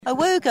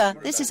Awooga,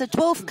 this is a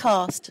Dwarf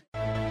cast. You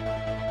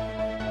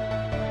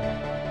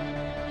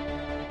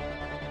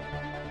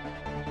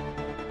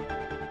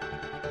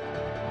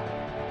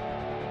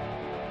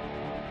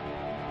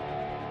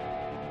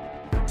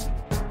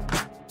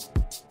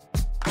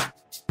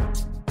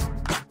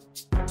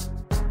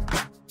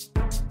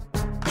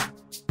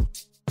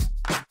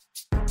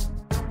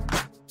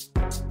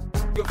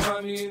can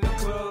find me in the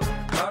club,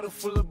 bottle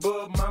full of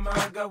bub. Mama,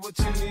 I got what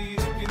you need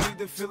if you need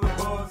to feel the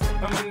buzz.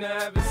 I'm into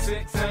having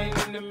sex, I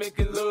ain't into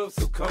making love.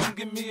 So come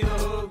give me a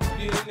hug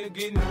if you're into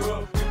getting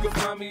rough. You can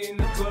find me in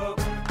the club,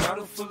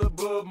 bottle full of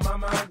bub.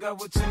 Mama, I got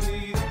what you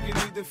need if you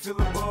need to feel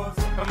the buzz.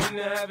 I'm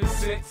into having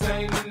sex, I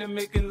ain't into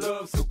making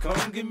love. So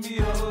come give me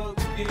a hug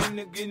if you're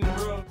into getting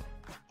rough.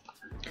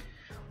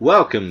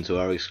 Welcome to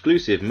our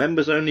exclusive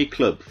members-only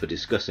club for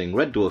discussing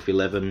Red Dwarf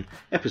 11,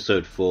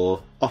 Episode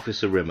 4,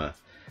 Officer Rimmer.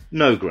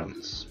 No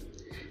grunts.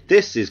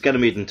 This is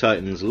Ganymede and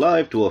Titan's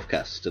live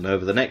Dwarfcast, and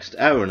over the next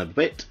hour and a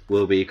bit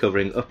we'll be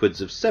covering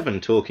upwards of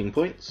 7 talking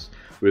points,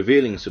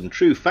 revealing some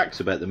true facts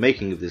about the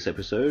making of this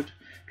episode,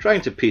 trying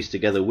to piece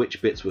together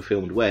which bits were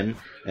filmed when,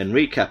 and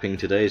recapping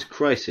today's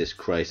crisis.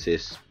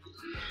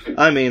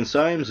 I'm Ian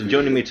Symes, and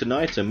joining me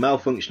tonight are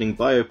malfunctioning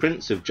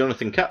bioprints of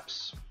Jonathan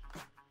Capps.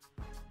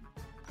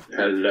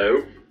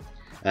 Hello.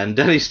 And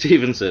Danny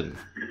Stevenson.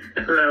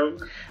 Hello.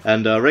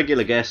 And our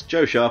regular guest,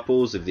 Joe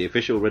Sharples of the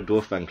official Red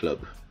Dwarf fan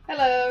club.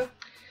 Hello.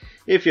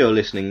 If you're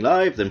listening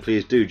live, then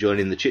please do join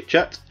in the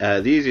chit-chat.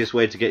 The easiest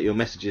way to get your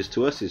messages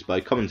to us is by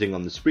commenting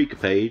on the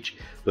Spreaker page,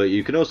 but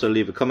you can also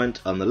leave a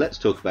comment on the Let's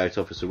Talk About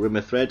Officer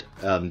Rimmer thread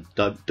on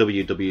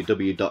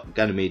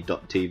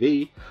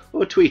www.ganymede.tv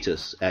or tweet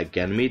us at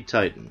Ganymede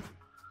Titan.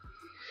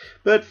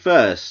 But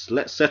first,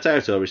 let's set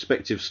out our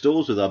respective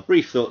stalls with our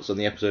brief thoughts on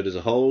the episode as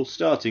a whole,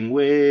 starting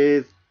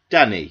with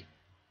Danny.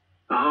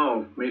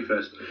 Oh, me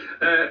first.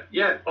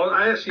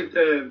 I actually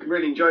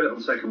really enjoyed it on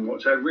the second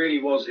watch.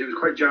 It was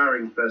quite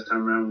jarring first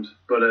time round,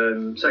 but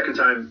second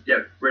time,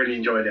 really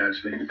enjoyed it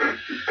actually.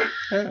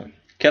 Oh.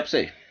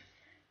 Capsy.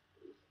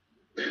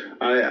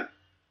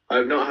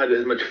 I've not had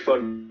as much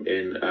fun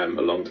in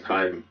a long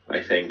time,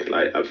 I think.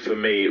 For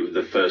me,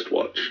 the first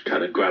watch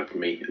kind of grabbed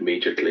me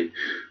immediately.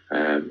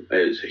 It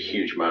was a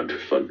huge amount of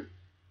fun.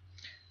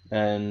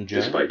 And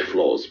Joe? Despite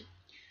flaws.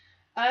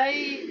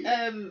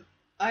 I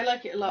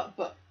like it a lot,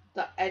 but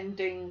that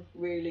ending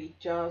really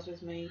jars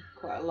with me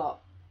quite a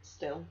lot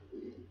still.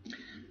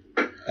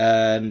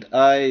 And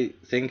I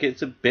think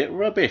it's a bit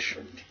rubbish.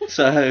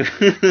 So,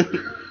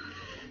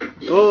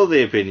 all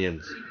the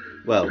opinions.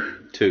 Well,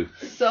 2.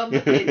 Some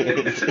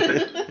opinions.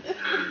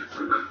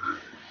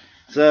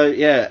 So,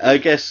 yeah, I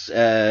guess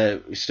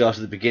we start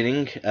at the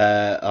beginning.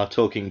 Our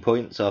talking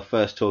points. Our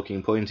first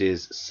talking point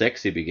is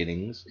sexy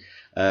beginnings,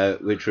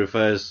 which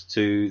refers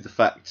to the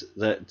fact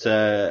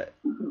that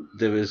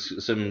there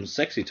was some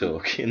sexy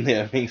talk in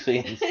the opening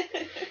scenes.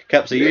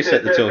 Capsy, you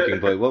set the talking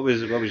point. What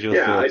was your thoughts?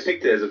 Yeah, I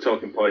picked it as a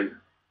talking point.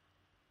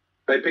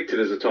 I picked it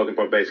as a talking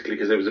point basically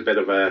because it was a bit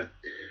of it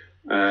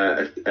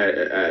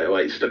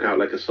stuck out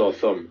like a sore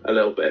thumb a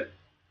little bit.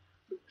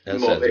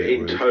 More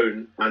in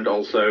tone and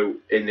also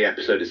in the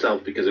episode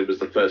itself, because it was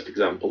the first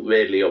example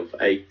really of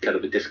a kind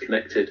of a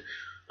disconnected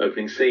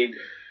opening scene.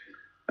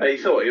 I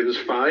thought it was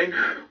fine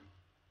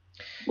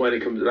when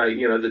it comes to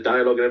the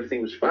dialogue and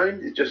everything was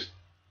fine.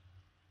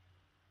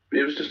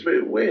 It was just a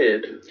bit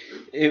weird.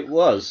 It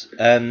was,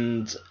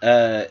 and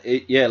like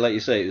you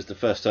say, it was the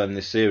first time in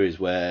this series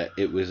where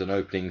it was an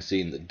opening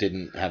scene that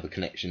didn't have a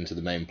connection to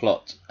the main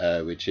plot,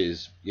 which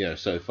is,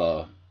 so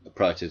far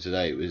prior to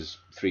today, it was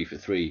 3 for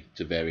 3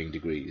 to varying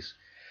degrees.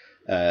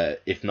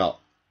 If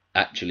not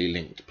actually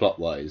linked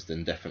plot-wise,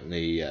 then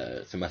definitely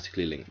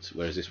thematically linked,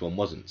 whereas this one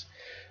wasn't.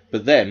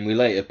 But then we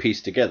later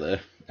pieced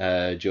together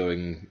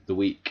during the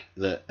week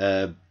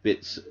that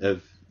bits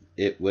of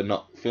it were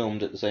not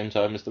filmed at the same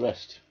time as the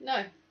rest.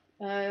 No.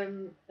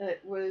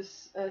 It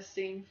was a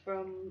scene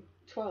from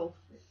 12.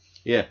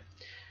 Yeah.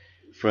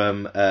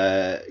 From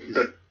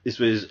this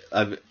was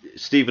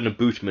Stephen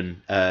Aboutman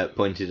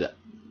pointed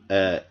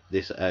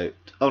this out.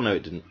 Oh no,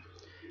 it didn't.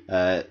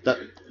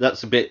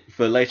 That's a bit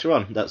for later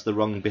on. That's the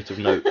wrong bit of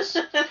notes.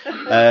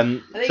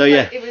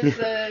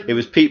 It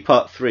was Pete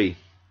Part 3.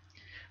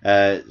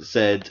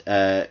 Said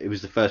it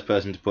was the first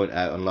person to point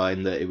out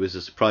online that it was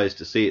a surprise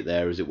to see it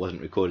there as it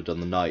wasn't recorded on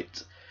the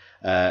night.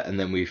 And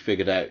then we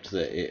figured out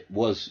that it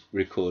was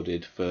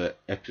recorded for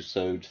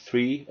episode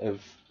 3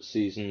 of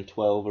season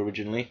 12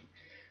 originally.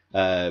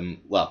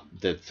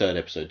 The third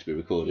episode to be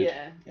recorded.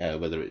 Yeah.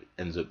 Whether it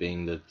ends up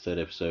being the third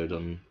episode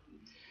on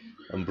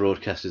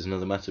broadcast is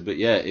another matter. But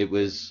yeah, it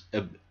was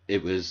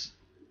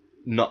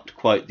not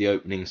quite the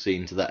opening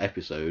scene to that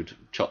episode,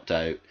 chopped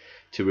out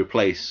to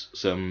replace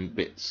some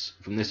bits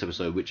from this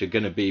episode, which are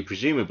going to be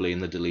presumably in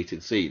the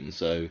deleted scene.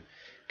 So,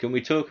 can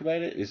we talk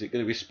about it? Is it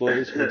going to be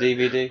spoilers for the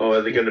DVD? Or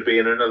are they going to be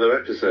in another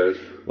episode?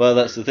 Well,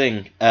 that's the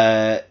thing.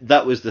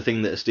 That was the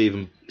thing that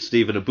Stephen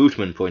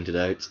Aboutman pointed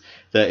out,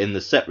 that in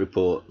the set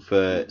report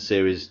for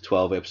Series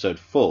 12, Episode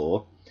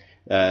 4,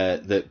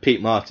 that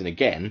Pete Martin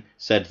again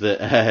said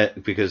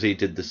that because he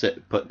did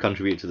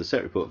contribute to the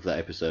set report for that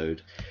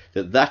episode,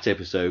 that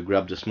episode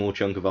grabbed a small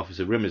chunk of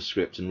Officer Rimmer's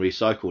script and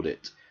recycled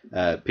it.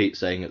 Pete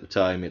saying at the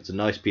time, it's a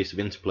nice piece of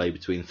interplay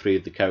between three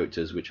of the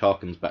characters, which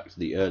harkens back to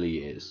the early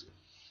years.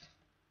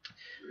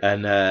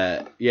 And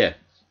I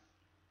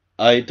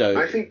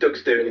think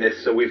Doug's doing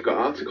this so we've got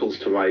articles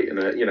to write and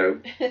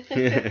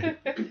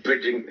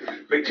bridging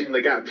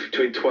the gap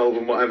between 12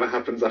 and whatever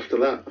happens after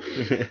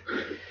that.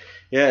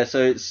 Yeah,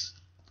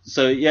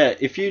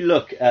 if you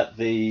look at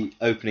the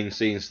opening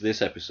scenes to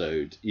this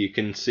episode, you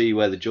can see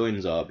where the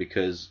joins are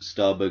because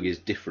Starbug is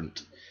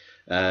different.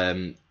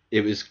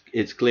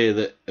 It's clear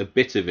that a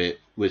bit of it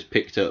was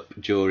picked up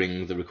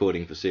during the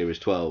recording for Series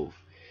 12.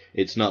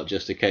 It's not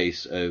just a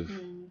case of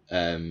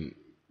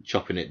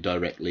chopping it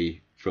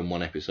directly from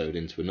one episode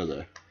into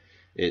another.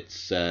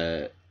 It's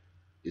been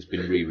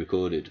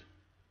re-recorded.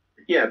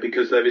 Yeah,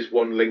 because there is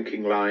one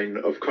linking line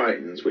of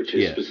Crichton's which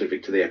is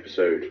specific to the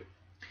episode.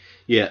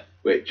 Yeah.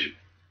 Which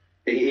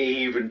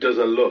he even does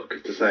a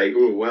look to say,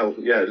 oh, well,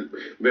 yeah,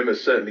 Rimmer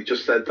certainly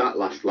just said that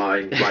last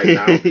line right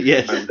now.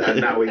 Yes.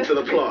 And now into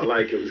the plot.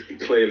 Like, it was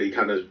clearly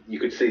kind of, you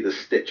could see the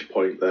stitch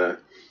point there.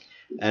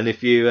 And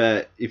if you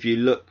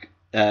look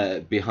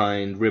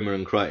behind Rimmer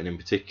and Crichton in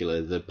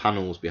particular, the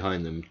panels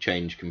behind them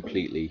change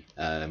completely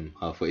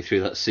halfway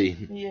through that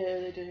scene. Yeah,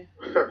 they do.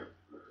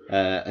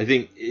 I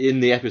think in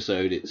the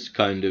episode it's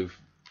kind of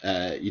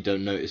you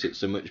don't notice it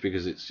so much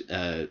because it's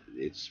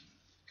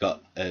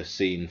got a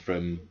scene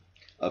from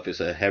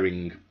Officer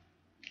Herring,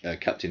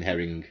 Captain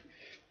Herring,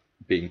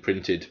 being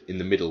printed in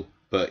the middle,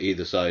 but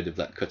either side of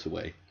that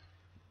cutaway.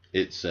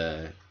 It's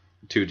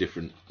two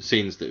different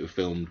scenes that were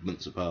filmed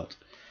months apart.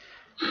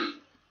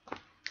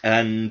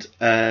 And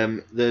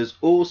there's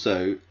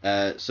also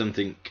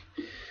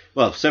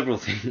several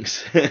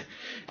things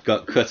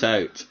got cut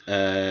out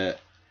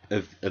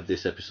of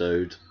this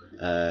episode,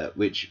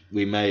 which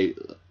we may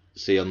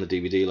see on the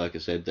DVD. Like I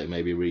said, they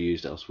may be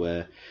reused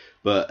elsewhere.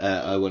 But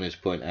I wanted to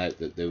point out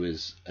that there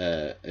was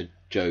a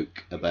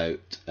joke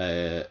about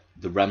the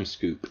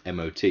Ramscoop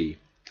MOT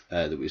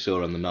that we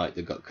saw on the night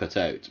that got cut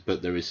out,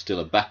 but there is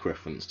still a back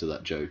reference to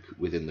that joke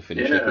within the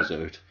finished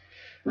episode.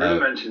 Rimmer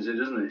mentions it,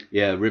 doesn't he?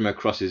 Yeah, Rimmer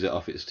crosses it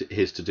off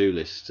his to-do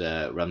list,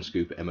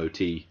 Ramscoop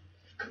MOT.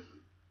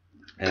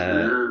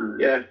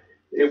 Yeah,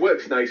 it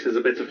works nice as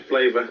a bit of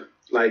flavour.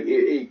 Like,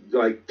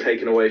 like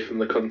taken away from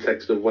the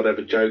context of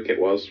whatever joke it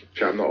was,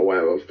 which I'm not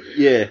aware of.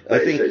 Yeah, I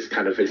think it's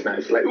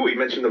nice. Like, oh, he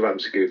mentioned the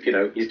Ramscoop.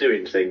 He's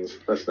doing things.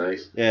 That's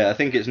nice. Yeah, I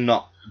think it's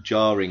not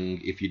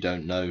jarring if you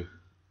don't know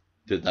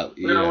that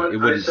it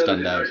wouldn't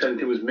stand out. I said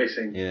it was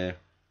missing. Yeah.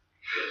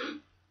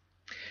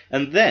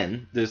 And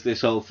then there's this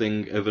whole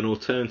thing of an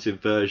alternative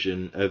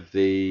version of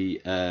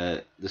the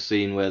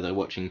scene where they're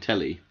watching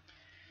telly,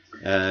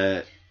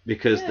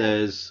 because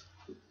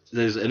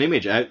there's an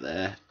image out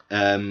there.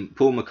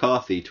 Paul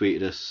McCarthy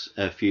tweeted us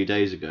a few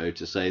days ago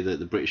to say that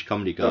the British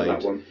Comedy Guide...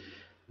 Not that one.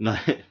 No,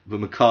 but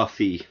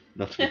McCarthy,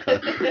 not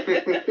McCarthy.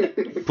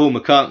 Paul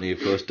McCartney, of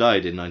course,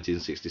 died in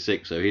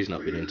 1966, so he's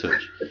not been in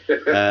touch.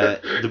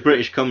 The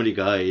British Comedy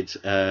Guide,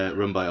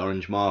 run by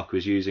Orange Mark,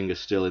 was using a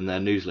still in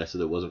their newsletter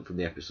that wasn't from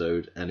the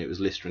episode, and it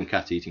was Lister and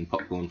Cat eating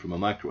popcorn from a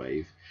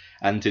microwave.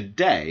 And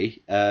today,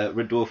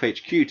 Red Dwarf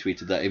HQ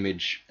tweeted that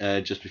image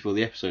just before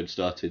the episode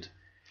started.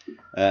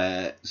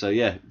 So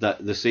yeah,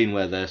 the scene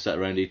where they're sat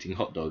around eating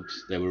hot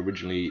dogs, they were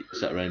originally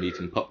sat around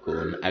eating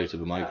popcorn out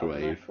of a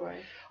microwave.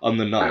 On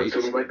the night. Out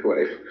of a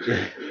microwave.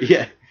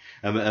 Yeah,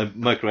 a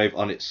microwave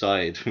on its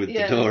side with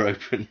the door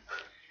open,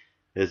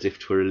 as if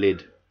 'twere a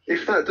lid.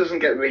 If that doesn't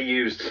get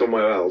reused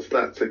somewhere else,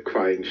 that's a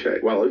crying shame.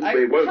 Well,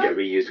 it won't get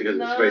reused because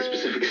it's a very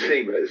specific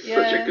scene, but it's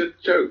such a good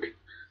joke.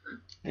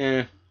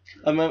 Yeah,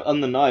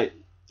 on the night,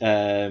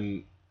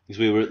 because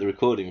we were at the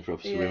recording for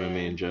Officer Rimmer,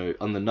 me and Joe.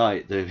 On the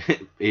night,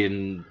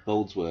 Ian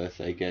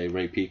Boldsworth, aka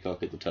Ray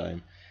Peacock at the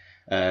time,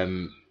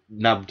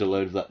 nabbed a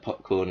load of that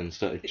popcorn and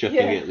started chucking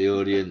it at the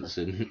audience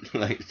and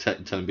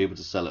telling people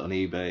to sell it on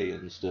eBay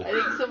and stuff. I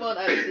think someone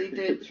actually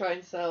did try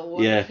and sell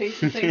one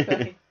piece of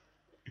eBay.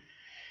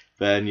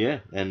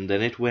 And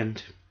then it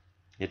went.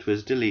 It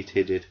was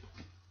deleted.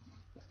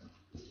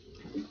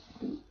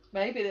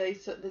 Maybe they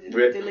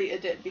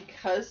deleted it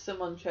because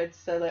someone tried to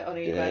sell it on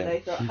eBay and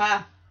they thought,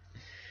 ha!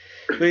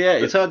 But yeah,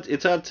 it's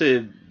hard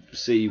to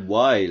see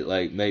why.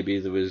 Like, maybe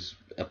there was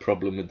a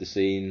problem with the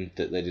scene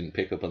that they didn't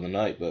pick up on the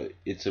night, but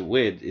it's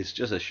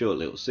just a short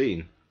little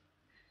scene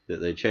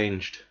that they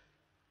changed.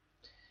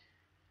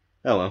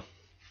 Oh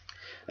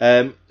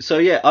well. So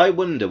yeah, I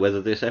wonder whether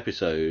this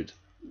episode,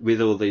 with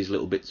all these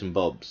little bits and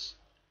bobs,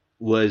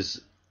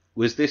 was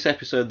this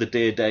episode the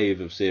Dear Dave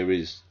of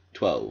Series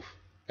 12?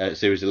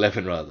 Series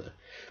 11 rather.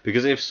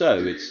 Because if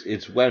so,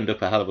 it's wound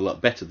up a hell of a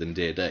lot better than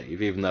Dear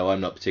Dave, even though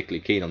I'm not particularly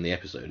keen on the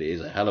episode. It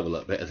is a hell of a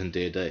lot better than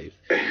Dear Dave.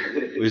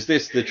 Was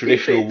this the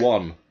traditional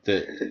one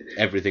that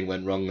everything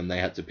went wrong and they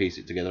had to piece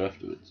it together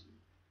afterwards?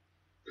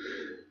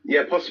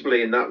 Yeah,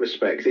 possibly in that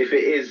respect. If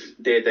it is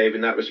Dear Dave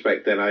in that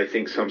respect, then I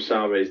think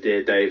Samsara is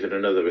Dear Dave in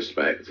another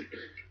respect.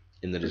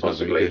 in that it's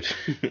possibly not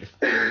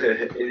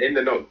very good. in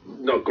the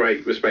not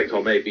great respect,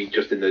 or maybe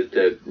just in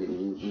the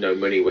no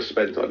money was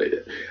spent on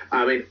it.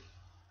 I mean,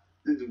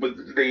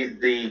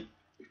 the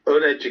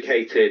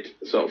uneducated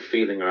sort of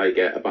feeling I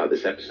get about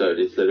this episode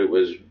is that it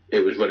was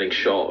running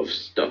short of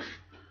stuff,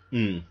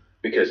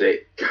 because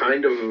it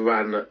kind of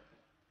ran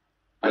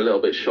a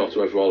little bit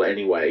shorter overall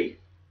anyway,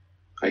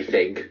 I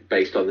think,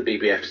 based on the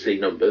BBFC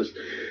numbers.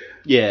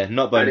 Yeah,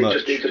 not by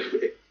much.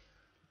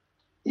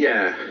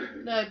 Yeah.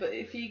 No, but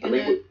if you're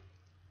going to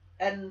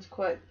end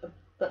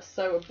that's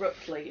so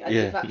abruptly, and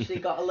you've actually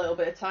got a little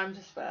bit of time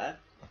to spare.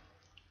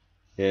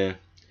 Yeah.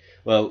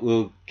 Well,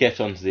 we'll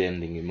get onto the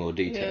ending in more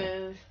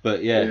detail.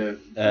 Yeah.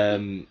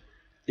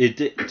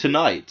 But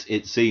tonight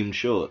it seemed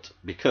short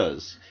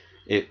because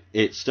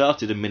it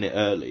started a minute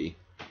early,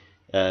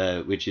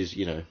 which is,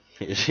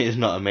 it's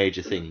not a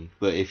major thing.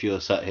 But if you're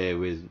sat here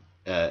with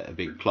a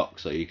big clock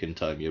so you can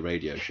time your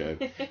radio show,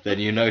 then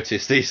you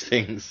notice these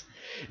things.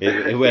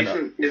 It went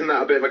Isn't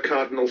that a bit of a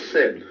cardinal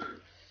sin?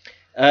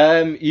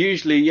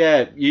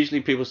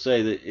 Usually people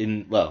say that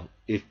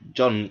if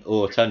John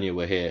or Tanya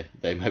were here,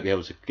 they might be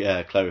able to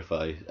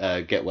clarify.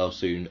 Get well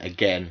soon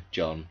again,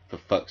 John, for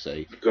fuck's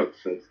sake. God's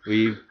sake. Will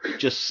you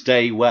just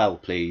stay well,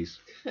 please?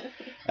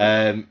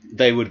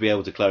 They would be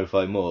able to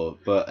clarify more,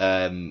 but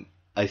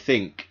I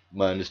think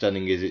my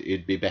understanding is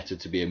it'd be better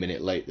to be a minute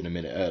late than a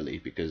minute early,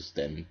 because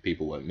then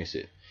people won't miss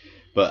it.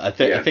 But I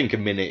think a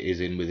minute is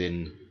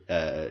within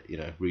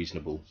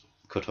reasonable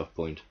cut-off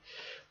point.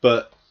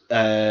 But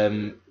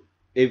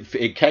if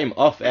it came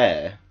off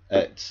air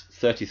at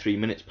 33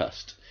 minutes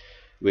past,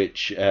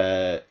 which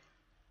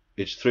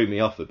threw me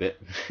off a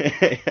bit.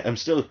 I'm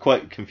still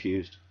quite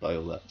confused by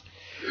all that.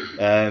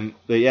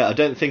 But yeah, I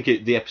don't think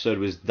the episode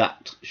was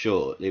that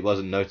short. It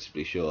wasn't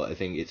noticeably short. I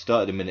think it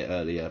started a minute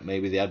earlier.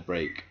 Maybe the ad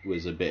break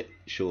was a bit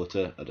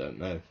shorter. I don't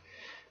know.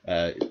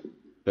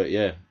 But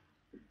yeah.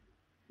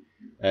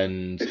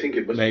 And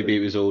maybe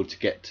it was all to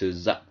get to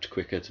Zapped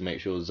quicker, to make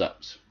sure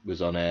Zapped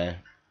was on air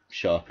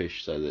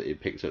sharpish, so that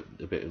it picked up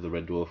a bit of the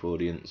Red Dwarf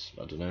audience.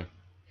 I don't know.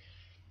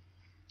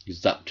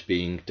 Zapped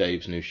being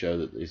Dave's new show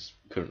that is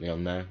currently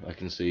on now. I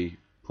can see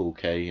Paul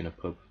Kay in a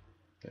pub.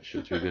 That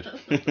should be good.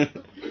 That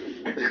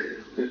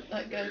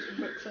guy from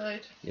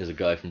Brookside. There's a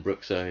guy from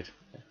Brookside.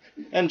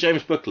 And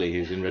James Buckley,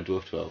 who's in Red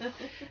Dwarf 12.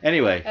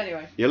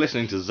 Anyway, you're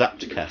listening to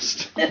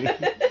Zappedcast.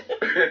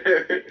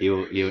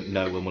 You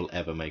no one will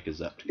ever make a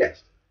Zappedcast. Yeah.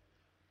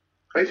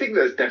 I think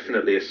there's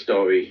definitely a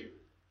story.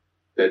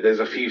 There's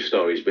a few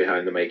stories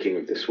behind the making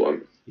of this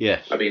one.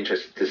 Yes. I'd be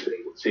interested to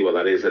see what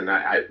that is. And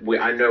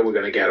I know we're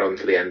going to get on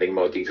to the ending in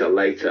more detail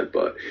later,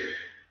 but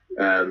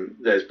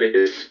there's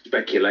been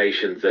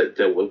speculation that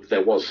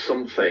there was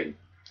something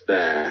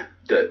there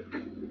that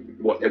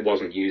it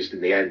wasn't used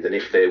in the end, and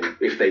if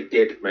they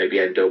did maybe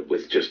end up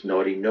with just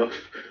not enough,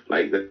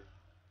 like that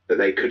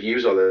they could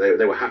use, or that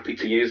they were happy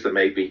to use, that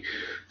maybe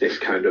this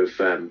kind of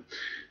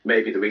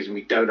maybe the reason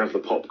we don't have the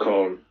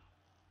popcorn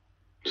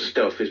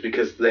stuff is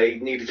because they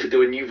needed to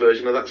do a new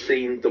version of that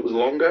scene that was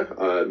longer,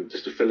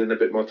 just to fill in a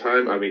bit more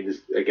time. I mean, this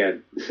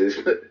is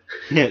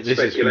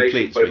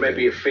speculation, but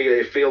maybe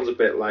it feels a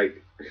bit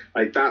like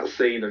that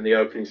scene and the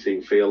opening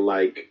scene feel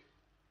like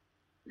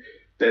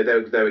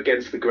they're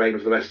against the grain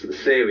of the rest of the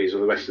series, or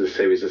the rest of the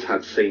series has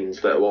had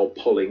scenes that are all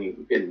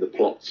pulling in the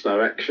plot's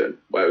direction,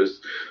 whereas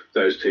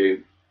those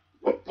two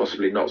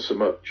possibly not so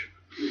much.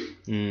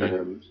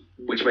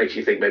 Which makes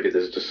you think maybe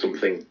there's just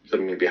something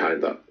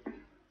behind that.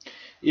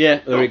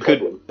 Yeah, or it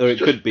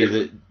could be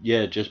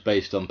that just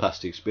based on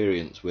past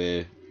experience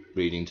we're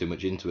reading too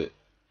much into it.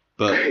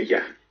 But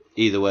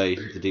either way,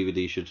 the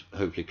DVD should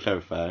hopefully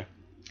clarify.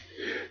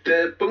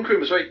 The bunk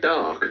room was very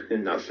dark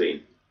in that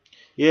scene.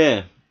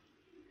 Yeah.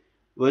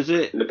 Was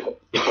it? The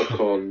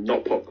popcorn,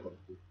 not popcorn.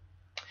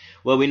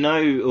 Well, we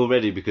know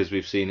already, because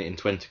we've seen it in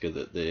Twentica,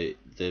 that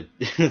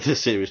the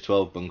Series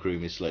 12 bunk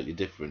room is slightly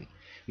different.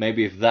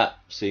 Maybe if that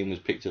scene was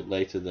picked up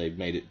later, they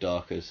made it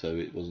darker so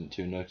it wasn't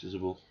too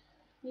noticeable.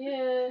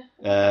 Yeah.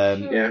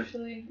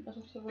 Actually, I'd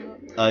have to have a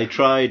look. I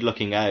tried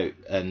looking out,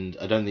 and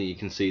I don't think you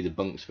can see the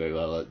bunks very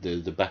well. Like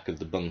the back of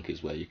the bunk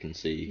is where you can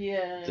see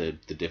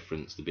the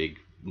difference, the big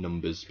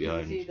numbers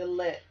behind. It's either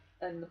lit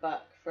in the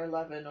back for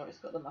 11, or it's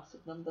got the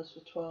massive numbers for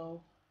 12.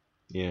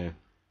 Yeah.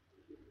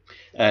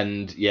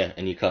 And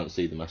you can't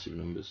see the massive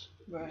numbers.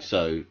 Right.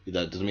 So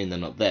that doesn't mean they're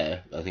not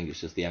there. I think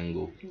it's just the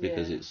angle,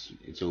 because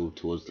it's all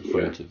towards the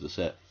front of the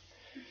set.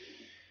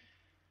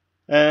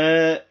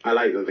 I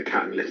like that the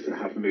Cat and Lister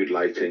have mood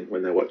lighting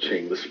when they're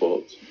watching the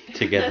sports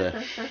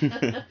together,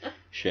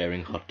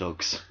 sharing hot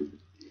dogs.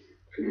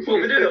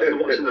 Well, they do that when they're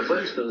watching the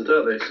Flintstones,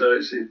 don't they? So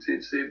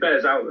it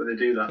bears out that they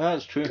do that.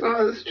 That's true.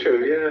 Oh, that's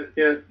true.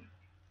 Yeah.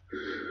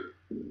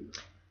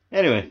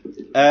 Anyway,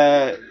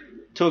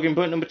 talking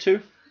point number 2,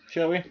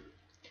 shall we?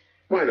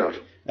 Why not?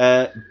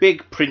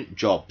 Big print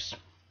jobs.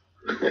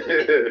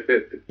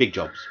 Big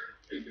jobs.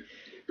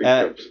 Big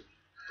jobs.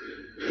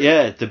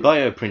 Yeah, the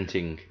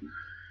bioprinting.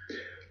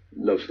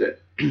 Loved it.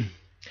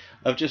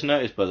 I've just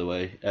noticed, by the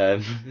way,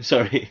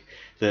 sorry,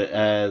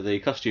 that the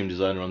costume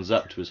designer on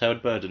Zapped was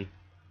Howard Burden.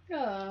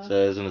 Aww. So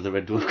there's another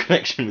Red Dwarf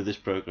connection with this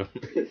programme.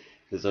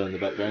 There's on in the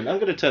background. I'm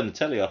going to turn the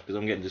telly off because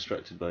I'm getting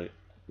distracted by it.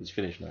 It's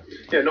finished now.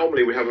 Yeah,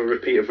 normally we have a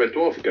repeat of Red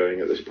Dwarf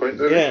going at this point,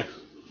 don't we?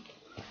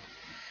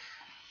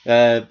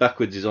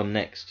 Backwards is on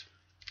next.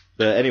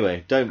 But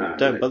anyway, don't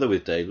bother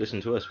with Dave. Listen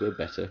to us. We're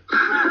better.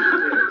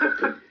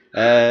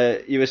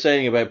 You were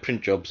saying about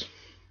print jobs,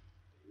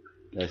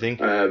 I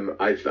think.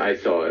 I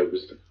thought it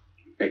was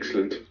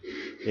excellent.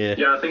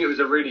 Yeah, I think it was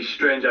a really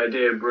strange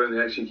idea,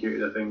 brilliantly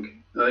executed. I think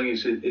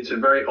it's a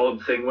very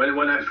odd thing.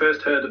 When I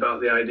first heard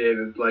about the idea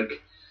of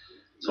like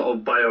sort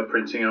of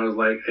bioprinting, I was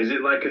like, is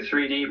it like a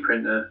 3D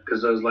printer?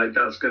 Because I was like,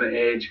 that's going to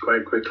age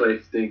quite quickly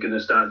if they're going to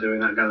start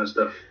doing that kind of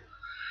stuff.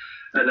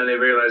 And then I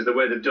realised the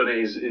way they've done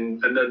it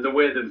and then the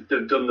way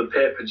they've done the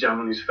paper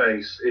jam on his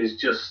face is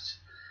just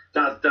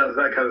that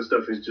kind of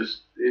stuff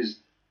is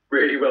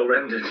really well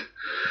rendered.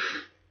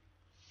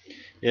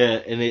 Yeah,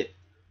 and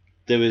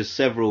there was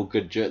several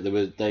good jokes.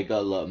 They got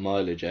a lot of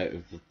mileage out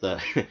of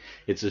that.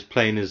 It's as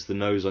plain as the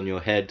nose on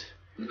your head.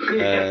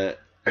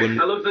 I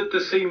love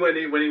the scene when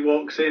he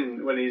walks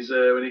in, when he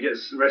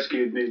gets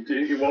rescued and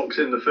he walks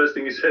in, the first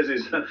thing he says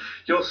is,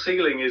 "Your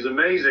ceiling is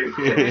amazing."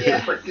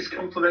 Yeah. Like he's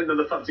complimenting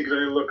the fact he can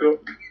only look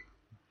up.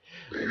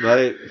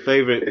 My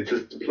favourite. It's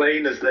as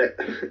plain as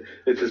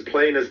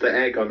the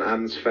egg on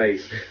Anne's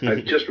face.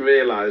 I've just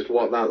realised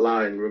what that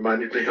line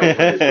reminded me of.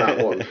 Is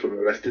that one from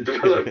Arrested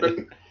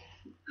Development?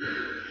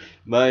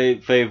 My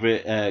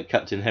favourite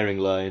Captain Herring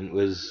line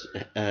was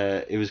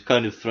it was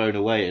kind of thrown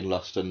away and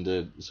lost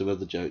under some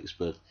other jokes,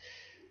 but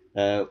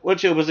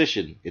what's your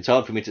position? It's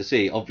hard for me to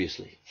see,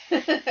 obviously.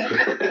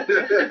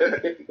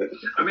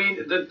 I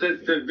mean,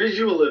 the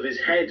visual of his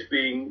head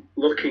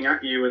looking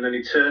at you and then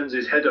he turns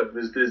his head up,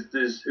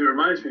 it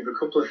reminds me of a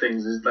couple of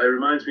things. It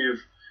reminds me of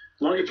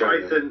Monty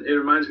Python, it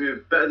reminds me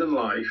of Better Than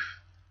Life.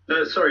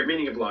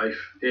 Meaning of Life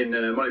in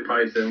Monty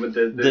Python with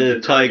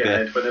the tiger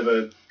head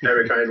whenever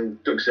Eric Idle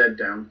ducks his head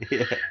down.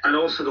 Yeah. And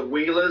also the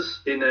Wheelers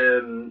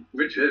in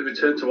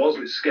Return to Oz,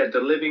 which scared the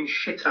living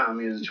shit out of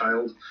me as a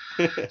child.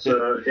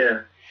 So,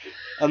 yeah.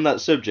 On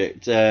that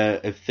subject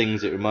of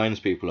things it reminds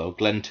people of,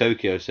 Glenn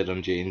Tokyo said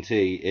on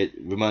G&T, it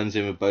reminds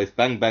him of both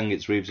Bang Bang,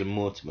 It's Reeves and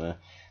Mortimer,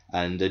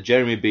 and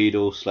Jeremy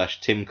Beadle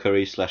 / Tim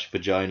Curry /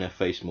 Vagina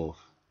Face Morph.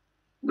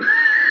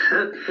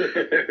 I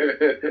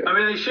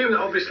mean, I assume that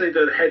obviously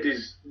the head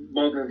is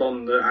modelled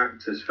on the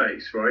actor's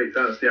face, right?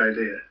 That's the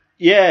idea.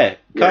 Yeah,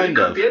 kind of.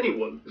 It can't be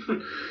anyone.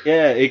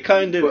 Yeah, it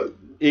kind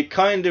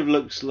of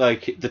looks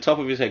like the top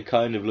of his head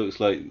kind of looks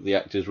like the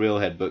actor's real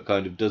head, but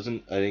kind of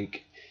doesn't. I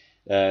think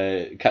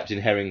Captain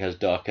Herring has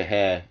darker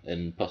hair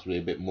and possibly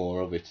a bit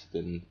more of it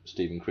than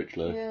Stephen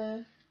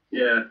Critchlow.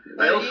 Yeah.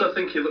 I also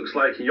think he looks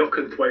like a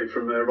Jochen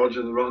from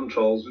Roger and the Rotten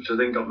Trolls, which I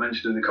think got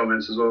mentioned in the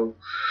comments as well.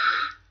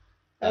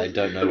 I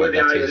don't know the what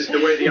that is. The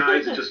way the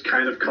eyes are just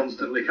kind of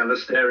constantly kind of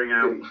staring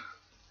out.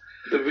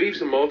 The Reeves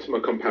and Mortimer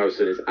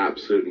comparison is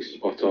absolutely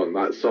spot on.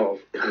 That sort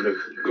of kind of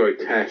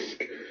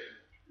grotesque,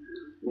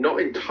 not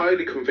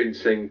entirely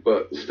convincing,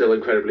 but still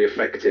incredibly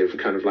effective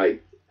kind of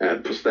like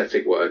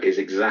prosthetic work is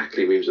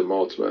exactly Reeves and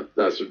Mortimer.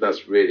 That's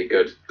really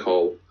good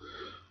call.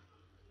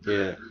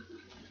 Yeah.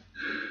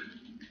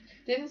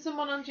 Didn't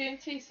someone on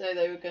G&T say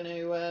they were going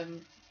to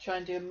try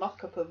and do a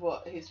mock-up of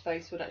what his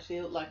face would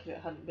actually look like if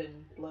it hadn't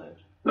been blurred?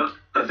 No,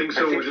 I think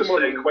someone was just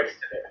saying. Requested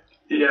it.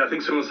 Yeah, I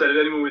think someone said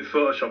anyone with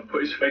Photoshop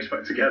put his face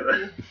back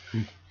together.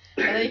 And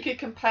then you could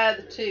compare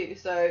the two.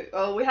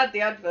 So, we had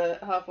the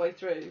advert halfway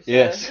through. So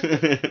yes.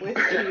 With Stephen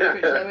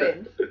Critchlow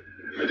in.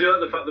 I do like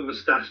the fact the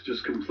moustache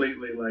just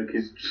completely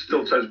is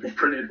still trying to be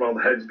printed while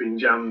the head's being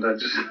jammed.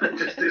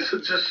 It's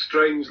such a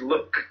strange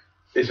look.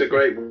 It's a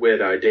great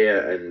weird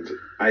idea, and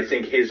I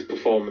think his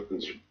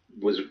performance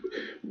was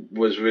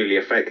really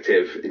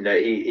effective in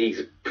that he's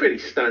a pretty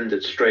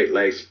standard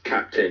straight-laced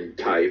captain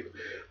type,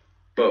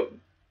 but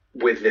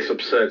with this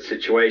absurd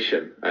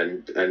situation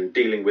and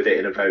dealing with it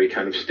in a very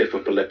kind of stiff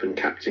upper lip and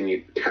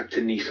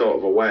captain-y sort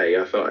of a way.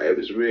 I thought it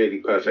was really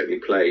perfectly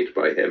played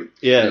by him.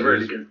 Yeah, it really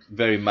was good.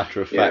 Very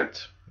matter of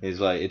fact. Yeah. It's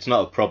like, it's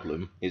not a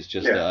problem, it's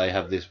just that I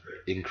have this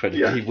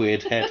incredibly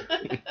weird head.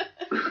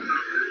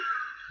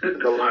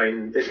 The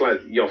line, it's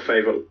like your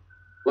favourite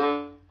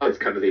line. It's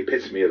kind of the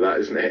epitome of that,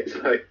 isn't it? It's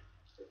like,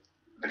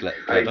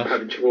 I'm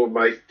having trouble with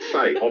my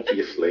sight,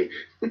 obviously.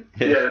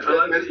 Yeah,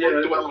 I like Let's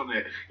dwell on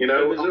it. You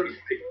know, obviously,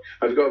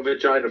 I've got a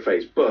vagina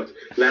face, but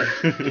let's...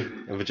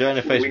 a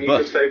vagina face, we need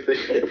but... to save this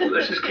shit.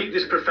 Let's just keep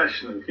this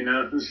professional, you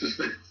know?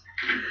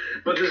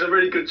 But there's a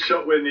really good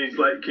shot when he's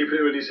like,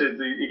 when he said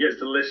he gets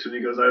the list and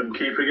he goes, I'm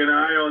keeping an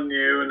eye on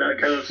you, and that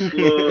kind of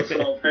slow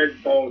sort of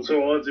head bowl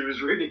towards him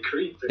is really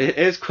creepy. It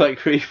is quite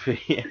creepy,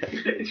 yeah.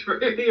 It's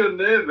really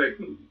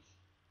unnerving.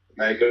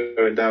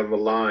 Going down the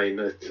line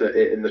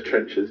in the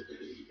trenches.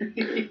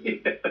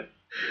 Yeah.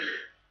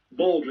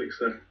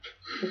 Baldrick's there.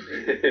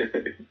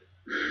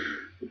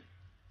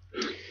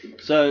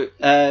 So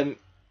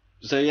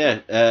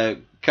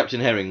Captain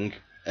Herring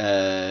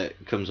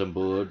comes on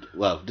board.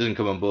 Well, doesn't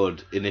come on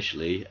board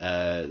initially.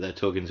 They're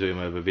talking to him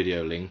over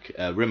video link.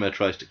 Rimmer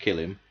tries to kill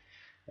him,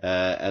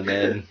 and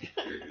then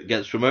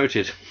gets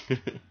promoted.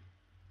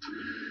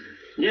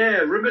 Yeah,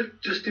 Rimmer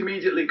just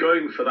immediately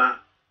going for that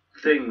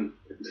thing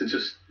to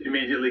just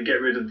immediately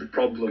get rid of the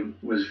problem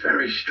was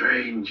very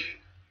strange.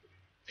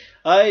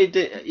 I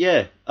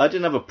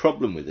didn't have a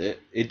problem with it.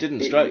 It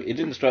didn't strike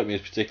me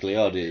as particularly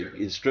odd.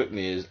 It struck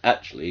me as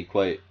actually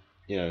quite,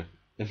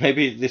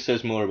 maybe this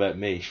says more about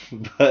me,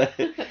 but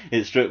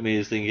it struck me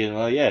as thinking,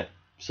 oh yeah,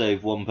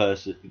 save one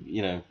person.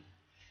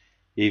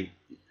 You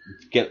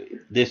get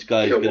this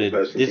guy's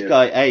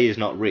guy A is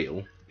not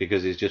real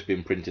because he's just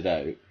been printed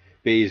out.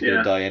 B is going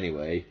to die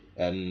anyway,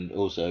 and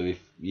also if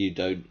you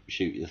don't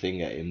shoot the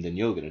thing at him, then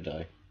you're going to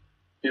die.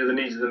 The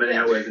needs of the many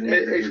outweigh the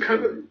needs. It's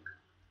kind of.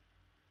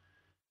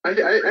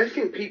 I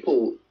think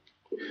people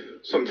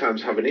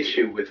sometimes have an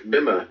issue with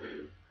Rimmer's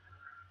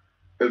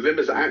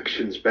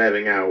actions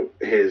bearing out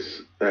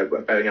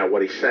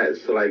what he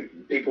says. So, like,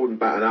 people wouldn't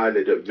bat an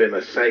eyelid at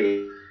Rimmer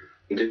saying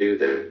to do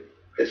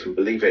this and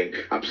believing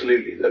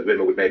absolutely that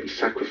Rimmer would maybe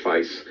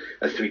sacrifice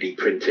a 3D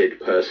printed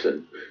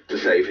person to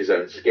save his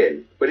own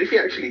skin. But if he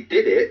actually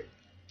did it,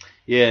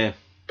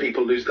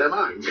 people lose their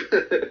minds.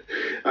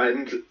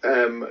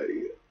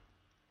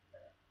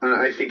 And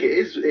I think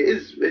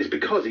it's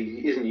because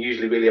he isn't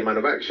usually really a man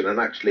of action, and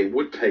actually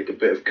would take a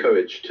bit of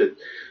courage to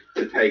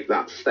take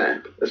that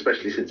step,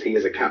 especially since he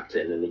is a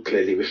captain and he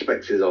clearly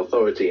respects his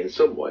authority in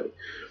some way.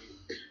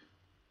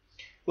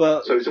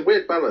 Well, so it's a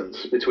weird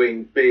balance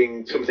between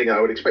being something I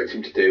would expect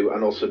him to do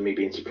and also me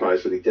being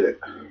surprised that he did it.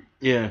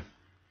 Yeah.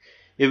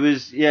 It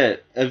was,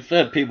 I've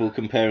heard people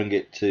comparing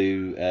it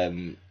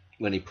to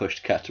when he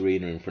pushed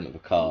Katerina in front of a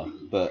car,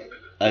 but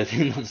I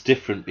think that's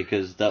different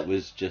because that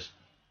was just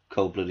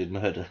cold-blooded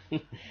murder.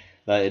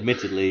 Like,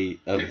 admittedly,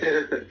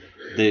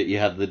 you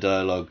have the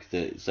dialogue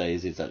that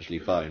says it's actually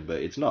fine, but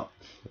it's not.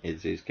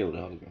 He's killed a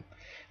hologram,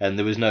 and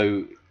there was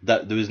no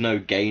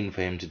gain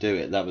for him to do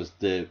it. That was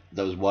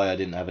why I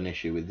didn't have an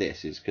issue with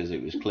this. Is because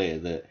it was clear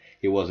that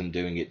he wasn't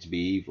doing it to be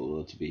evil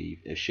or to be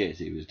a shit.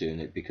 He was doing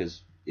it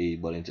because he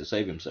wanted to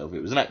save himself.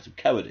 It was an act of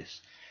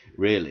cowardice,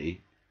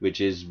 really,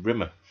 which is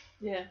Rimmer.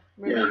 Yeah,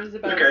 Rimmer was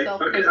about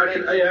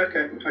self-preservation.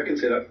 I can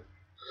see that.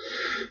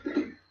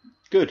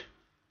 Good.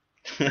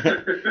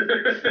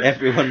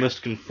 Everyone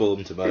must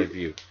conform to my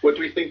view. What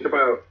do we think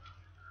about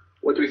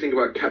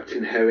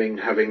Captain Herring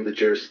having the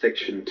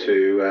jurisdiction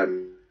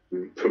to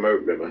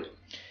promote Rimmer?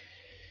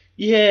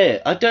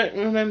 Yeah, I don't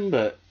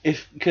remember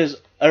because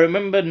I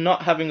remember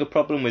not having a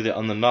problem with it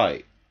on the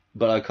night,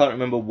 but I can't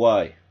remember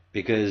why.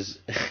 Because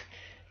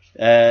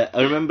I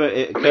remember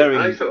it occurring.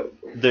 I thought,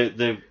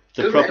 the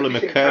problem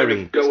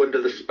occurring. Kind of go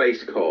under the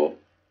Space Corps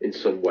in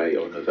some way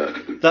or another.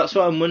 That's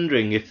what I'm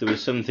wondering, if there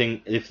was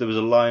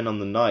a line on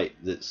the night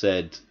that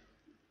said,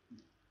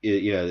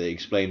 that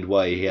explained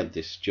why he had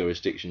this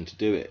jurisdiction to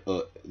do it,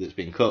 or that's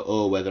been cut,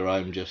 or whether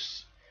I'd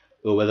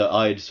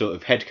sort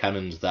of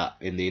headcanoned that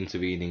in the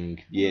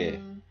intervening year.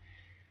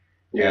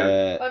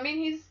 Yeah. I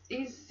mean,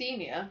 he's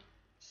senior,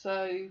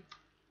 so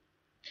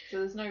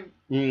there's no,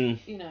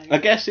 I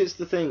guess it's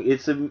the thing.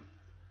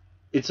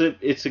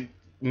 It's a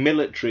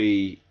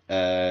military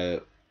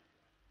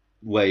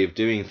way of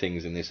doing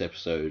things in this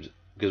episode,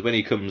 because when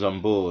he comes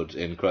on board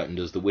and Crichton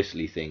does the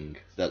whistly thing,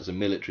 that's a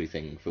military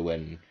thing for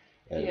when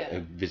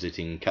a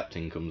visiting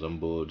captain comes on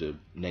board a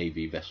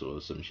navy vessel or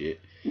some shit.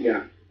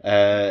 Yeah.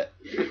 But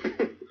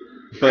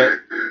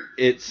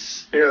it's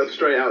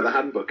straight out of the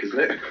handbook, isn't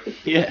it?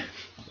 Yeah,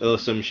 or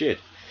some shit.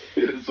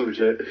 Some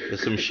shit. Or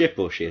some ship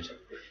or shit.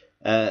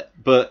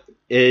 But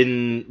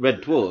in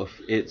Red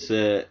Dwarf, it's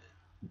the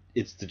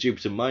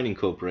Jupiter Mining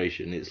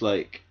Corporation. It's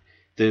like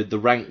the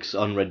ranks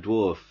on Red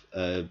Dwarf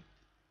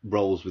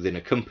roles within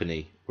a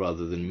company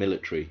rather than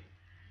military,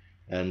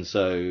 and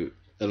so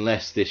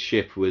unless this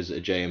ship was a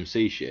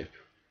JMC ship,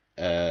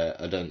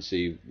 I don't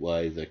see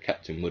why the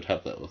captain would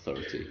have that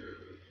authority.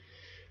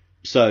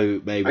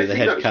 So maybe the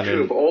head cannon.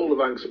 True of all the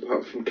ranks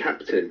apart from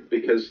captain,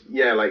 because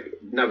like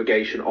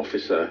navigation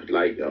officer,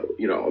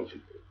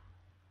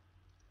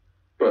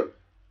 but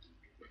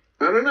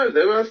I don't know.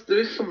 There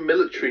is some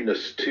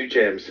militariness to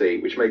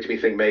JMC, which makes me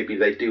think maybe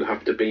they do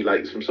have to be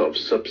like some sort of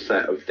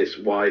subset of this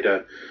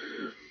wider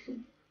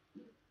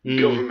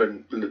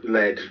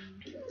government-led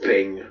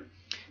thing,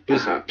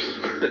 perhaps.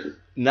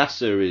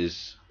 NASA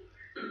is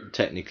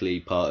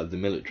technically part of the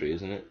military,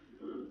 isn't it?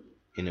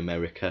 In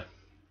America.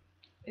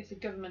 It's a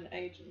government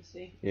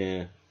agency.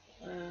 Yeah.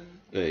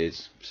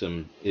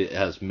 It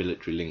has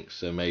military links,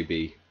 so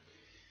maybe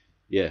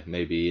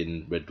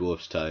in Red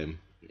Dwarf's time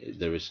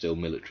there is still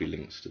military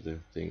links to the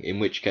thing. In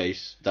which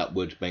case, that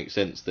would make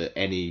sense that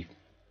any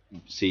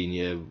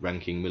senior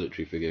ranking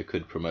military figure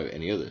could promote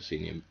any other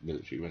senior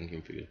military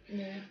ranking figure.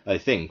 Yeah. I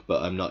think,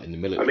 but I'm not in the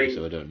military,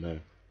 so I don't know.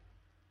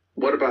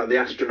 What about the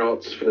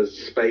astronauts for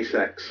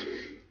SpaceX?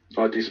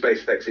 Or do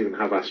SpaceX even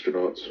have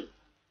astronauts?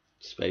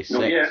 SpaceX?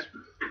 Not yet.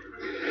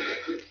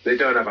 They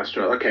don't have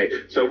astronauts. Okay,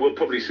 so we'll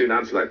probably soon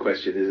answer that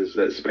question, is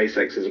that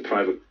SpaceX is a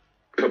private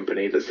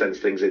company that sends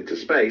things into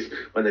space.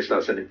 When they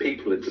start sending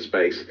people into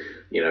space,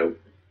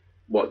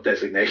 what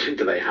designation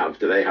do they have?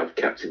 Do they have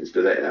captains?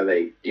 Are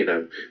they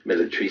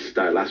military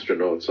style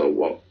astronauts or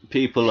what?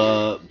 People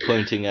are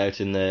pointing out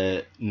in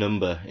their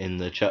number in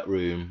the chat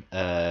room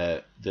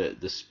the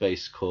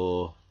Space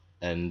Corps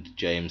and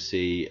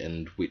JMC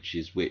and which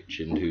is which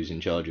and who's in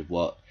charge of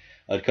what.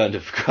 I'd kind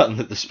of forgotten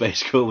that the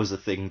Space Corps was a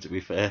thing, to be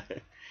fair.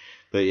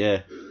 But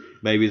yeah,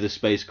 maybe the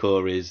Space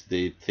Corps is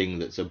the thing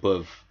that's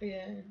above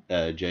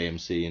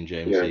JMC, and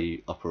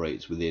JMC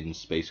operates within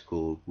Space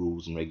Corps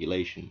rules and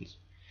regulations,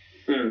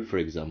 for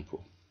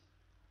example.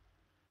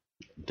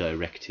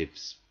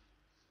 Directives.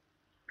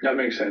 That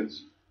makes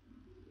sense.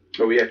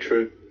 Oh yeah,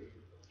 true.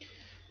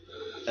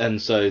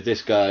 And so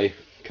this guy,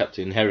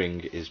 Captain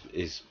Herring,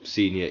 is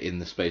senior in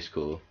the Space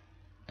Corps,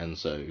 and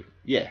so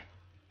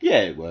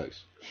it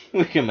works.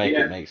 We can make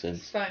it make sense.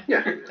 It's fine.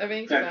 Yeah,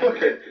 Everything's fine.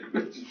 Okay.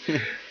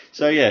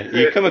 So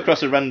you come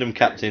across a random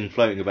captain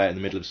floating about in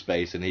the middle of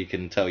space, and he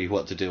can tell you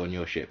what to do on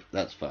your ship.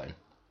 That's fine.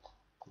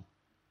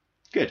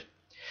 Good.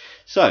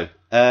 So,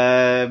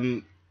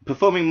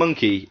 Performing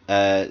Monkey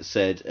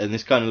said, and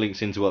this kind of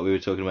links into what we were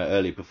talking about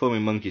earlier.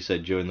 Performing Monkey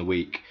said during the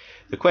week,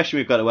 the question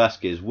we've got to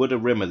ask is, would a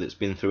Rimmer that's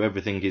been through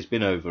everything he's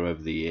been over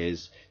the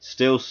years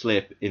still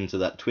slip into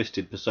that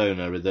twisted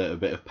persona that a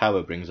bit of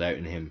power brings out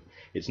in him?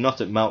 It's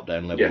not at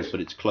meltdown levels,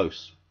 but it's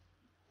close.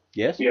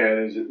 Yes?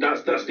 Yeah,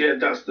 that's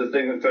the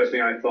thing. The first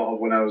thing I thought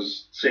of when I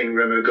was seeing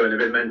Rimmer going a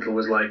bit mental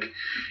was like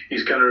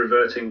he's kind of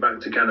reverting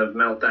back to kind of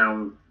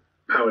meltdown,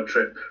 power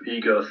trip,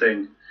 ego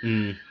thing.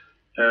 I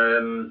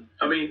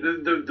mean,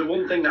 the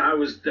one thing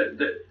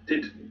that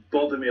did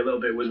bother me a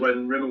little bit was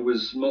when Rimmer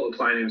was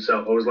multiplying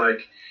himself. I was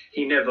like,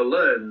 he never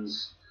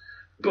learns,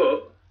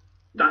 but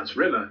that's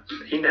Rimmer.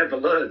 He never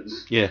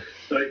learns. Yeah.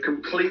 So it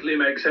completely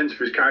makes sense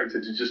for his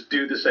character to just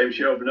do the same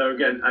shit over and over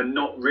again and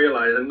not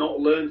realise and not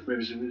learn from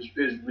his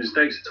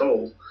mistakes at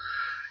all.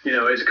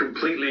 It's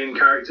completely in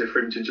character for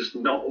him to just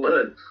not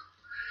learn.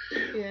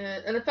 Yeah,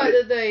 and the fact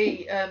that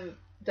they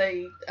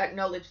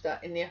acknowledged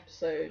that in the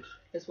episode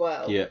as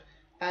well. Yeah.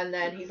 And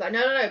then he's like,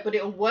 no, but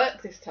it'll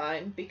work this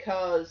time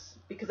because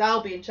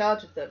I'll be in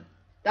charge of them.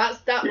 That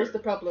was the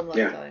problem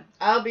last time.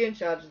 I'll be in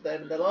charge of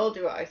them. They'll all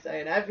do what I say,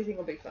 and everything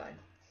will be fine.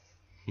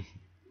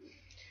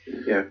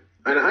 Yeah,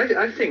 and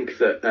I think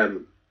that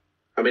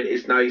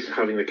it's nice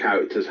having the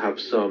characters have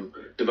some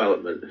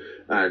development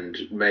and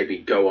maybe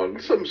go on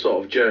some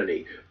sort of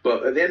journey.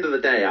 But at the end of the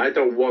day, I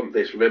don't want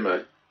this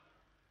Rimmer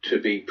to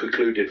be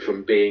precluded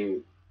from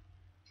being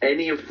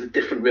any of the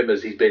different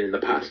Rimmers he's been in the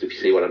past, if you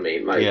see what I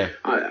mean.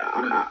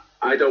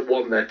 I don't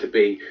want there to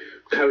be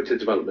character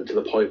development to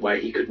the point where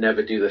he could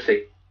never do the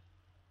thing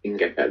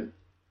again,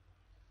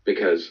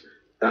 because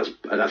that's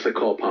a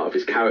core part of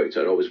his character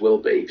and always will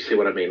be. You see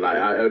what I mean? Like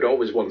I would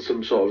always want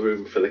some sort of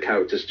room for the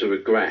characters to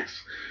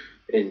regress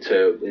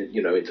into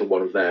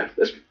one of their,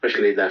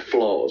 especially their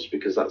flaws,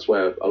 because that's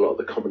where a lot of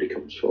the comedy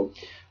comes from.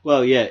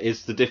 Well, yeah,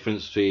 it's the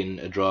difference between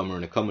a drama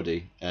and a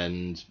comedy,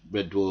 and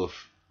Red Dwarf,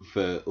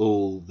 for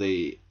all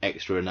the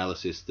extra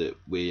analysis that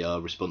we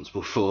are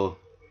responsible for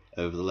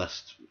over the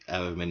last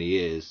however many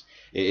years,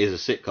 it is a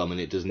sitcom, and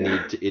it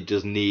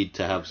does need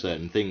to have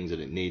certain things,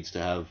 and it needs to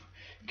have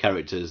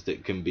characters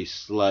that can be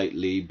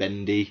slightly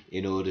bendy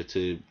in order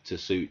to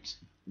suit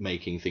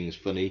making things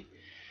funny,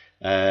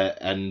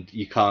 and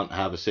you can't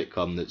have a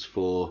sitcom that's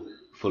for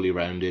fully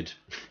rounded,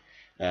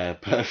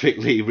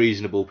 perfectly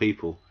reasonable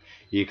people.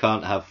 You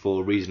can't have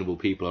 4 reasonable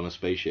people on a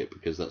spaceship,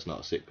 because that's not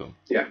a sitcom.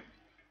 Yeah.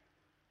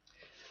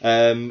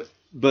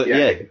 But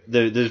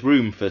there's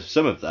room for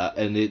some of that,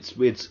 and it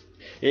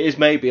is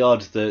maybe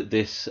odd that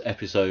this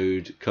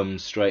episode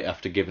comes straight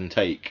after Give and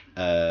Take,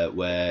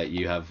 where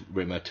you have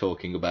Rimmer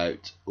talking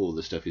about all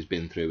the stuff he's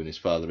been through and his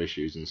father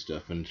issues and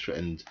stuff,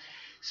 and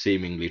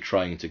seemingly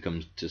trying to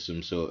come to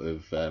some sort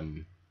of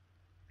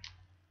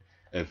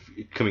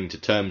coming to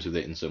terms with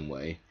it in some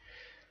way,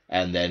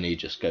 and then he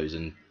just goes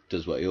and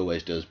does what he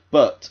always does.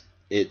 But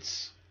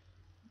he's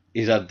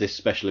had this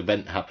special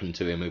event happen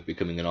to him of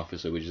becoming an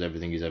officer, which is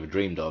everything he's ever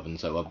dreamed of, and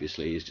so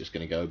obviously he's just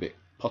going to go a bit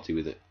potty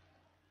with it.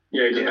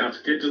 Yeah, he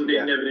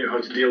never knew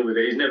how to deal with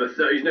it.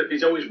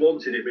 He's always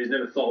wanted it, but he's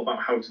never thought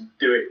about how to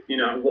do it.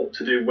 What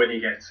to do when he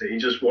gets it. He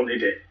just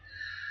wanted it.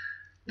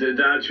 The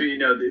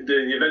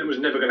event was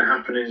never going to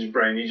happen in his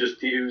brain. It was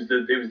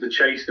the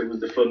chase that was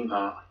the fun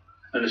part.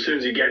 And as soon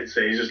as he gets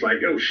it, he's just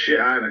like, oh shit,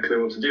 I have a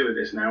clue what to do with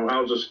this now.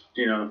 I'll just,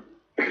 he goes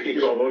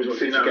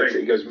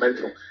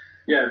mental.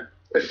 Yeah.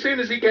 As soon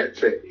as he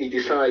gets it, he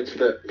decides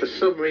that for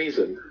some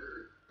reason,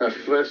 a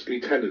first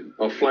lieutenant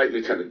or flight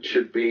lieutenant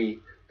should be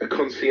a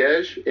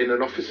concierge in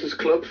an officers'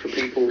 club for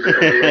people of a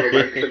lower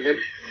rank than him.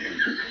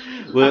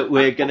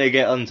 We're going to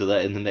get onto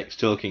that in the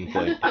next talking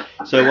point.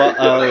 So what?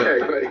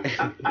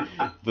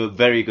 But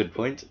very good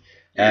point.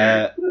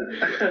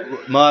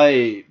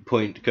 My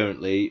point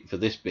currently for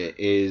this bit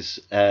is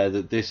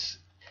that this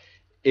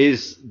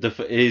is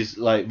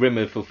like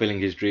Rimmer fulfilling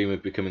his dream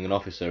of becoming an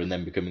officer and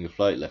then becoming a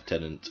flight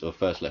lieutenant or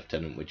first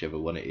lieutenant, whichever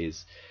one it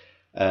is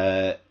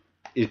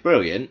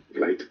brilliant.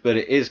 Right. But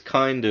it is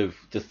kind of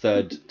the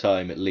third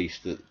time at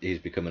least that he's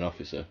become an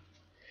officer.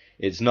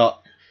 It's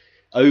not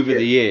over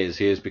the years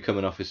he has become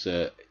an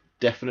officer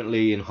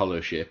definitely in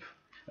Hollowship,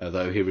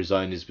 although he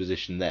resigned his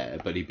position there,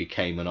 but he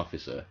became an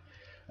officer.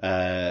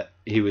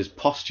 He was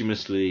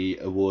posthumously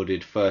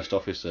awarded first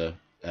officer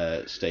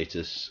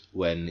status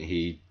when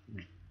he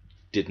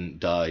didn't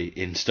die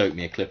in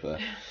Stoke-mere Clipper.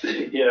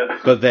 Yeah.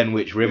 But then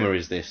which Rimmer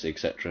is this,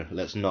 etc.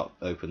 Let's not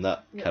open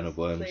that can of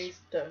worms. Please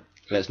don't.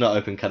 Let's not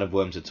open can of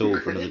worms at all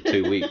for another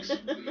 2 weeks.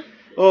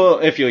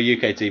 Or if you're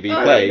UK TV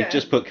Play,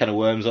 just put can of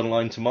worms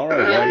online tomorrow.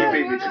 Why not?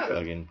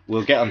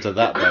 We'll get onto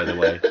that, by the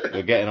way.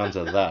 We're getting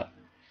onto that.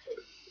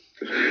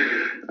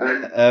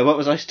 What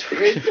was I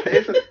talking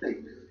about?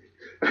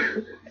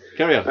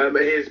 Carry on.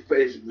 His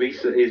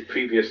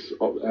previous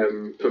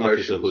promotions.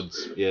 Officer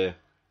hoods, yeah.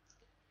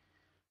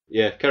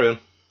 Yeah, carry on.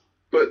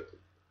 But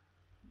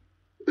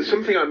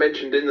something I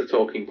mentioned in the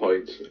talking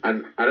points,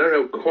 and I don't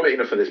know quite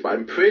enough of this, but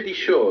I'm pretty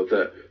sure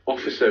that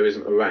officer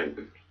isn't a rank.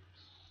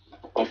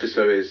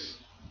 Officer is.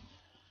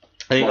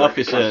 I think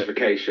officer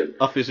classification.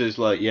 Officer is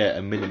like a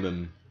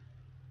minimum.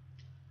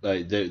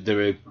 Like there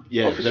are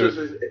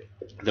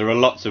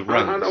lots of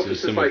ranks. And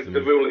officers like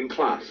the ruling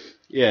class.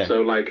 Yeah.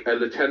 So like a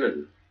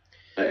lieutenant,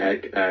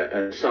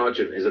 a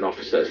sergeant is an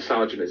officer. A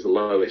sergeant is the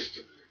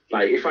lowest.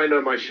 Like if I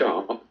know my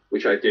sharp,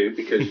 which I do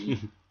because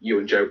you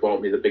and Joe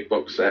bought me the big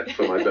box set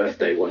for my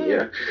birthday one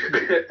year.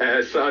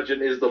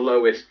 Sergeant is the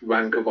lowest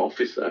rank of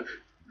officer.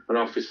 An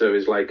officer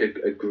is like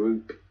a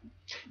group.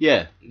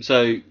 Yeah.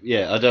 So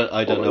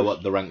I don't know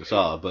what the ranks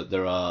are, but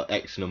there are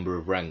X number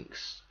of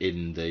ranks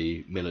in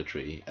the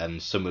military,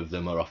 and some of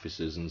them are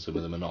officers and some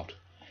of them are not.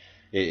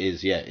 It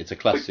is it's a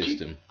class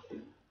system.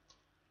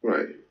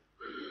 Right.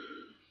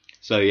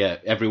 So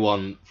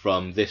everyone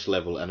from this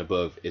level and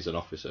above is an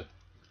officer.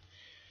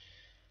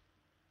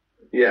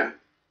 Yeah,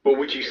 but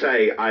would you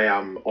say I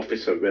am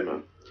Officer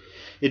Rimmer?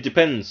 It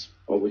depends.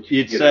 Or would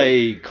you'd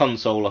say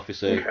Console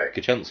Officer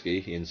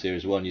Kachansky in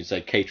Series 1, you'd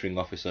say Catering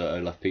Officer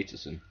Olaf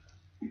Peterson.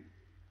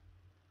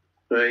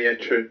 Yeah,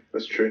 true.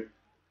 That's true.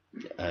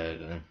 I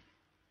don't know.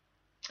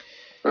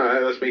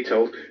 Alright, that's me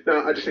told.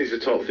 No, I just need to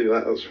talk through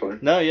that, that's fine.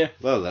 No,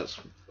 well,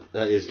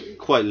 that is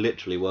quite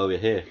literally why we're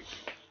here.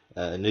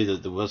 I knew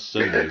that there was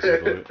some reason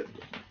for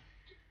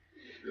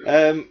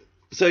it.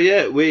 So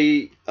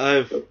we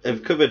have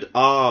covered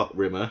our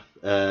Rimmer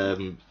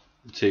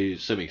to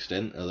some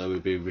extent, although we'll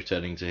be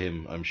returning to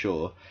him, I'm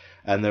sure.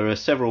 And there are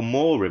several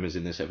more Rimmers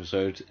in this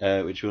episode,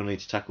 which we'll need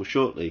to tackle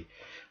shortly.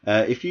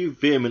 If you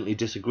vehemently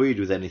disagreed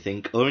with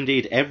anything, or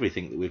indeed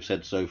everything that we've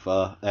said so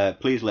far,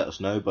 please let us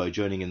know by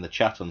joining in the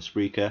chat on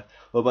Spreaker,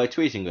 or by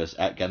tweeting us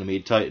at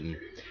Ganymede Titan.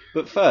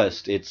 But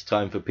first, it's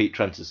time for Pete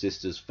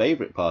Transistor's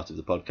favourite part of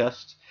the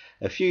podcast,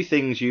 a few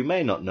things you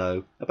may not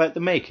know about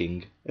the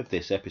making of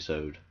this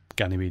episode.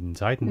 Ganymede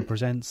Titan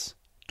presents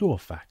Dwarf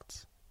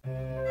Facts.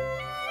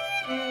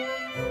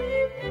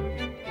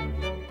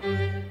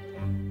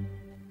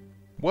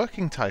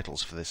 Working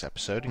titles for this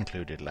episode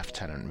included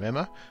Lieutenant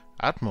Rimmer,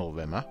 Admiral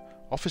Rimmer,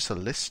 Officer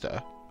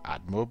Lister,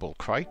 Admirable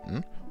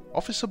Crichton,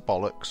 Officer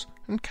Bollocks,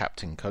 and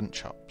Captain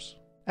Cuntchops.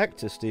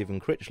 Actor Stephen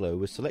Critchlow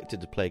was selected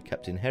to play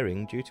Captain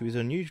Herring due to his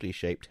unusually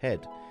shaped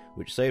head,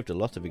 which saved a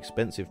lot of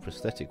expensive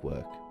prosthetic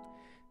work.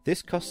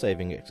 This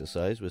cost-saving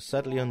exercise was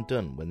sadly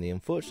undone when the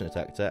unfortunate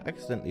actor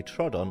accidentally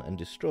trod on and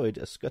destroyed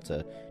a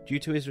scutter due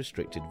to his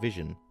restricted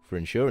vision. For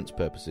insurance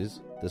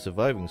purposes, the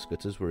surviving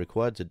scutters were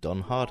required to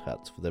don hard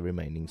hats for their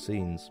remaining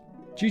scenes.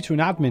 Due to an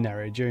admin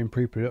error during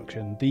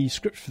pre-production, the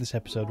scripts for this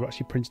episode were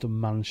actually printed on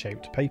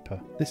man-shaped paper.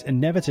 This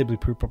inevitably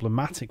proved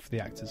problematic for the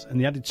actors, and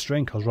the added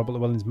strain caused Robert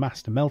Llewellyn's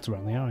mask to melt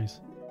around the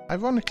eyes.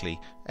 Ironically,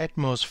 Ed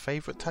Moore's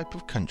favourite type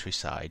of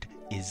countryside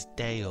is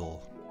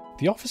Dale.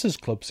 The Officers'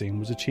 Club scene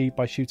was achieved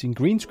by shooting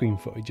green screen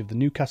footage of the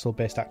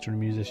Newcastle-based actor and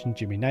musician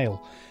Jimmy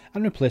Nail,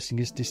 and replacing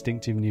his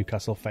distinctive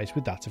Newcastle face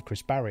with that of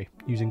Chris Barry,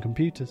 using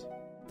computers.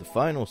 The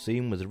final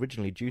scene was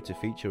originally due to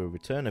feature a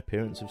return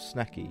appearance of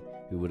Snacky,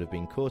 who would have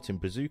been caught in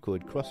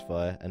Bazookoid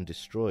crossfire and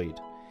destroyed.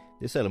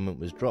 This element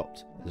was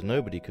dropped, as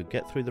nobody could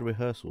get through the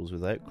rehearsals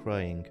without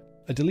crying.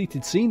 A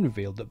deleted scene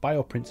revealed that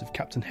bioprints of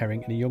Captain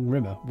Herring and a young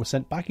Rimmer were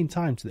sent back in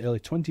time to the early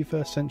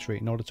 21st century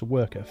in order to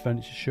work at a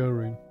furniture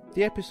showroom.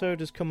 The episode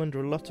has come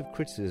under a lot of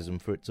criticism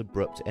for its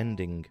abrupt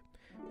ending.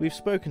 We've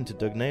spoken to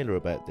Doug Naylor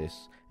about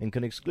this, and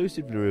can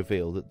exclusively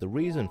reveal that the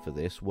reason for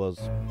this was...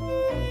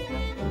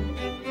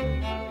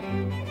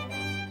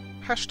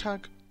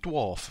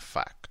 #Dwarf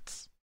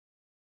Facts.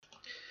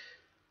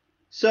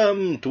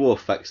 Some dwarf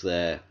facts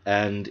there,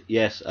 and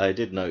yes, I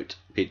did note,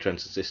 Pete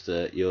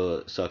Transistor,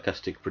 your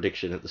sarcastic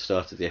prediction at the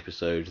start of the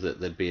episode that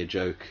there'd be a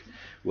joke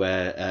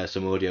where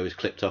some audio is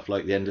clipped off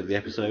like the end of the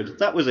episode.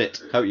 That was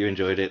it. Hope you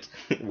enjoyed it.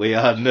 We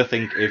are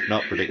nothing if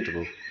not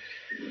predictable.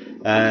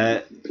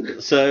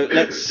 So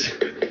let's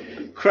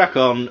crack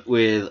on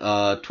with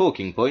our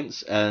talking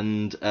points,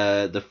 and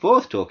the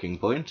fourth talking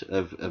point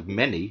of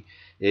many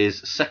is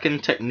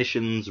Second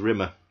Technician's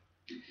Rimmer,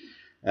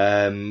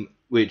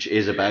 which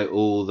is about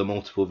all the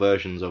multiple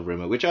versions of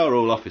Rimmer, which are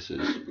all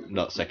officers,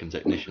 not second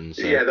technicians.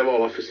 So yeah, they're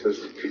all officers.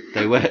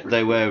 They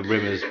wear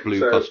Rimmer's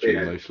blue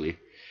costume mostly.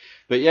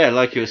 But yeah,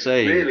 like you were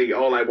saying... Really,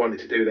 all I wanted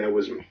to do there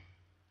was...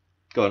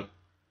 Go on.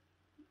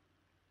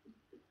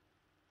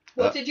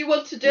 What did you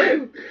want to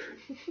do?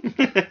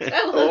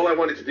 Tell us. All I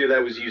wanted to do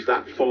there was use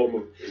that form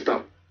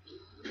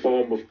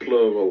of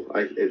plural.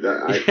 I find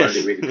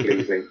it really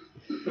pleasing.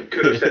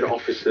 Could have said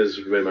officers,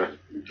 Rimmer.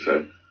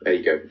 So there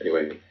you go.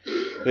 Anyway.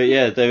 But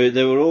yeah,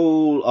 they were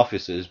all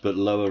officers, but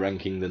lower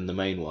ranking than the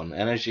main one.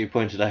 And as you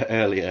pointed out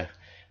earlier,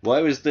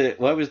 why was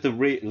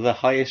the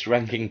highest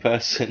ranking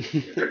person?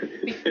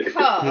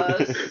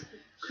 Because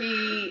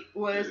he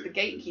was the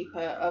gatekeeper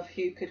of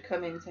who could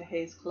come into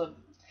his club.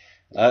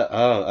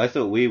 I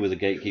thought we were the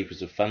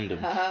gatekeepers of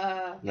fandom.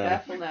 No.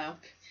 Careful now.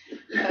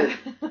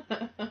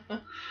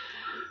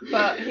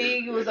 But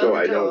he was on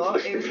the door.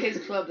 It was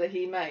his club that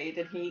he made,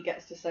 and he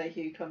gets to say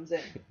who comes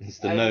in. It's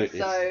the no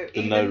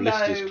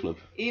listers club.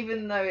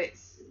 Even though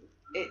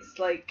it's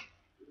like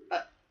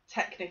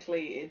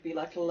technically it'd be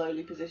like a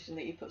lowly position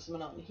that you put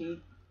someone on, he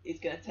is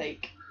going to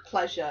take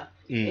pleasure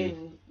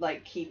in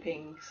like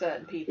keeping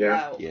certain people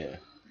out. Yeah.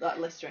 Like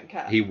Lister and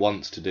Cat. He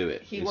wants to do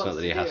it. It's not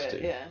that he has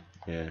to.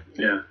 Yeah.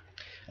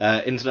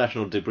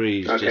 International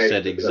Debris just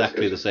said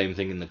exactly the same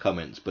thing in the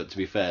comments, but to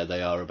be fair,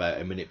 they are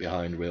about a minute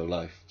behind real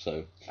life,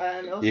 so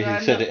also, you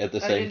said it at the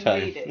same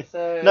time. Read it,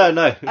 so... No.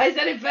 I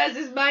said it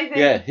versus my thing.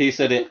 Yeah, he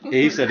said it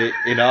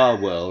in our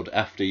world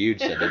after you'd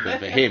said it, but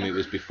for him it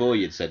was before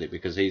you'd said it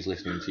because he's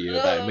listening to you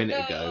about a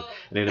minute ago,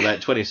 and in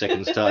about 20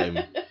 seconds' time,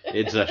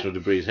 International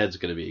Debris' head's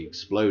going to be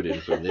exploding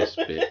from this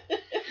bit.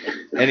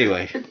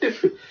 Anyway,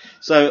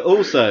 so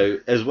also,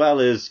 as well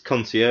as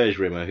Concierge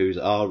Rimmer, who's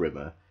our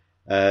Rimmer,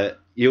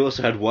 you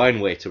also had Wine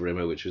Waiter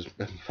Rimmer, which was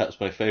perhaps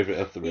my favourite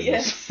of the Rimmers.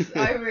 Yes,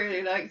 I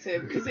really liked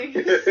him because he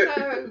was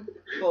so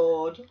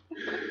bored.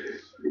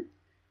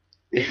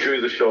 He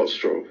drew the short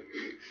straw.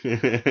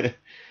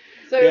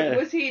 So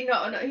was he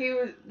not?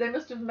 They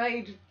must have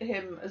made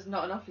him as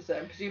not an officer,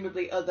 and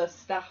presumably other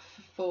staff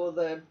for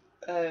the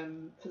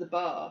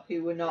bar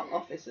who were not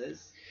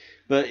officers.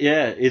 But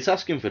yeah, it's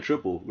asking for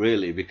trouble,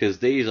 really, because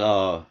these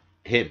are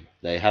him.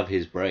 They have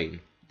his brain.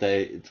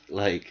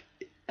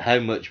 How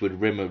much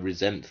would Rimmer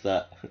resent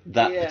that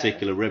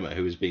particular Rimmer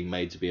who was being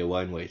made to be a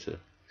wine waiter?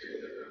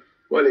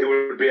 Well, it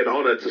would be an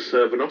honour to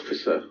serve an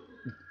officer.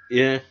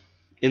 Yeah,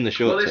 in the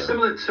short term. Well, it's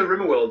similar to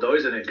Rimmerworld, though,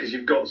 isn't it? Because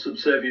you've got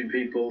subservient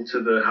people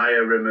to the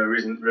higher Rimmer who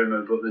isn't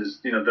Rimmer, but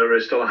there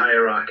is still a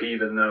hierarchy,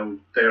 even though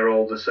they are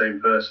all the same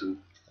person.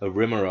 A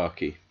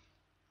Rimmerarchy.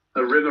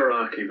 A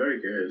Rimmerarchy, very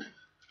good.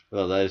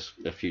 Well, there's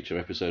a future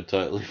episode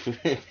title.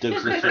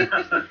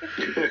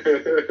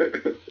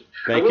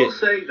 I will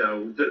say,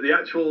 though, that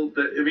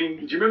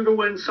do you remember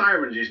when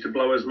Sirens used to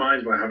blow us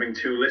minds by having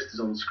two listers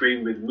on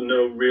screen with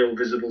no real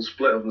visible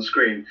split on the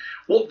screen?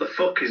 What the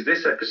fuck is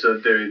this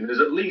episode doing? There's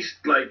at least,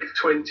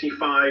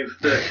 25,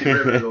 30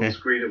 ribbons on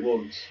screen at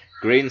once.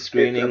 Green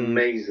screening. It's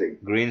amazing.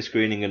 Green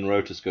screening and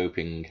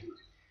rotoscoping.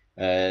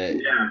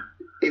 Yeah.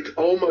 It's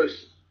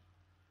almost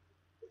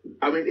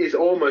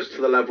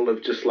to the level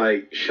of just,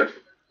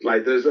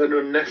 there's an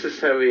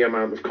unnecessary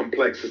amount of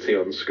complexity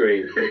on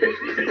screen.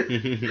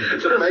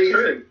 It's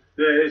amazing.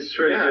 Yeah, it's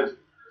really good.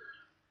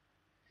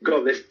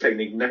 Got this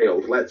technique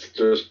nailed. Let's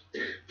just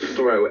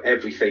throw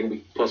everything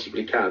we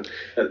possibly can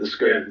at the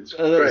screen. Yeah. It's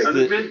great.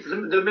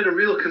 And they've made a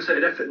real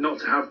concerted effort not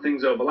to have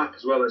things overlap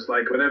as well. It's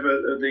like whenever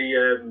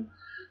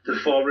the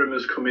four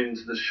Rimmers come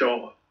into the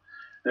shot,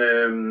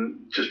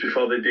 just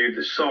before they do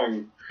the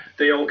song,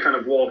 they all kind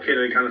of walk in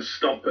and kind of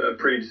stop at a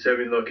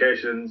predetermined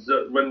location.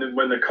 When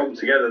they come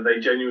together, they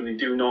genuinely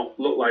do not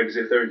look like as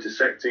if they're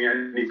intersecting at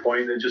any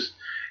point.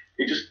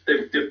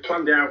 They've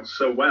planned it out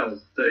so well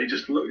that it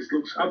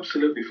looks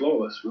absolutely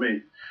flawless for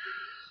me.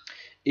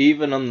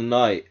 Even on the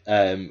night,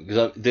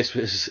 because this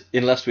was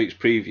in last week's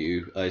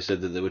preview, I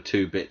said that there were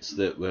two bits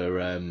that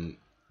were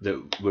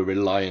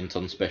reliant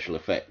on special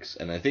effects,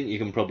 and I think you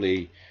can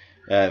probably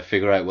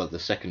figure out what the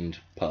second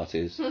part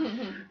is.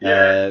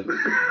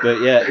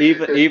 But yeah,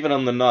 even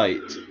on the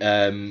night,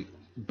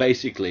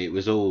 basically it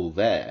was all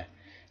there.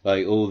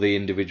 All the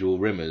individual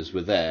Rimmers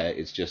were there.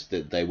 It's just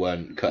that they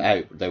weren't cut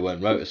out. They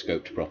weren't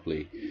rotoscoped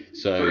properly.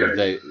 So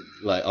they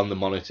on the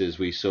monitors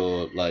we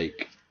saw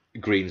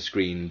green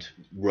screened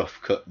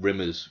rough cut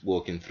Rimmers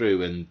walking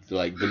through, and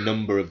the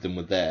number of them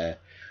were there.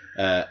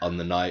 On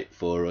the night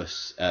for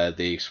us,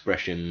 the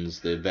expressions,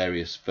 the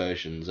various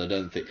versions. I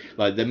don't think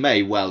there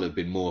may well have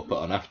been more put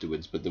on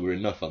afterwards, but there were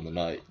enough on the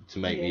night to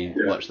make me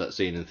watch that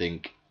scene and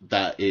think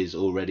that is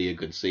already a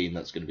good scene.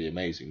 That's going to be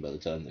amazing by the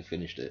time they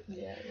finished it.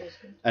 Yeah, it was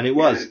good. And it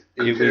was.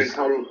 It was.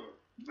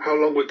 How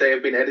long would they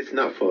have been editing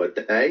that for? A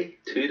day?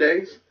 2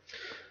 days?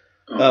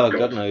 Oh,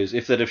 God knows.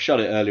 If they'd have shot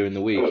it earlier in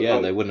the week,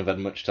 they wouldn't have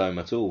had much time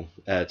at all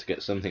to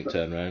get something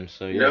turned around.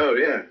 So yeah. No,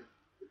 yeah.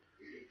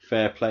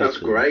 Fair play. That's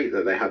great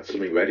that they had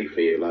something ready for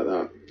you like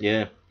that.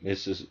 Yeah,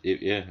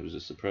 it was a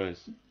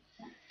surprise.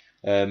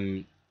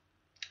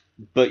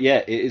 But yeah,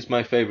 it is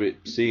my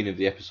favourite scene of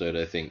the episode,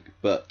 I think.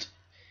 But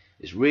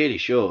it's really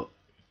short.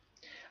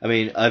 I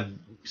mean, I'm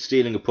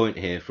stealing a point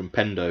here from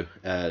Pendo.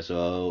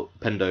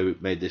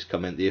 Pendo made this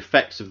comment: the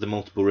effects of the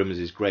multiple Rimmers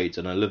is great,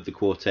 and I love the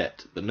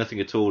quartet, but nothing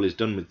at all is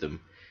done with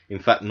them. In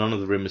fact, none of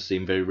the Rimmers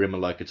seem very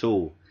Rimmer-like at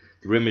all.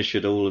 Rimmers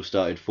should all have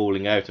started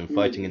falling out and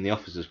fighting in the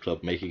Officers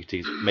Club, making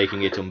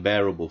it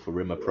unbearable for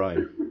Rimmer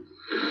Prime.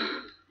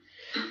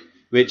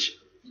 Which,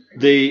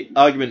 the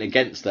argument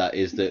against that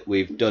is that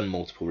we've done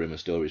multiple Rimmer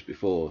stories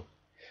before,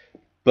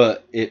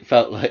 but it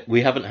felt like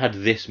we haven't had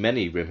this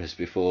many Rimmers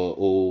before,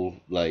 all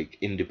like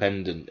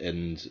independent,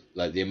 and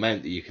like the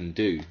amount that you can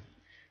do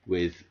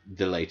with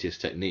the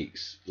latest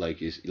techniques, like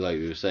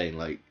we were saying,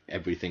 like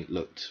everything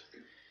looked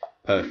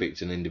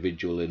perfect and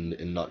individual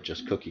and not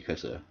just cookie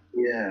cutter.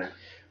 Yeah.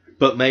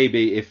 But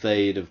maybe if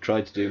they'd have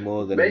tried to do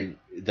more, then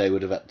they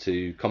would have had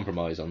to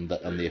compromise on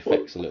the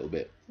effects a little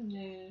bit.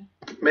 Yeah.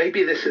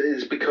 Maybe this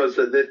is because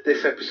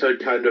this episode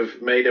kind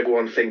of made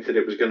everyone think that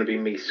it was going to be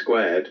Me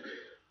Squared,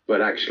 but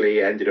actually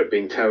it ended up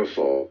being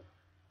Terraform.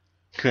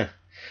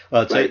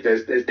 Well, like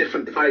there's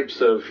different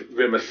types of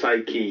Rimmer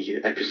Psyche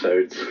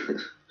episodes.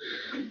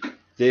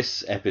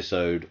 This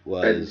episode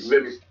was...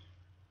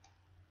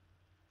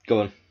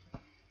 Go on.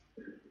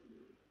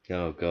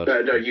 Oh, God.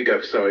 No, you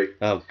go, sorry.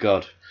 Oh,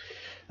 God.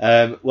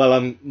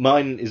 Well,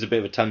 mine is a bit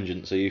of a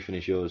tangent, so you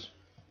finish yours.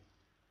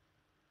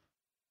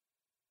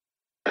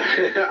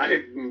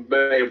 I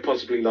may have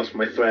possibly lost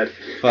my thread.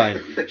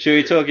 Fine. Should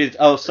we talk it?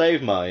 I'll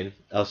save mine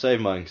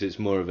because it's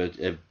more of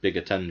a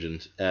bigger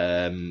tangent.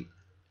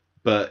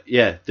 But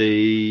yeah,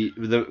 the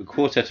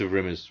Quartet of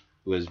Rimmers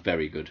was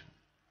very good.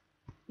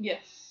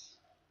 Yes.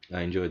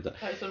 I enjoyed that.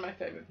 That was one of my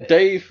favourite bits.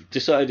 Dave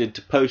decided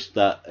to post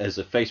that as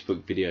a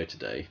Facebook video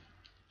today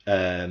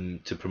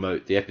to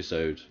promote the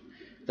episode.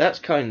 That's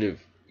kind of...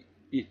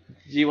 Do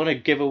you want to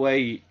give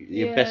away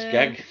your best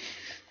gag?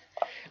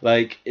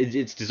 Like,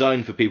 it's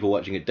designed for people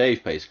watching at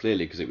Dave pace,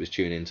 clearly, because it was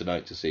tuning in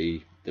tonight to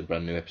see the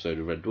brand new episode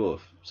of Red Dwarf.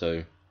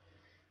 So,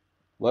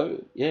 well,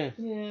 yeah.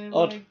 Yeah,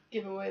 odd.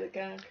 Give away the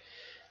gag.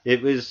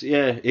 It was,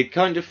 yeah, it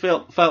kind of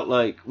felt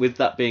like, with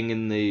that being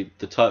in the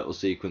title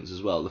sequence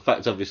as well, the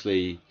fact,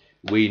 obviously,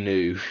 we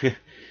knew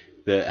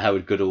that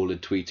Howard Goodall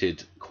had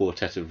tweeted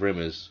Quartet of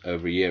Rimmers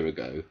over a year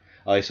ago.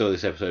 I saw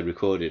this episode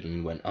recorded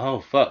and went, oh,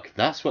 fuck,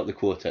 that's what the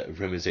Quartet of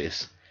Rimmers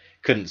is.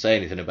 Couldn't say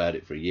anything about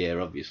it for a year,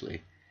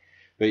 obviously.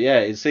 But yeah,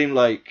 it seemed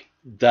like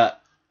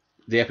that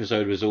the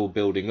episode was all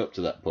building up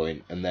to that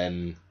point, and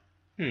then,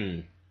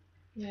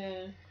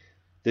 Yeah.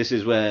 This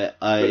is where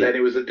But then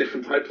it was a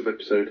different type of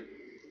episode.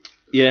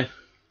 Yeah.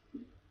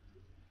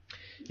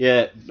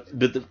 Yeah,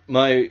 but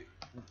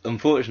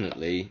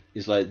unfortunately,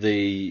 it's like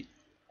the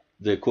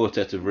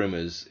Quartet of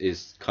Rimmers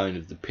is kind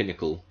of the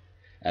pinnacle,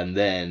 and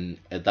then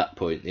at that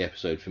point the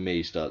episode for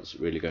me starts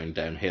really going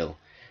downhill,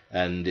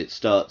 and it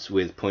starts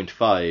with point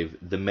 5,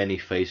 the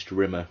many-faced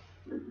Rimmer,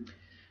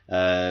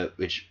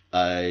 which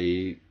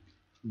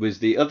was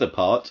the other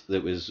part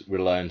that was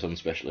reliant on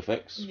special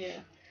effects. Yeah.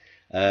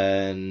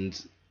 And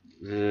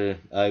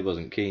I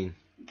wasn't keen.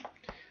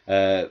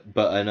 But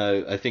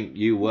I think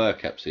you were,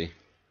 Capsy.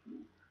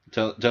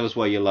 Tell us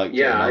why you liked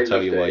it, and I'll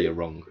tell you why you're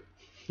wrong.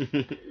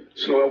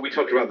 So are we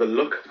talking about the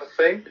look of the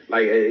thing?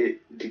 Like,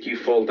 did you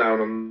fall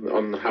down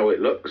on how it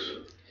looks?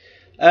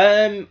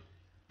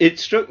 It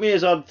struck me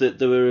as odd that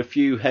there were a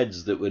few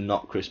heads that were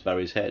not Chris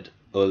Barry's head,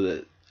 or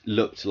that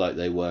looked like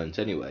they weren't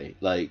anyway.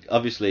 Like,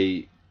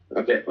 obviously,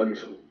 a bit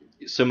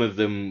some of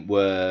them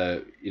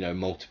were,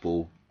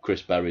 multiple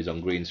Chris Barrys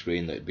on green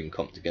screen that had been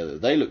comped together.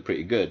 They looked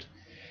pretty good.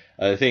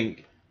 I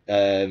think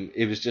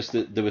it was just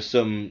that there were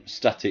some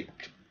static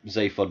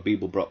Zaphod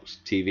Beeblebrox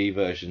TV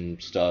version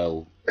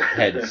style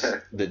heads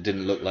that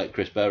didn't look like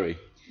Chris Barry.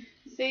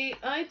 See,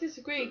 I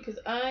disagree, because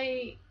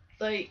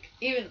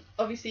even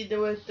obviously there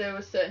were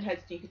certain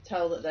heads you could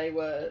tell that they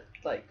were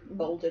like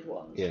moulded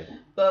ones. Yeah.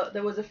 But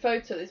there was a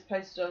photo that's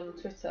posted on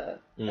Twitter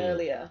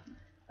earlier,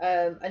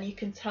 and you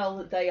can tell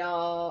that they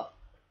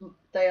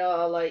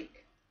are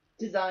like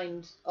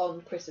designed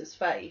on Chris's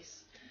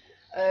face.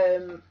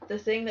 The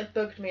thing that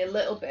bugged me a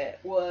little bit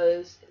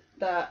was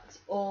that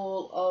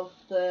all of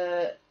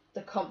the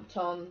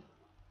Compton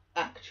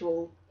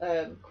actual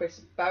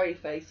Chris Barry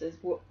faces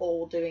were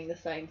all doing the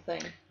same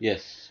thing.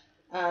 Yes.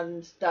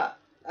 And that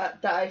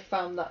I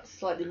found that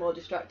slightly more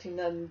distracting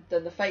than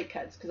the fake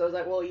heads, because I was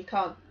like, well, you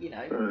can't, you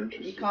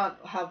can't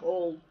have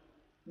all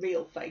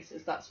real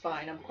faces. That's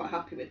fine. I'm quite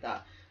happy with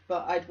that.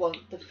 But I'd want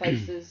the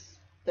faces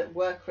that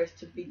were Chris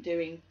to be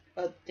doing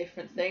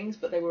different things,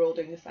 but they were all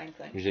doing the same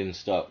thing. Which is in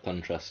stark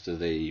contrast to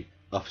the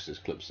Officers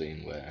Club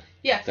scene where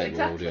they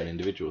were all doing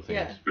individual things.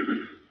 Yeah.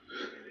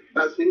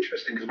 That's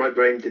interesting, because my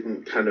brain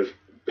didn't kind of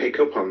pick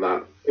up on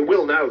that. It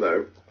will now,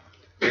 though.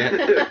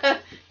 Yeah.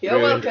 You're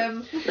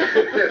welcome.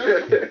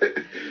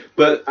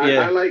 But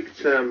I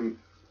liked. I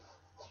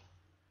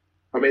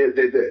mean,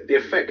 the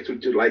effect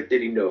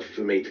did enough for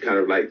me to kind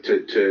of like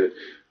to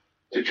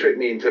trick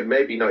me into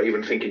maybe not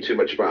even thinking too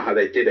much about how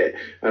they did it.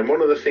 And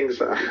one of the things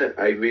that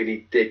I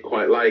really did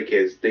quite like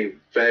is the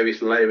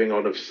various layering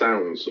on of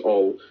sounds,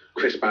 all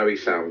Chris Barry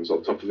sounds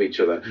on top of each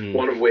other.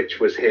 One of which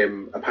was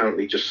him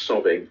apparently just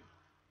sobbing.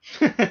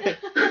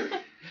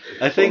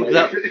 I think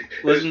that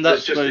wasn't that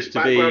supposed to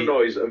be background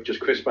noise of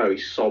just Chris Barry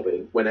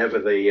sobbing whenever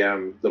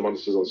the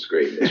monster's on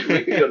screen. It's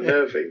really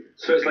unnerving.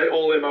 So it's like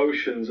all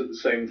emotions at the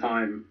same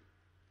time.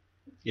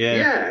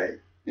 Yeah.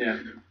 Yeah.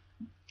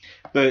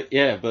 But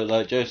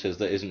like Joe says,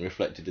 that isn't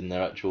reflected in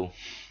their actual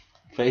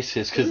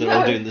faces because they're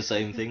all doing the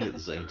same thing at the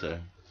same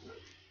time.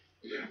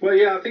 Well,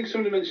 yeah, I think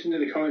somebody mentioned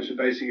in the comments that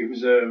basically it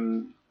was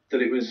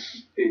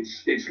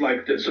it's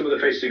like that some of the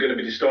faces are going to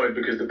be distorted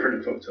because the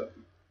printer fucked up.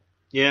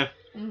 Yeah.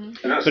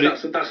 Mm-hmm. And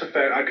that's a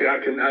fair. I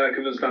can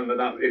understand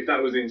that if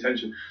that was the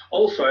intention.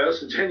 Also, I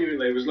also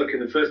genuinely was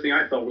looking. The first thing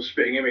I thought was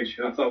Spitting Image,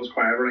 and I thought it was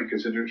quite ironic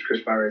considering it's Chris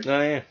Barry.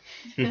 Oh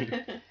yeah.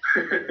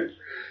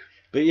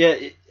 But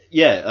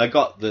yeah, I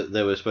got that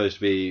there were supposed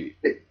to be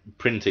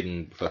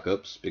printing fuck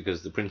ups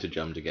because the printer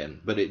jammed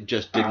again, but it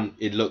just didn't.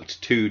 It looked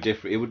too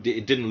different.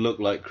 It didn't look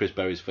like Chris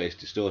Barry's face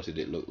distorted.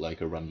 It looked like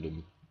a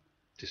random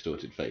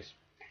distorted face.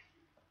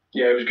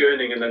 Yeah, it was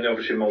gurning and then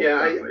obviously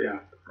multiplied. Yeah.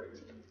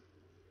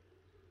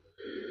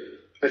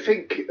 I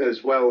think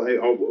as well,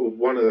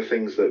 one of the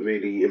things that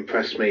really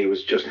impressed me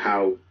was just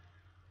how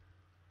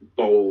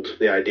bold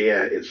the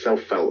idea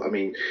itself felt. I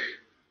mean,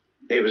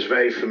 it was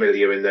very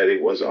familiar in that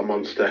it was a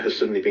monster has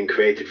suddenly been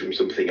created from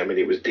something. I mean,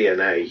 it was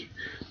DNA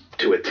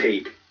to a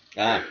T.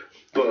 But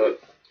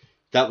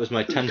that was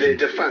my tangent.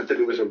 The fact that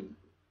it was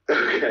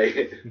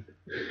okay.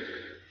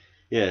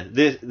 Yeah,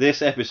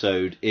 this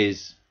episode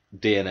is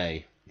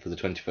DNA for the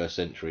 21st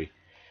century.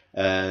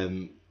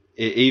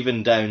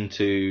 Even down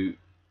to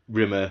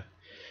Rimmer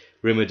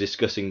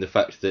discussing the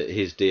fact that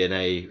his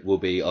DNA will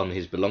be on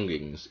his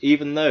belongings,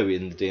 even though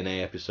in the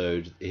DNA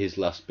episode his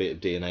last bit of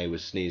DNA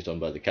was sneezed on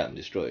by the cat and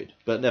destroyed.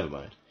 But never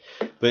mind.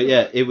 But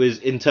yeah, it was,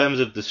 in terms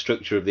of the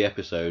structure of the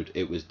episode,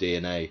 it was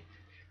DNA.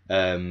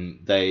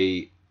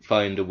 They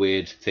find a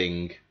weird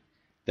thing,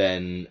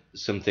 then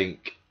something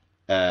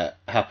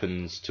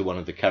happens to one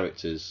of the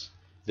characters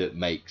that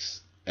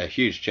makes a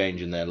huge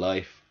change in their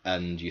life,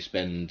 and you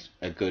spend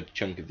a good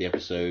chunk of the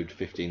episode,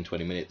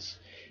 15-20 minutes,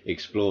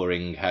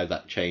 exploring how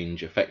that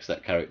change affects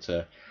that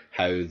character,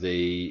 how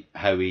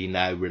he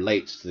now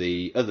relates to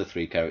the other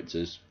three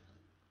characters,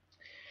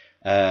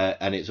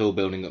 and it's all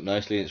building up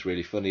nicely, and it's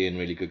really funny and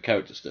really good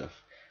character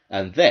stuff.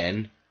 And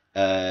then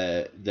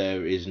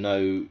there is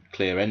no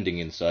clear ending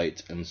in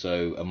sight, and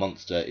so a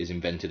monster is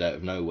invented out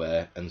of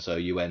nowhere, and so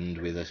you end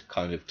with a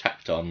kind of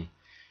tacked on.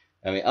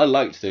 I mean, I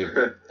like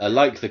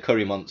the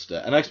curry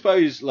monster, and I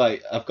suppose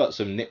like I've got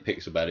some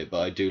nitpicks about it,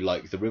 but I do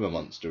like the Rimmer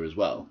monster as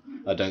well.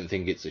 I don't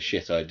think it's a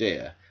shit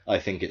idea. I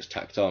think it's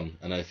tacked on,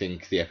 and I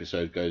think the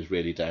episode goes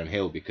really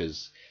downhill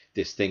because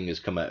this thing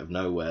has come out of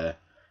nowhere,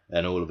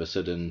 and all of a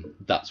sudden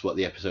that's what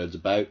the episode's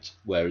about,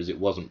 whereas it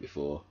wasn't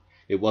before.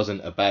 It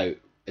wasn't about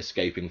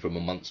escaping from a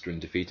monster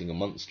and defeating a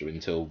monster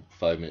until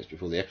 5 minutes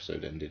before the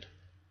episode ended.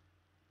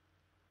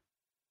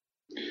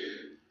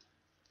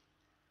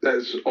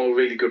 That's all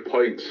really good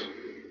points.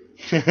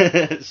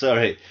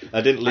 Sorry,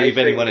 I didn't leave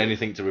anyone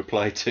anything to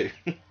reply to.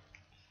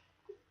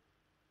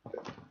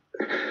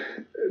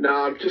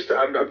 No, I'm just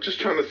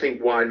trying to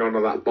think why none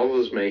of that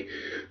bothers me,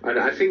 and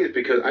I think it's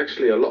because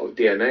actually a lot of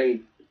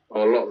DNA,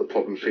 or a lot of the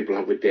problems people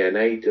have with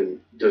DNA,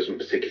 doesn't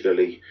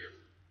particularly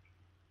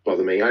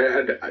bother me.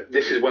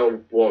 This is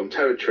well-worn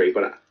territory,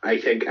 but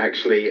I think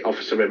actually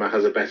Officer Rimmer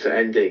has a better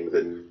ending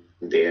than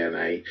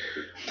DNA.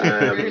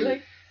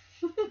 Really?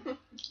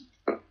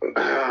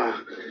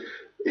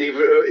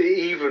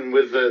 Even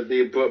with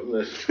the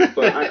abruptness,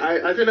 but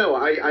I don't know.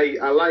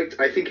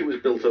 I think it was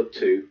built up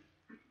to.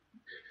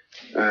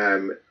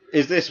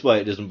 Is this why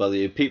it doesn't bother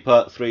you? Pete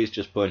Part 3's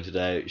just pointed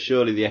out,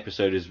 surely the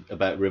episode is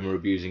about Rimmer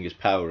abusing his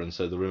power, and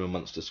so the Rimmer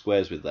monster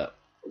squares with that.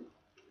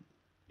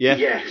 Yeah.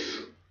 Yes.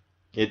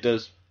 It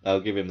does.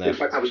 I'll give him that. In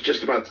fact, I was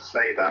just about to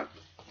say that.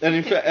 And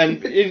in fact,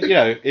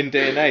 in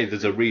DNA,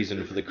 there's a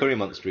reason for the curry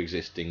monster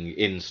existing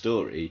in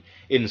story.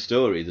 In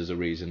story, there's a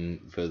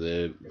reason for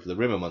the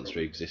Rimmer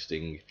monster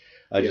existing.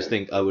 I just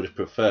think I would have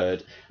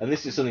preferred, and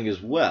this is something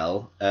as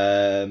well.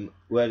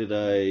 Where did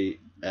I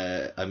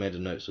made a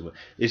note somewhere.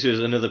 This was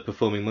another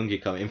performing monkey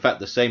comment. In fact,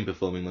 the same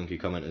performing monkey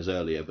comment as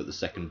earlier, but the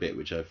second bit,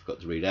 which I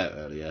forgot to read out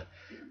earlier.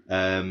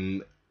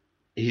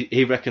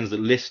 He reckons that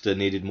Lister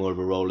needed more of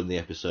a role in the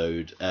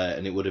episode,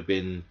 and it would have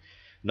been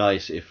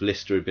nice if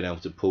Lister had been able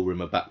to pull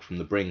Rimmer back from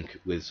the brink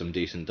with some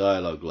decent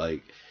dialogue,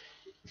 like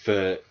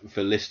for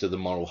Lister, the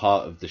moral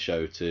heart of the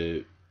show,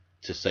 to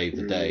save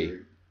the day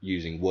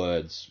using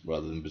words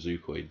rather than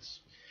bazookoids.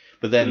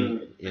 But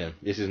then,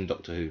 this isn't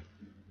Doctor Who.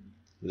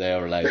 They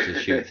are allowed to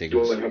shoot things.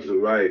 Don't have the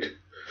ride.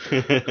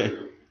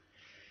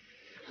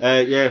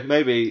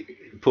 Maybe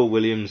Paul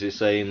Williams is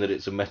saying that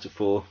it's a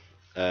metaphor.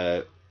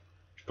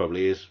 Which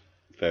probably is.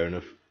 Fair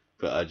enough.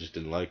 But I just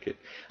didn't like it.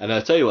 And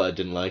I'll tell you what I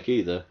didn't like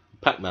either.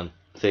 Pac-Man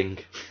thing.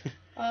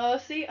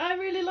 See, I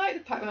really like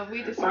the Pac-Man.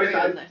 We disagree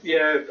on this.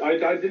 Yeah, I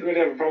didn't really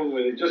have a problem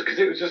with it, just because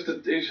it was just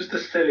a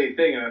silly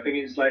thing, and I think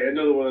it's like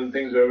another one of the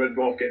things where Red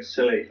Dwarf gets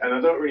silly, and I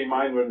don't really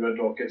mind when Red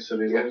Dwarf gets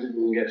silly, as long as it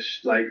doesn't get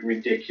like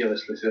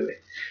ridiculously silly.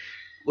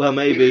 Well,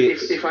 maybe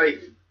if I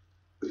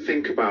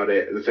think about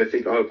it, I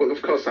think, well,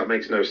 of course that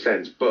makes no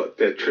sense, but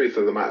the truth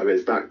of the matter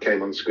is that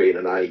came on screen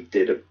and I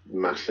did a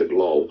massive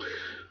lol,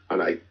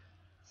 and I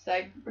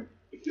have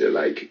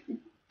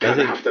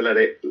to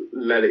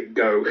let it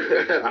go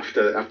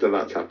after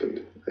that's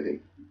happened.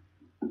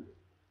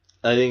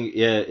 I think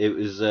it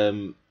was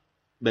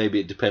maybe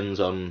it depends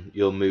on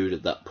your mood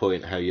at that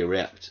point, how you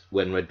react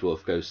when Red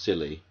Dwarf goes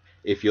silly.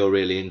 If you're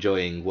really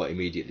enjoying what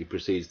immediately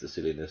precedes the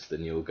silliness,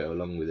 then you'll go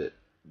along with it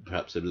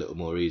perhaps a little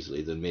more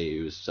easily than me,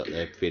 who was sat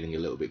there feeling a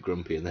little bit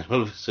grumpy, and then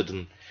all of a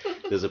sudden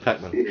there's a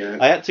Pac-Man. Yeah.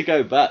 I had to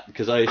go back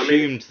because I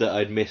assumed that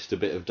I'd missed a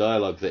bit of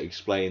dialogue that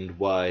explained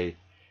why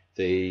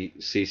the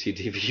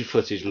CCTV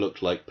footage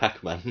looked like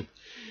Pac-Man.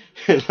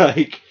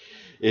 Like,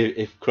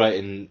 if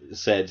Crichton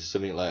said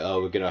something like,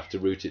 "Oh, we're going to have to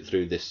route it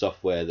through this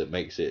software that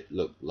makes it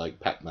look like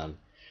Pac-Man,"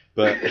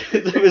 but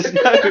there was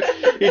no.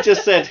 He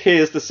just said,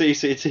 "Here's the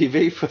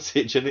CCTV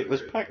footage," and it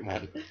was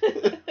Pac-Man.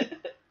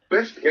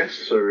 Best guess,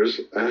 sirs.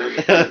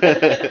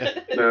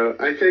 No,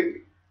 I think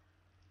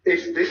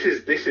this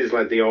is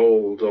like the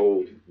old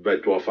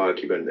Red Dwarf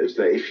argument, is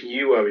that if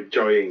you are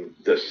enjoying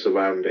the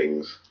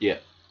surroundings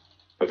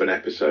of an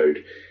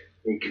episode,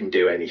 you can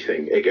do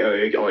anything, or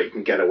you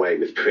can get away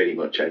with pretty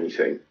much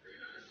anything.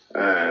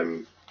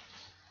 And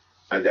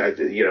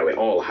it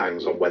all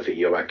hangs on whether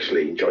you're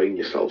actually enjoying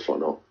yourself or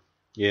not.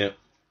 Yeah.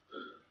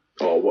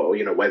 Or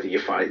whether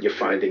you're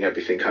finding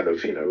everything kind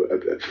of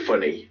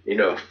funny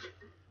enough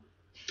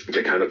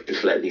to kind of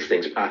just let these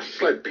things pass.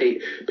 It's like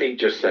Pete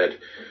just said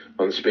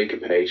on the speaker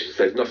page.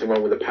 There's nothing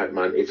wrong with the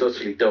Pac-Man. It's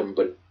utterly dumb,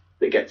 but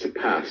it gets a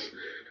pass.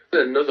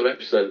 Another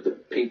episode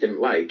that Pete didn't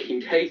like,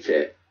 he'd hate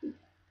it.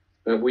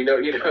 And we know,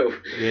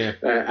 Yeah.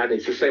 And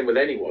it's the same with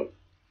anyone.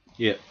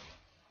 Yeah.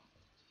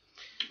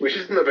 Which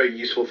isn't a very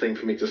useful thing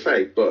for me to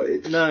say, but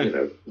it's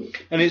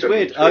And it's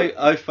weird.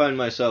 I find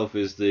myself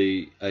as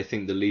the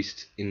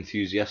least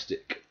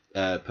enthusiastic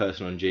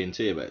person on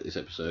G&T about this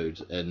episode,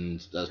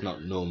 and that's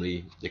not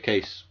normally the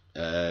case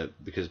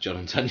because John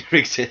and Tanya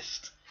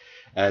exist,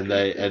 and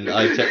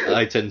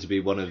I tend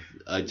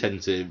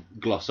to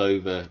gloss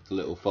over the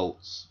little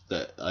faults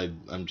that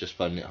I'm just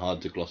finding it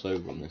hard to gloss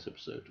over on this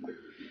episode,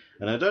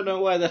 and I don't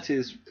know why that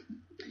is.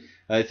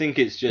 I think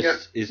it's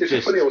just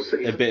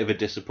a bit of a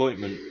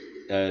disappointment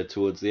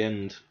towards the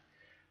end.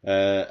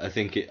 I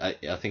think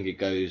it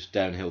goes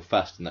downhill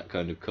fast, and that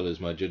kind of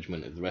colours my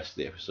judgment of the rest of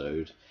the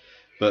episode.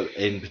 But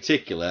in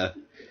particular,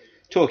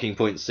 talking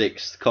point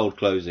 6, cold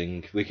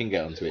closing. We can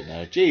get onto it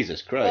now.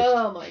 Jesus Christ!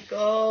 Oh my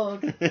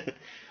God!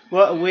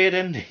 What a weird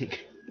ending.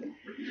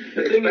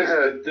 The thing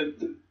is,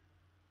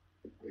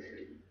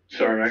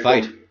 sorry, mate.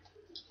 Fight.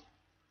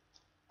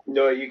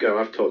 No, you go.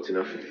 I've talked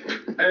enough.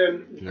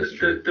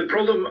 The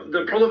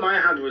problem I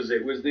had was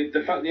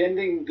the fact the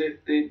ending,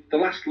 the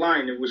last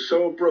line, it was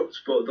so abrupt,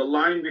 but the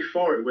line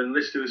before it, when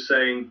Lister was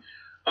saying,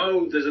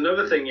 "Oh, there's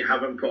another thing you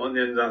haven't put on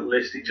the end of that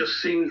list," it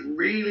just seems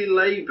really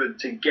laboured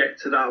to get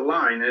to that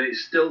line, and it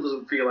still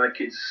doesn't feel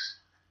like it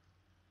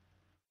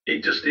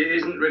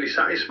isn't really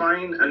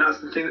satisfying, and that's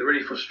the thing that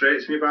really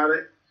frustrates me about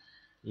it.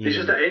 It's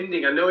just that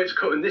ending. I know it's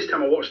coming. This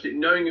time I watched it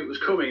knowing it was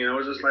coming, and I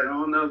was just like,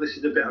 "Oh no, this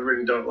is the bit I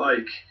really don't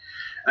like."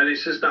 And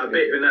it's just that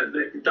bit,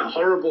 and that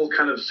horrible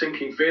kind of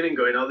sinking feeling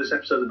going, "Oh, this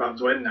episode's about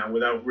to end now,"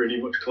 without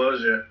really much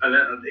closure,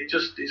 and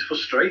it's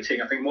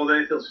frustrating. I think more than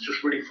anything else, it's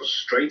just really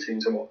frustrating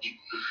to watch.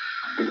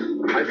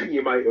 I think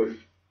you might have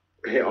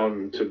hit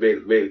on to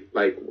really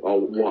like,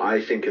 or what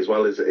I think as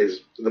well is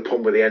the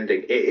problem with the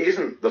ending. It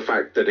isn't the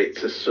fact that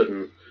it's a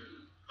sudden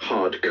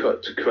hard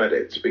cut to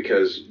credits,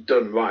 because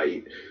done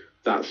right,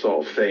 that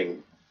sort of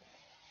thing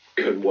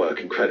can work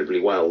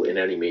incredibly well in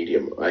any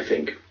medium. I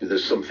think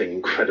there's something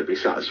incredibly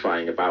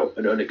satisfying about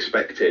an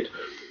unexpected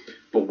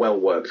but well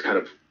worked kind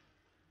of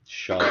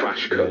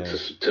crash cut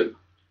to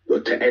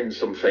end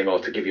something, or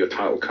to give you a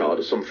title card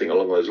or something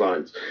along those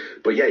lines.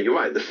 But yeah, you're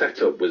right, the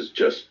setup was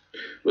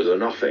a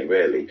nothing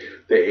really.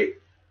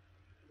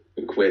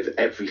 With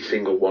every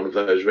single one of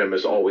those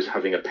Rimmers always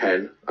having a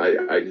pen,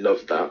 I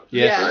loved that.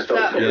 Yeah, I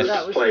thought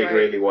that was played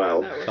really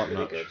well. That was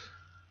really good.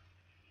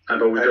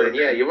 And then,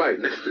 yeah, you're right,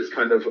 Lister's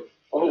kind of,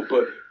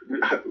 but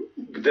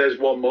there's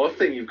one more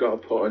thing you've got to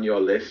put on your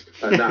list,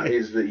 and that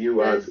is that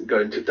you are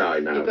going to die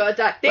now. You've got to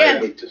die. The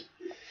end!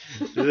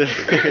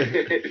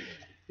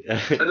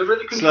 And the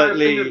really contrived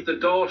thing of the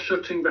door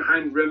shutting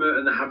behind Rimmer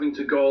and having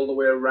to go all the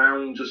way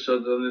around just so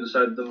they're on the other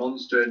side of the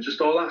monster, and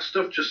just all that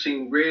stuff just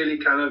seemed really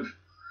kind of...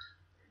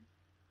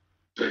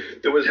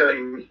 There was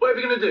what are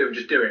we going to do?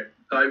 Just do it.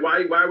 Like,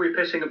 why are we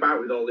pissing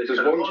about with all this? We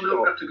have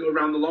to go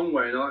around the long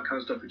way and all that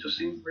kind of stuff. It just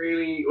seemed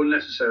really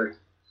unnecessary.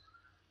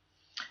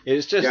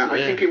 It's just... I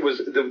think it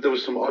was... There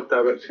was some odd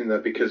directing there,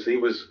 because the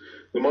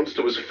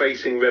monster was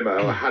facing Rimmer,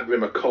 or had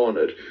Rimmer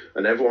cornered,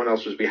 and everyone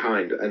else was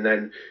behind, and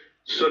then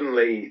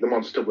suddenly the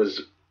monster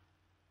was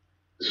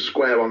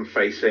square on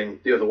facing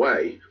the other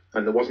way,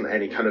 and there wasn't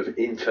any kind of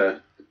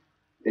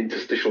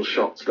interstitial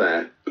shots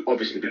there,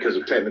 obviously because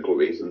of technical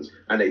reasons,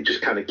 and it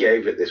just kind of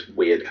gave it this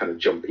weird kind of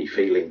jumpy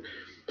feeling.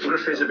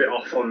 Griffith's a bit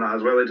off on that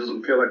as well. It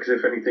doesn't feel like as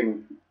if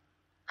anything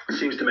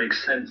seems to make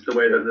sense the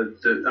way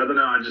that I don't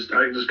know. I just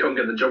can't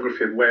get the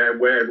geography of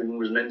where everyone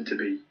was meant to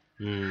be.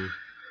 Yeah.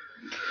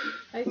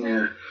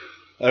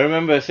 I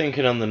remember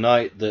thinking on the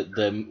night that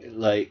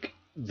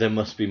there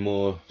must be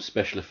more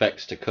special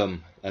effects to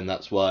come, and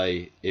that's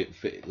why it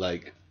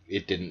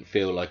didn't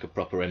feel like a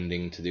proper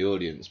ending to the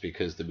audience,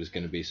 because there was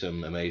going to be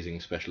some amazing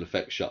special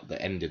effects shot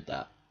that ended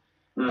that.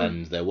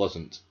 and there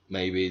wasn't.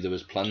 Maybe there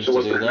was plans so to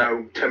was do there that.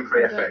 no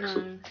temporary effects?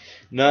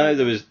 No,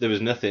 there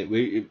was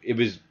nothing. It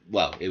was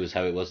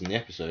how it was in the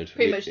episode.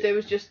 Pretty much,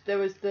 there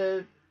was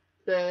the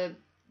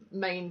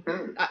main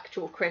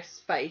actual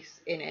Chris face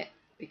in it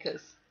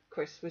because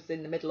Chris was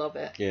in the middle of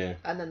it. Yeah.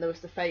 And then there was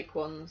the fake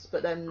ones,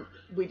 but then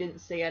we didn't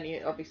see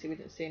any. Obviously, we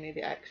didn't see any of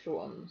the extra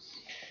ones.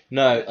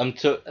 No, I'm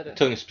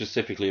talking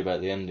specifically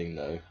about the ending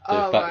though.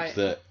 The fact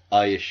that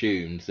I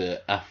assumed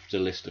that after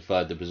Lister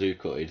fired the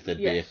bazookoid, there'd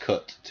be a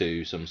cut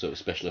to some sort of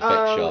special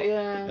effects shot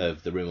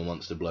of the Rimmer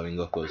monster blowing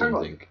up or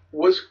something.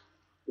 Was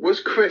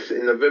Chris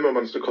in the Rimmer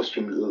monster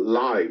costume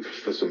live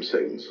for some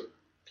scenes?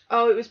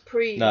 Oh, it was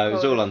pre. No, it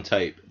was all on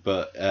tape,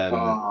 but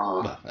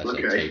I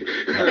say tape,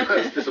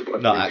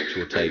 not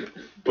actual tape.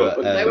 But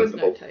there was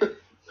no tape.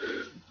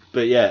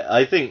 But yeah,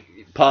 I think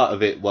part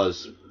of it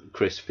was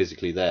Chris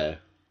physically there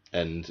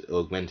and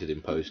augmented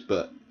in post.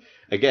 But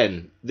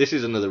again, this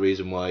is another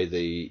reason why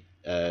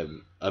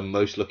I'm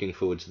most looking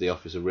forward to the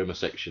Officer Rimmer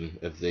section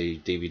of the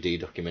DVD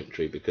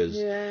documentary, because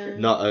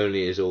not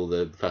only is all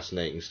the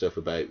fascinating stuff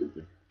about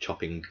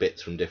chopping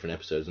bits from different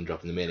episodes and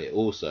dropping them in, it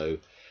also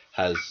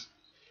has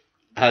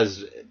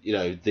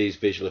these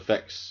visual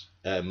effects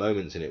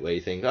moments in it where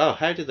you think, oh,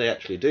 how did they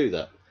actually do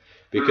that?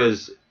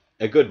 Because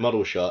a good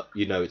model shot,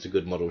 it's a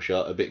good model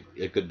shot. A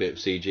good bit of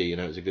CG,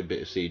 it's a good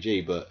bit of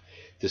CG. But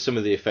there's some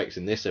of the effects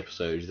in this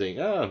episode. You think,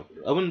 oh,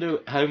 I wonder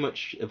how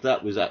much of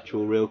that was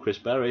actual real Chris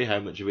Barry, how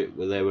much of it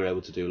they were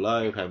able to do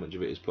live, how much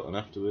of it is put on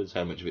afterwards,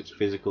 how much of it's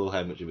physical,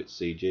 how much of it's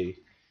CG.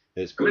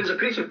 It's a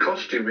piece of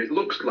costume. It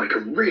looks like a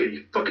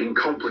really fucking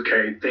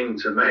complicated thing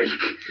to make.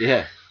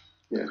 Yeah.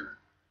 Yeah.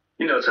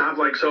 To have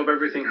sort of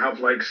everything have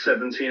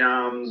 17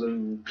 arms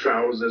and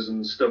trousers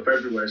and stuff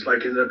everywhere. It's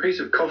like a piece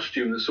of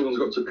costume that someone's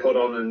got to put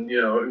on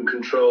and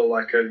control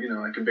like a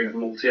big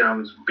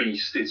multi-armed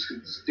beast. It's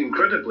an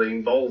incredibly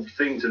involved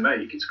thing to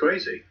make. It's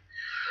crazy.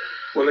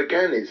 Well,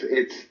 again, it's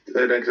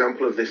an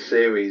example of this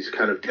series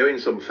kind of doing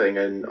something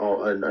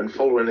and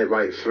following it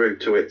right through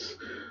to its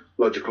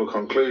logical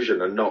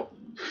conclusion and not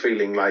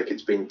feeling like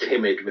it's been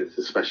timid with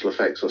the special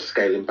effects or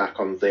scaling back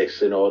on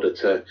this in order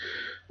to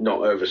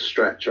not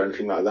overstretch or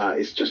anything like that.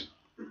 It's just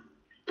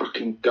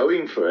fucking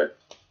going for it.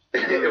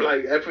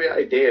 Every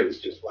idea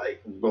is just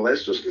well,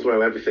 let's just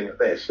throw everything at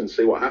this and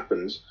see what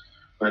happens.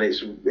 And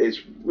it's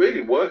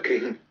really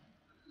working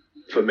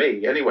for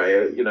me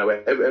anyway.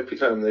 Every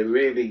time they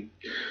really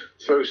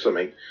throw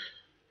something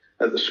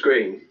at the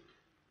screen.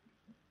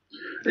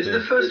 Is it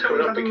the first time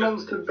we've had a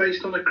monster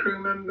based on a crew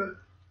member?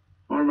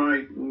 Or am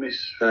I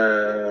there's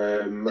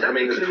a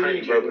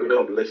tiny robot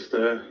called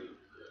Lister.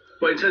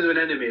 Well, in terms of an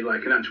enemy,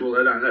 an actual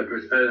enemy. An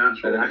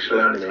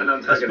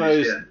antagonist, I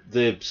suppose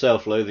the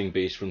self-loathing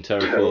beast from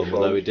Terraform,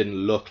 although it didn't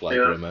look like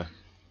Rimmer.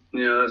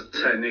 Yeah, that's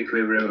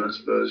technically Rimmer, I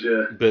suppose.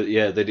 Yeah. But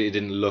yeah, it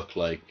didn't look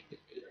like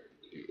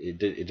it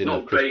didn't. Not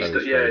have Chris based.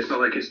 Barry's Yeah, face. it's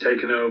not like it's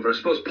taken over. I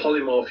suppose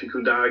polymorph you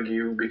could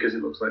argue because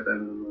it looks like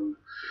them.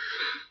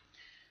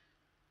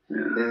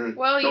 Yeah.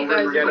 Well, you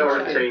Rimmer guys.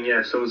 Quarantine.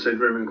 Yeah, someone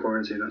said Rimmer in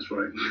Quarantine. That's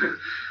right.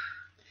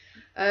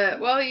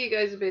 While you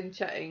guys have been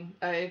chatting,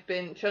 I've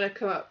been trying to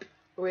come up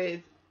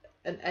with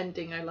an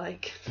ending I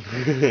like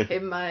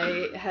in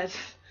my head,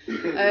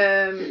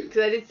 because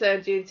I did say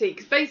on GNT,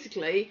 because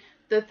basically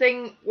the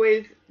thing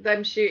with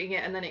them shooting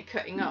it and then it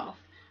cutting off,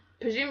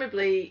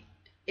 presumably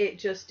it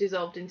just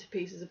dissolved into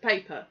pieces of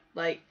paper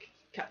like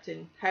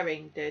Captain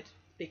Herring did,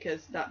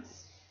 because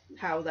that's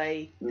how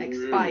they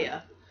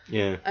expire.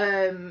 Yeah.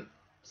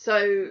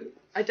 So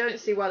I don't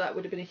see why that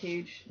would have been a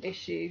huge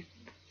issue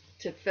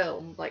to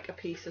film, like a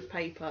piece of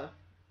paper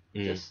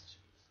just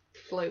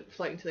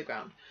floating to the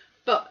ground.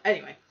 But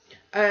anyway,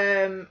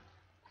 I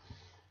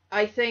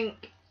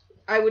think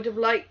I would have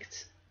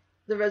liked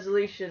the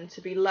resolution to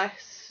be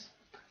less,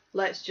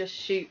 let's just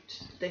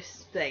shoot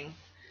this thing,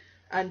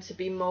 and to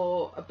be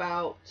more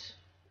about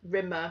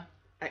Rimmer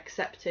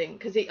accepting,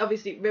 because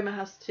obviously Rimmer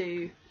has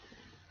to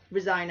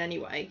resign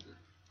anyway,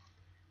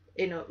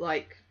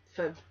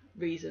 for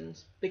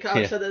reasons,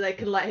 because so that they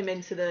can let him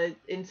into the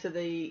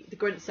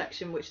grunt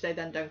section, which they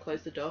then don't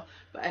close the door.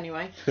 But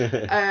anyway,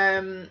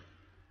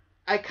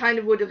 I kind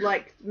of would have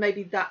liked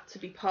maybe that to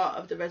be part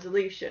of the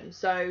resolution.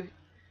 So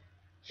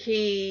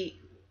he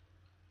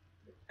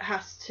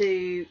has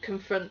to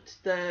confront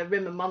the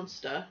Rimmer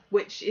monster,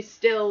 which is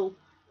still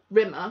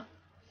Rimmer,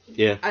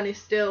 and is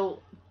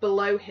still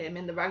below him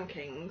in the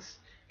rankings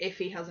if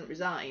he hasn't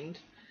resigned.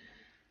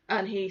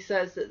 And he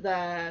says that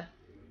their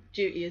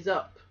duty is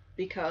up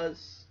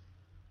because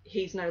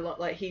he's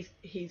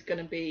he's going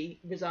to be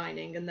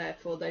resigning, and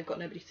therefore they've got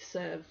nobody to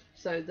serve,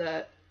 so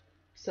their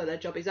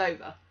job is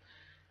over.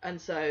 And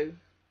so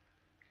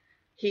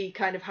he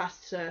kind of has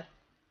to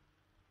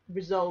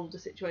resolve the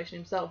situation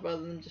himself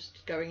rather than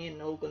just going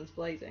in all guns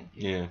blazing.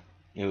 Yeah,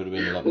 it would have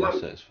been a lot more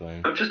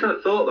satisfying. I've just had a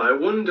thought that I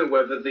wonder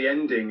whether the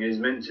ending is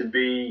meant to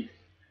be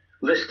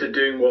Lister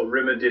doing what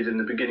Rimmer did in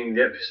the beginning of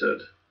the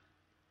episode.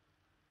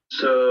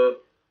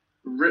 So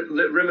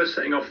Rimmer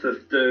setting off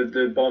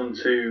the bomb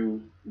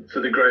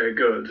for the greater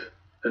good,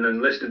 and then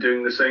Lister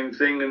doing the same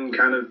thing and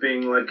kind of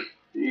being like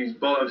he's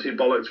obviously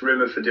bollocked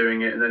Rimmer for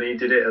doing it, and then he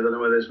did it. I don't know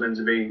whether it's meant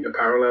to be a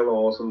parallel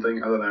or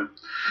something. I don't know.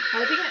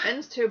 I think it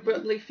ends too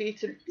abruptly for you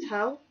to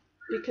tell,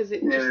 because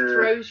it just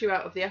throws you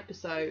out of the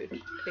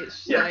episode.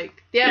 It's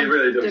like the end,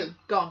 really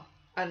gone,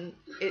 and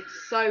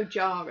it's so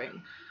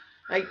jarring.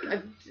 Like,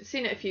 I've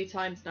seen it a few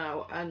times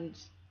now, and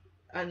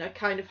I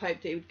kind of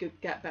hoped it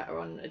would get better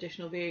on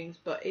additional viewings,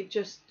 but it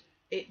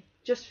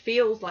just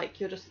feels like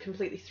you're just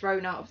completely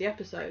thrown out of the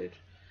episode.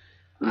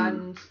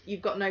 And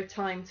you've got no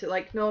time to,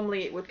 like,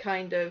 normally it would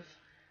kind of,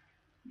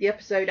 the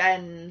episode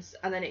ends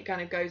and then it kind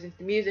of goes into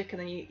the music,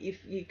 and then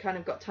you kind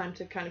of got time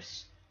to kind of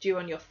stew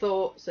on your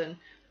thoughts,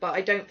 but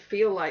I don't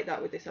feel like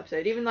that with this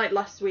episode. Even like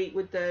last week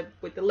with the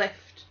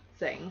lift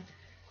thing,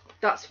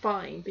 that's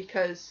fine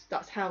because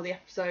that's how the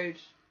episode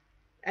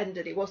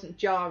ended. It wasn't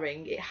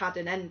jarring, it had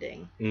an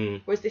ending.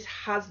 Whereas this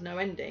has no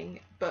ending,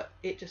 but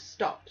it just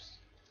stops,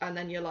 and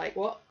then you're like,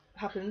 what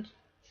happened?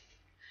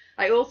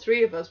 Like, all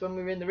three of us, when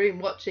we were in the room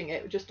watching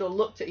it, we just all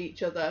looked at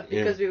each other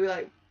because we were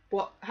like,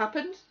 what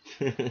happened?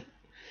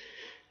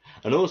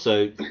 And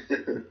also,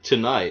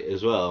 tonight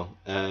as well,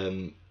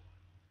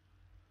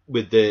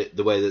 with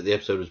the way that the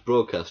episode was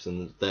broadcast,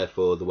 and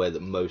therefore the way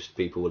that most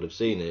people would have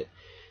seen it,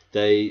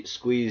 they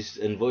squeezed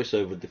and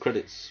voice-overed the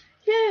credits.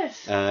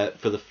 Yes.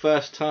 For the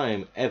first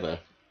time ever,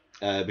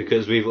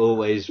 because we've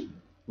always...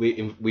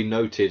 We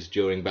noted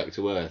during Back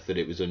to Earth that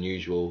it was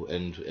unusual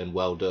and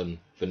well done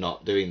for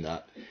not doing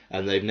that,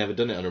 and they've never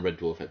done it on a Red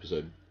Dwarf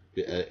episode,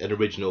 an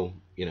original,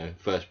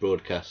 first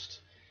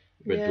broadcast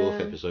Red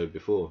Dwarf episode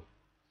before.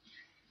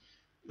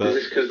 But is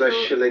this because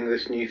they're shilling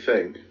this new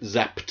thing?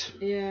 Zapped.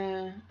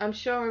 Yeah, I'm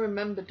sure I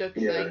remember Doug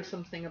saying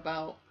something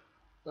about,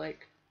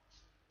 like,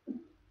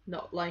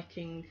 not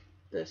liking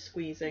the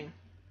squeezing.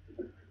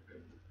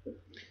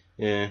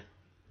 Yeah.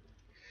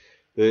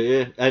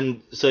 But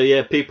and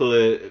so people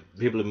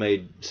have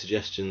made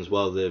suggestions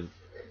while the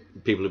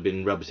people have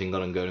been rabbiting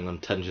on and going on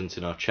tangents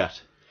in our chat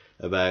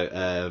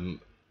about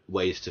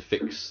ways to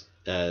fix.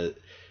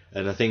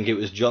 And I think it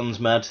was John's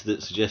Mad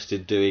that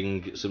suggested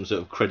doing some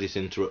sort of credit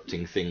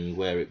interrupting thing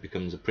where it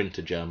becomes a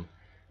printer jam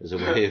as a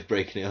way of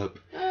breaking it up.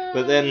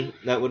 But then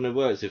that wouldn't have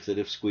worked if they'd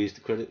have squeezed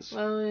the credits.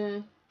 Oh yeah.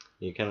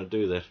 You cannot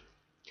do that.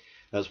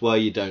 That's why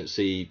you don't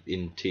see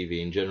in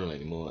TV in general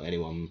anymore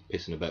anyone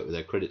pissing about with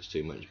their credits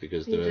too much,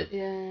 because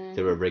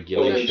there are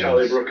regulations. Or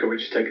Charlie Brooker,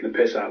 which is taking the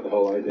piss out of the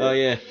whole idea. Oh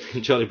yeah,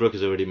 Charlie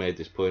Brooker's already made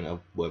this point. I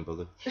won't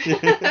bother.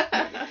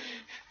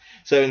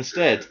 So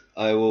instead,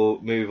 I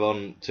will move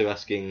on to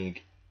asking: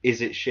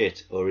 is it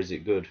shit or is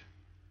it good?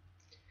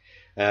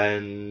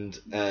 And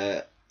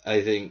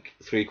I think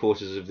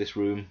 3/4 of this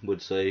room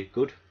would say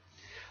good,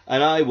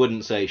 and I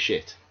wouldn't say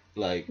shit.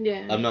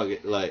 I'm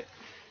not like.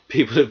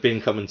 People have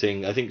been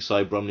commenting. I think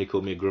Cy Bromley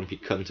called me a grumpy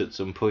cunt at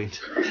some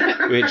point,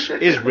 which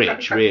is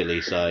rich,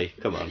 really. Cy,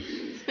 come on.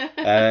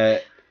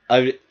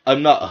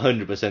 I'm not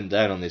 100%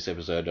 down on this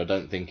episode. I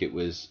don't think it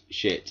was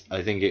shit.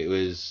 I think it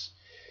was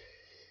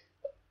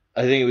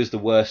the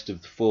worst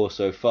of the 4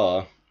 so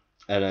far,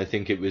 and I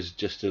think it was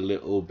just a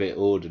little bit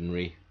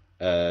ordinary,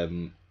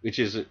 which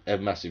is a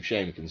massive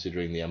shame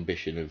considering the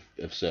ambition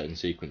of certain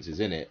sequences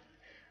in it.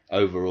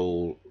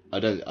 Overall,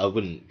 I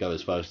wouldn't go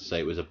as far as to say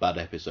it was a bad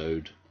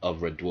episode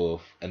of Red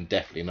Dwarf, and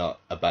definitely not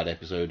a bad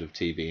episode of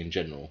TV in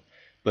general.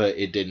 But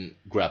it didn't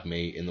grab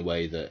me in the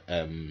way that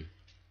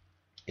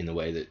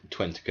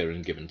Twentiker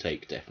and Give and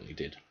Take definitely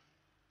did.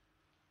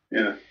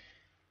 Yeah.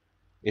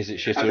 Is it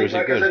shit or is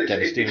it good?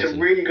 It's a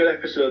really good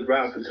episode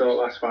right up until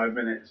the last 5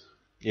 minutes.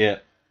 Yeah.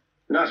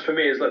 And that's for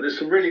me. It's like there's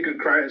some really good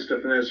Crichton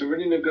stuff in there. Some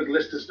really good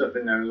Lister stuff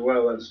in there as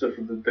well. Like the stuff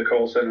with the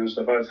call centre and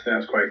stuff. I think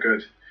that's quite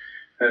good.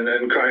 And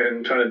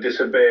Crichton trying to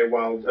disobey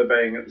while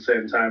obeying at the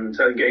same time,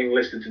 and getting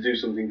Lister to do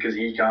something because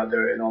he can't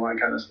do it and all that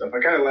kind of stuff.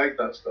 I kind of like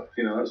that stuff.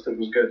 That stuff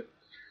was good.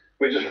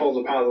 But it just falls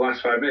apart the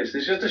last 5 minutes.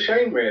 It's just a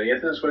shame, really. I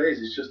think that's what it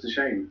is. It's just a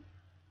shame.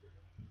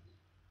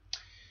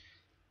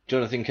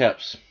 Jonathan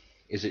Capps,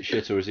 is it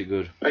shit or is it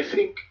good? I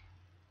think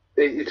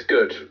it's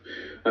good,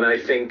 and I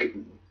think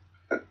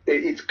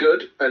it's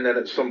good. And then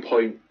at some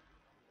point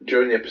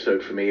during the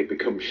episode, for me, it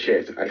becomes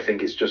shit. I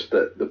think it's just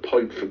that the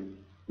point for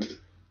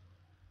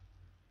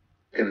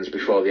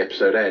before the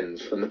episode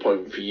ends, and the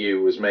point for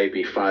you was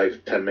maybe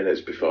 5-10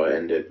 minutes before it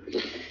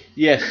ended.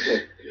 Yes.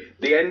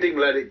 The ending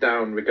let it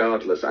down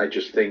regardless. I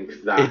just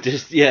think that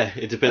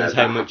it depends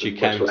how much you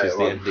count as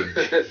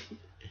the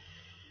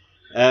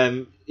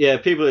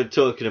ending. People are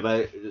talking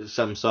about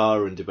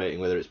Samsara and debating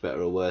whether it's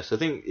better or worse. I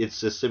think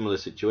it's a similar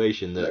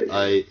situation that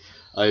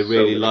I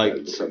really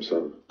liked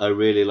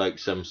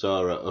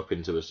Samsara up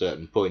into a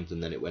certain point,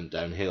 and then it went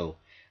downhill.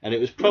 And it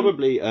was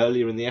probably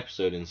earlier in the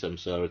episode in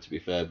Samsara, to be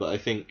fair, but I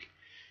think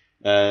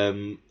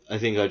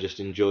I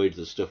just enjoyed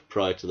the stuff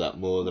prior to that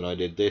more than I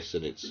did this,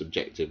 and it's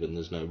subjective and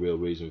there's no real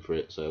reason for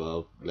it, so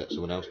I'll let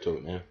someone else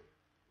talk now.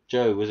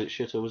 Joe, was it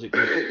shit or was it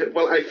good?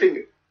 Well,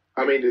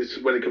 it's,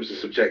 when it comes to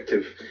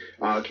subjective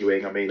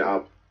arguing,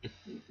 our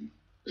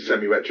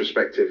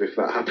semi-retrospective, if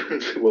that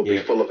happens, will be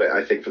full of it,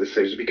 I think, for this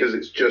series, because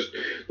it's just,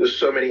 there's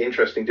so many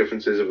interesting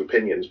differences of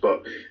opinions,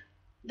 but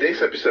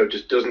this episode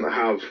just doesn't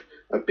have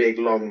a big,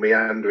 long,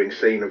 meandering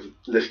scene of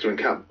Lister and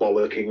Cap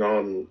bollocking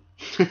on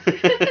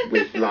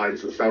with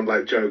lines that sound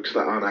like jokes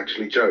that aren't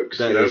actually jokes.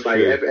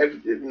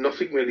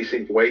 Nothing really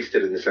seemed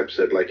wasted in this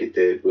episode like it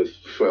did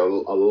for a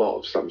lot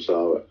of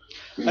Samsara.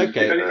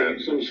 Okay. If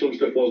anything, some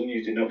stuff wasn't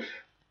used enough.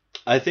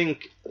 I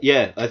think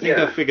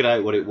I figured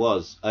out what it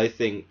was. I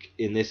think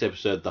in this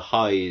episode the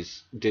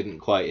highs didn't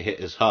quite hit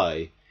as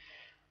high.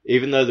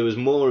 Even though there was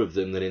more of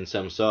them than in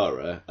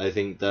Samsara, I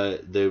think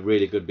the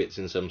really good bits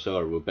in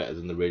Samsara were better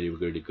than the really,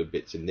 really good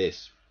bits in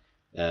this.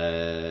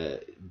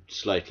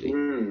 Slightly.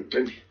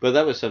 But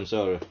that was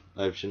Samsara.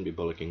 I shouldn't be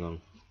bollocking on.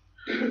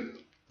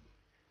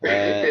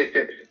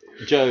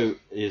 Joe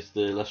is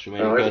the last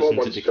remaining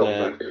person to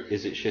declare,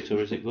 is it shit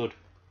or is it good?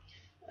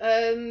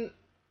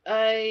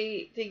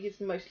 I think it's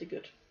mostly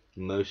good.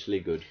 Mostly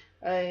good.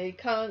 I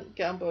can't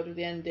get on board with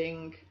the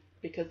ending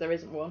because there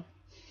isn't one.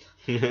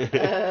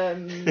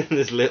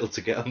 There's little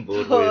to get on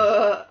board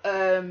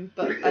with.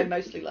 But I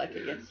mostly like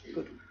it, yes.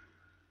 Good.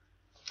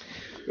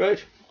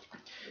 Right.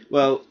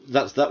 Well,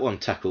 that's that one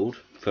tackled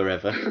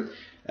forever.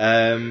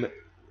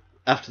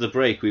 After the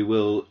break, we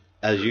will,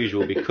 as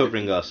usual, be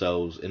covering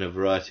ourselves in a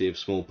variety of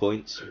small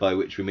points, by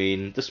which we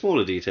mean the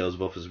smaller details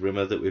of Officer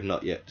Rimmer that we've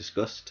not yet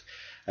discussed.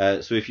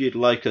 So if you'd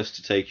like us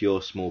to take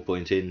your small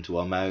point into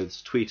our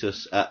mouths, tweet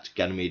us at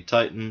Ganymede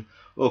Titan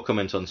or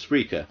comment on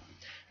Spreaker.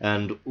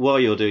 And while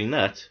you're doing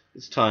that,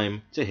 it's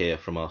time to hear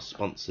from our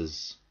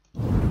sponsors.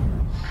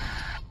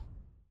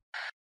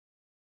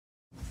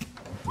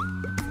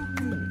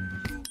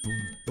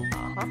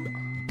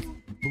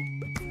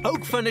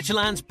 Oak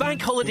Furnitureland's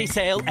bank holiday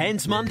sale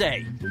ends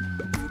Monday.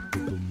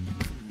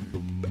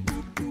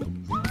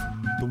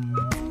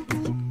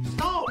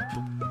 Stop!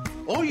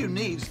 All you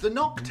need's the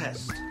knock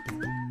test.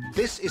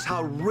 This is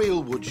how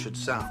real wood should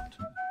sound.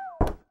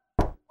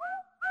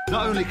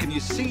 Not only can you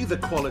see the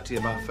quality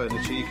of our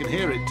furniture, you can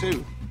hear it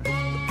too.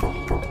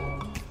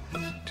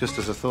 Just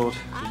as a thought.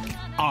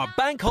 Our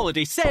bank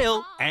holiday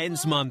sale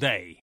ends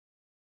Monday.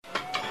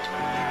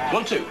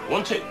 1, 2,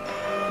 1, 2.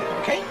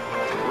 Okay.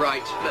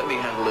 Right, let me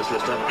handle this,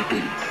 Lister.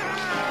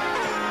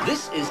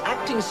 This is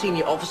Acting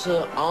Senior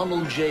Officer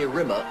Arnold J.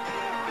 Rimmer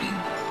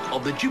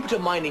of the Jupiter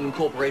Mining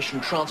Corporation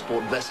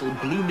transport vessel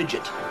Blue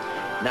Midget.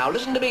 Now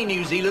listen to me,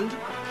 New Zealand.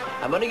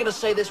 I'm only going to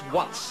say this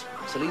once,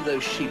 so leave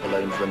those sheep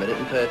alone for a minute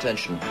and pay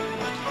attention.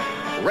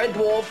 Red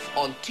Dwarf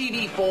on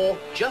TV4,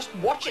 just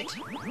watch it.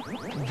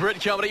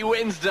 Brit Comedy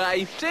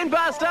Wednesday,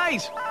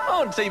 8:10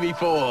 on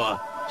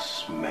TV4.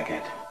 Smack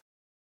it.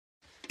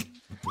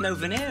 No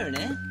veneer in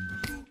here.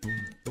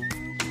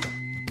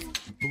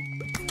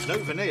 No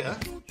veneer?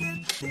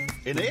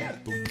 In here?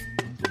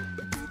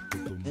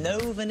 No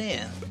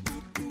veneer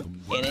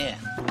in here.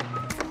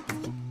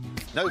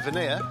 No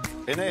veneer?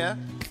 In here?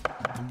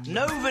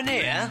 No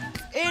veneer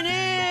in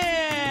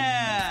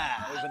here!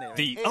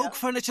 The Oak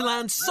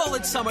Furnitureland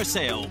Solid Summer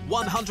Sale.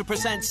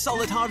 100%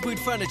 solid hardwood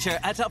furniture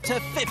at up to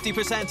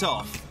 50%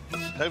 off.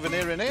 No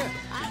veneer in here?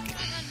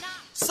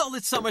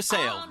 Solid Summer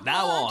Sale,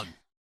 now on.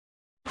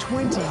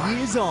 20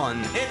 years on.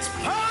 It's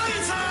party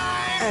time!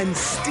 And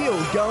still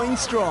going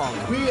strong.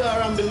 We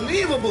are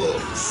unbelievable!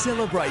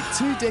 Celebrate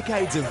 2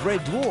 decades of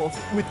Red Dwarf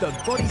with the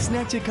Body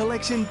Snatcher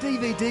Collection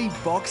DVD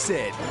box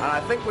set. And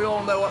I think we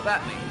all know what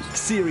that means.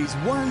 Series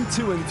 1,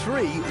 2 and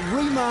 3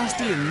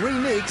 remastered and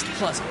remixed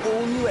plus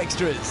all new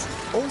extras.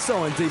 Also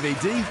on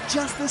DVD,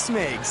 just the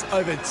Smegs.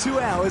 Over 2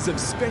 hours of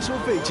special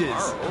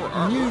features.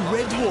 New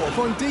Red Dwarf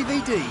on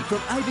DVD from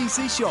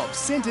ABC shops,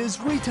 centres,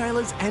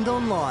 retailers and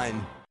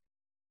online.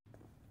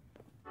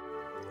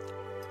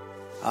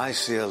 I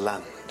see a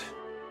land.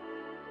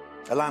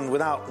 A land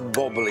without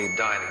wobbly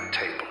dining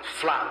table,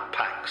 flat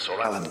packs or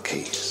Allen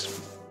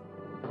keys.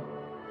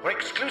 Where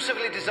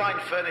exclusively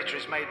designed furniture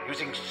is made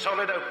using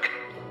solid oak.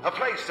 A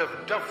place of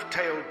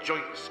dovetailed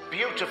joints,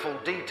 beautiful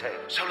detail.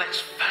 So let's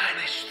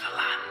furnish the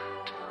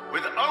land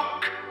with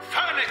Oak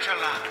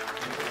Furnitureland.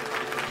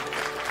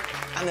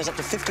 And there's up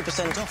to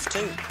 50% off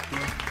too.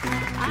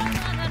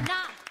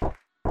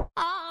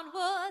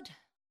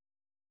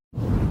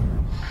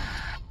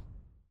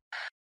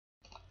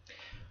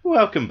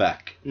 Welcome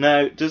back.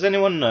 Now, does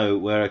anyone know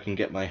where I can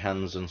get my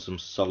hands on some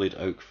solid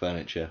oak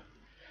furniture?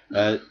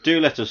 Do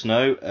let us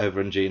know over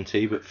on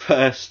G&T, but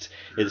first,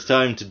 it's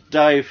time to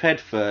dive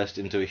headfirst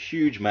into a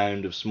huge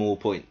mound of small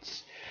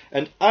points.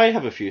 And I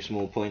have a few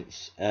small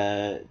points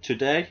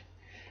today,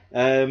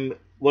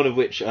 one of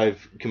which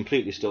I've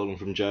completely stolen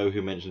from Joe,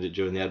 who mentioned it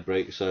during the ad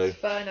break. So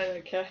fine, I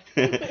don't care.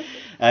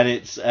 And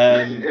it's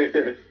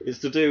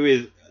to do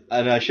with,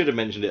 and I should have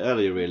mentioned it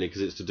earlier really,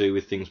 because it's to do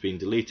with things being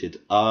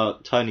deleted. Our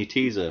tiny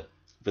teaser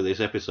for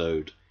this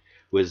episode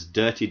was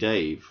Dirty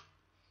Dave.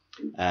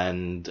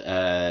 And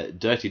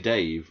Dirty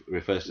Dave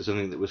refers to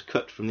something that was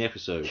cut from the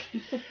episode.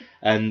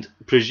 And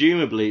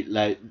presumably,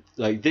 like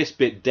this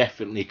bit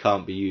definitely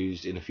can't be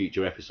used in a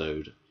future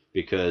episode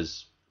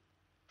because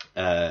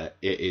it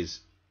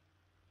is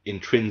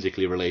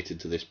intrinsically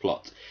related to this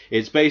plot.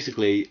 It's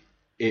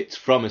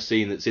from a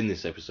scene that's in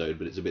this episode,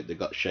 but it's a bit that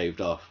got shaved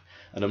off.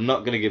 And I'm not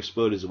going to give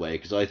spoilers away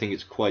because I think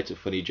it's quite a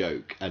funny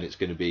joke and it's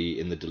going to be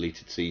in the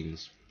deleted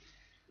scenes.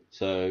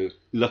 So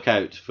look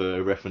out for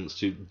a reference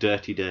to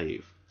Dirty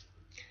Dave.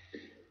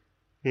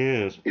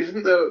 Yes.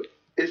 Isn't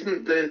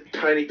the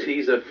tiny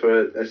teaser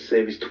for a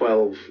Series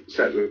 12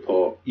 set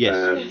report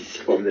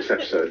from this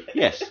episode?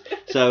 Yes.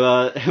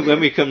 So when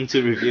we come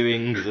to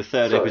reviewing the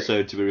third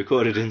episode to be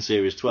recorded in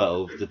Series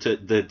 12,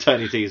 the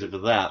tiny teaser for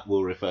that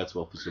will refer to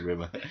Officer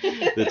Rimmer.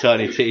 The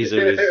tiny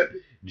teaser is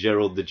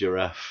Gerald the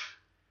Giraffe,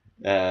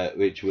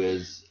 which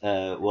was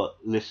what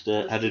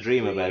Lister had a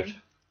dream about.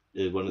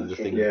 One of the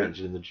things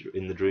mentioned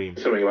in the dream.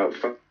 Something about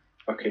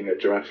fucking a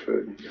giraffe. I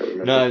can't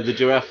remember. No, the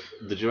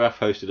giraffe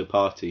hosted a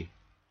party.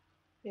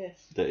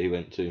 Yes. That he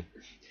went to,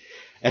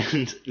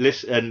 and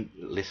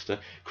Lister,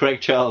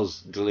 Craig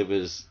Charles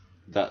delivers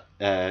that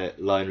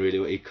line really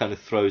well. He kind of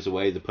throws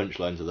away the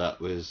punchline to that.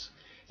 Was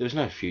there was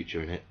no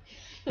future in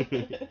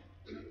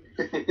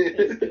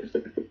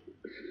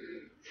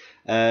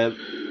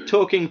it.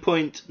 Talking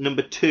point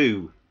number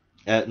 2.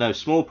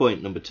 Small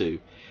point number 2.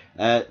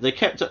 They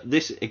kept up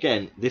this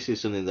again. This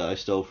is something that I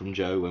stole from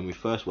Joe when we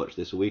first watched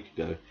this a week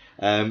ago.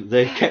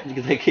 They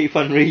keep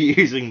on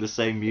reusing the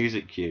same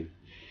music cue.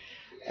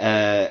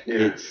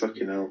 It's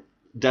fucking hell.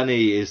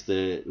 Danny is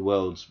the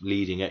world's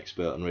leading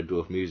expert on Red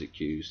Dwarf music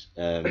cues.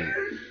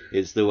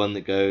 It's the one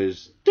that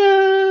goes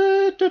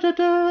da da da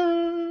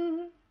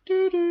da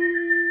da da.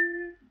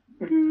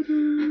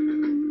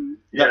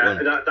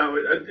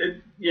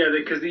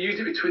 Because they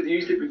used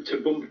it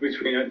to bump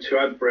between 2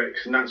 ad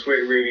breaks, and that's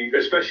where it really,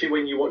 especially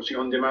when you're watching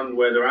on demand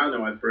where there are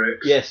no ad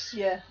breaks. Yes.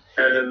 Yeah.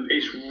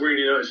 It's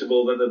really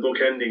noticeable that they're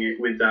bookending it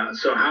with that.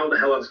 So how the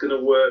hell that's going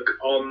to work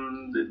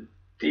on the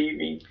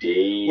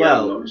DVD?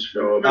 Well, I'm not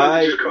sure.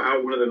 Maybe just cut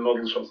out one of the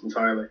model shots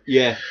entirely.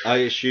 Yeah, I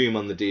assume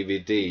on the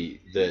DVD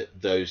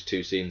that those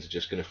 2 scenes are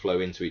just going to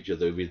flow into each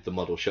other with the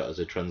model shot as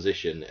a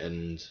transition,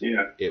 and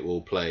it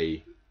will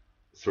play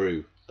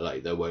through.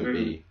 Like there won't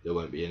be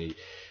any.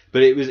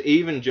 But it was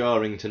even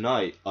jarring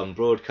tonight on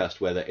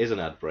broadcast where there is an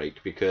ad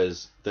break,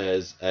 because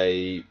there's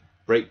a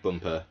break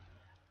bumper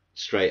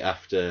straight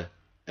after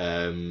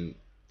the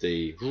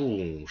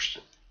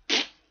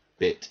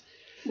bit,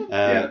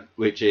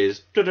 which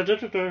is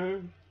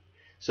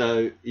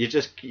so you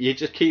just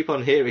keep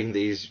on hearing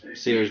these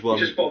Series 1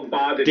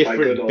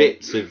 different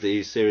bits of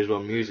these Series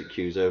 1 music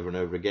cues over and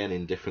over again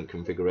in different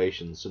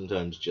configurations,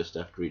 sometimes just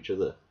after each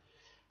other.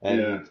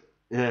 And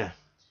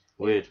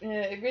weird.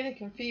 Yeah, it really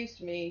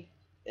confused me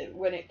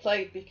when it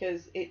played,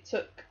 because it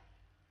took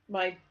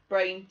my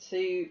brain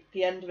to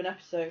the end of an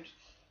episode.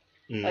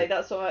 Like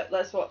that's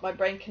what my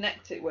brain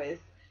connected with.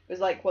 It was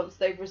like once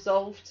they've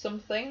resolved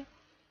something,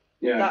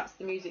 that's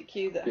the music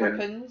cue that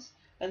happens.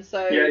 And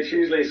so it's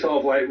usually sort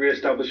of like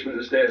re-establishment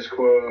of status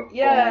quo.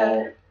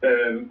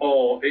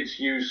 Or it's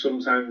used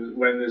sometimes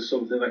when there's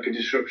something like a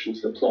disruption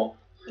to the plot.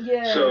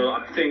 Yeah. So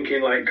I'm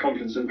thinking like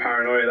Confidence and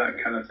Paranoia,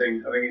 that kind of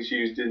thing. I think it's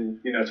used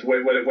in to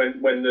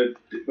when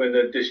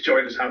the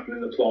disjoint has happened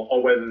in the plot,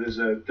 or whether there's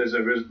a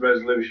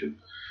resolution.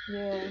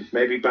 Yeah.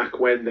 Maybe back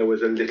when there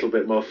was a little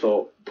bit more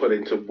thought put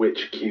into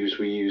which cues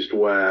we used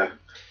where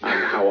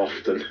and how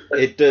often.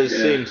 It does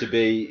seem to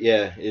be,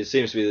 it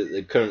seems to be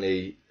that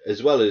currently,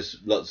 as well as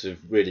lots of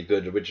really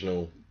good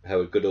original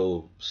Howard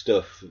Goodall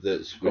stuff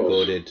that's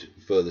recorded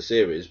for the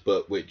series,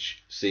 but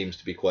which seems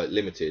to be quite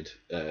limited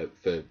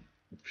for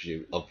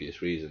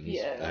obvious reasons.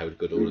 Howard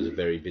Goodall is a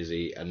very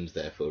busy and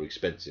therefore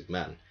expensive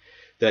man.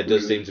 There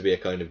does seem to be a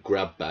kind of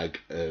grab bag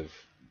of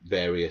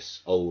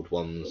various old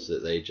ones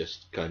that they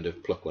just kind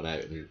of pluck one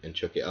out and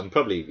chuck it. And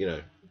probably,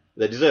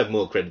 they deserve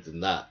more credit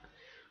than that.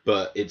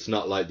 But it's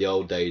not like the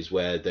old days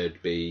where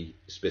there'd be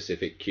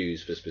specific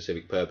cues for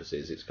specific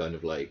purposes. It's kind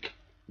of like,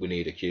 we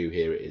need a cue,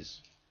 here it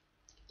is.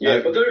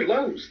 But there's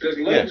loads. There's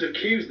loads of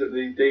cues that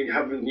they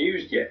haven't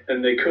used yet,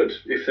 and they could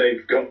if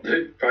they've got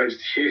the rights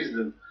to use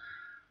them.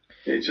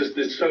 It's just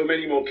there's so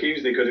many more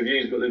cues they could have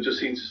used, but they just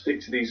seem to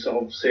stick to these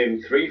sort of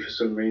same 3 for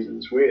some reason.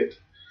 It's weird.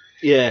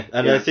 Yeah,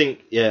 and I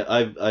think,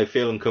 I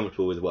feel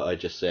uncomfortable with what I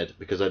just said,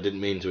 because I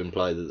didn't mean to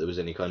imply that there was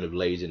any kind of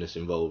laziness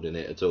involved in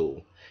it at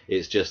all.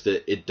 It's just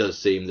that it does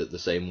seem that the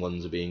same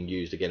ones are being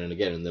used again and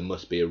again, and there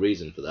must be a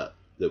reason for that.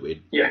 I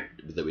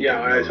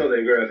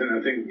totally agree. I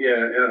think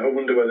I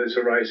wonder whether it's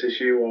a rights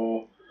issue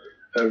or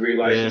a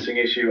relicensing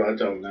issue. I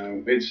don't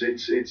know. It gets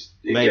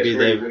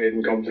really weird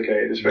and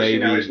complicated, especially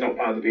now it's not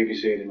part of the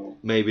BBC anymore.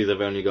 Maybe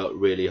they've only got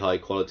really high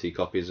quality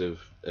copies of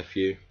a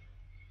few.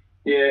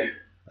 Yeah.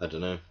 I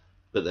don't know.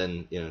 But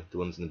then, the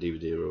ones in the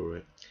DVD are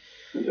alright.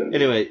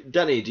 Anyway,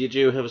 Danny, did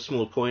you have a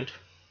small point?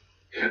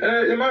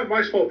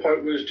 My small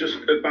point was just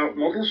about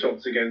model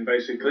shots again,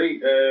 basically.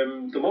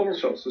 The model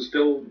shots are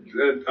still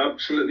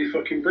absolutely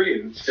fucking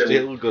brilliant.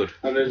 Still good.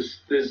 And there's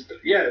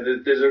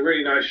a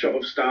really nice shot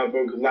of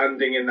Starbug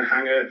landing in the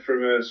hangar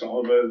from a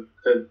sort of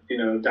a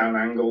down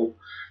angle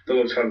that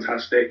looks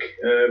fantastic.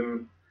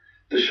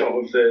 The shot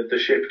of the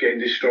ship getting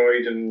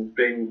destroyed and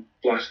being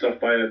blasted off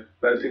by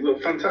a thing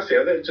look fantastic.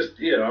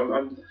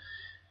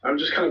 I'm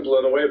just kind of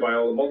blown away by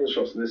all the model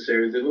shots in this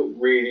series. They look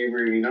really,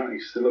 really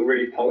nice. They look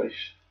really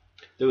polished.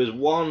 There was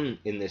one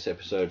in this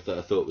episode that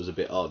I thought was a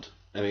bit odd,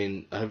 I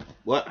mean,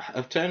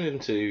 I've turned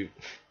into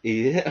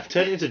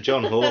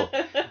John Hoare.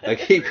 I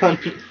keep on.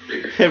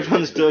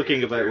 Everyone's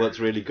talking about what's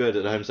really good,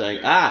 and I'm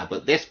saying,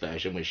 but this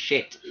version was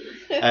shit.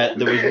 There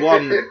was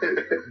one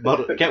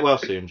model. Get well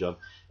soon, John.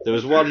 There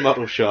was one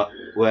model shot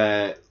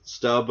where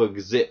Starbug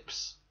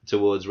zips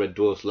towards Red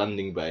Dwarf's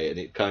landing bay, and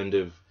it kind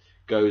of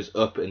goes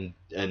up and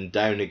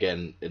down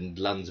again and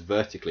lands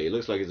vertically. It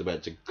looks like it's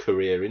about to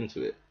career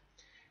into it.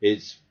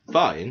 It's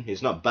fine.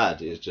 It's not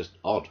bad. It's just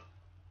odd.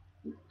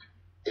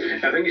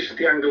 I think it's just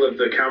the angle of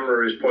the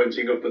camera is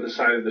pointing up at the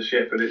side of the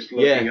ship, and it's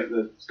looking at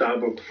the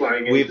Starbug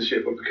flying into the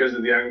ship, but because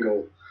of the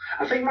angle.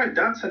 I think my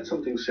dad said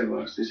something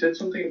similar. He said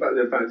something about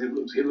the fact it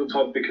looked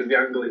odd because the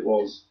angle it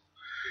was.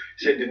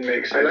 He said it didn't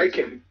make sense. I like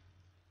it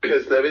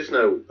because there is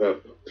no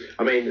up.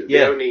 I mean,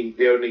 the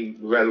only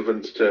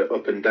relevance to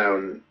up and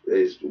down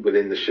is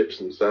within the ships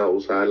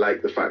themselves. I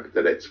like the fact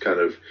that it's kind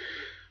of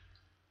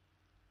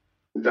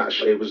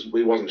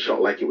we wasn't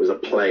shot like it was a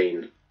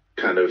plane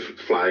kind of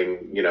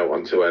flying,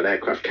 onto an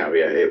aircraft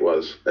carrier. It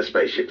was a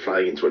spaceship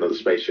flying into another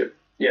spaceship.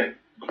 Yeah,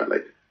 quite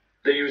like.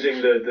 They're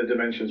using the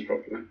dimensions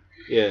properly.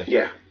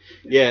 Yeah.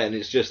 Yeah, and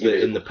it's just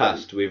that in the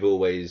past we've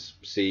always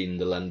seen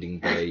the landing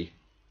bay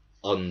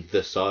on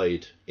the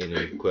side in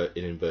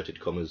inverted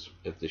commas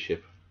of the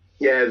ship.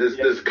 Yeah,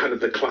 there's kind of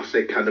the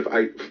classic kind of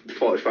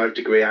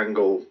 45-degree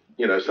angle,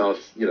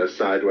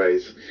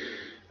 sideways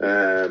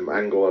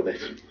angle on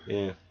it.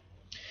 Yeah.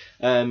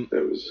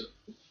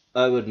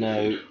 I would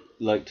now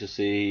like to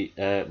see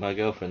my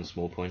girlfriend's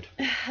small point.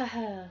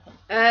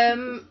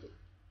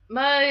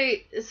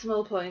 My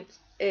small point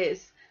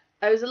is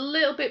I was a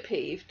little bit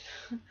peeved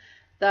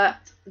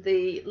that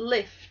the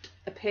lift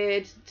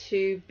appeared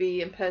to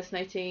be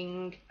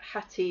impersonating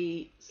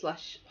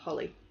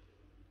Hattie/Holly.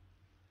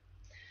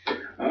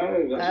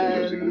 Oh,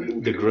 that's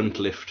interesting. The grunt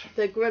lift.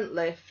 The grunt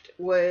lift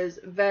was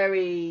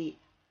very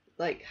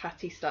like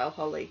Hattie style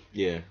Holly.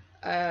 Yeah.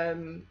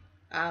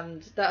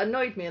 And that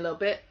annoyed me a little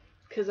bit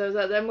because I was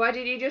like, then why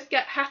did you just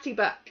get Hattie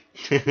back?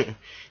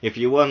 If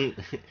you want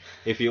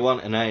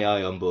an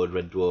AI on board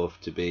Red Dwarf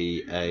to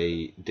be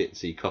a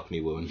ditzy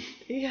Cockney woman.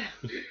 Yeah.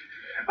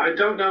 I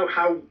don't know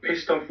how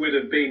pissed off we'd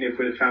have been if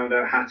we'd have found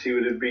out Hattie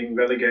would have been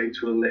relegated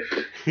to a lift.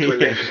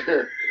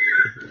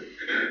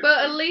 But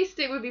at least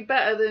it would be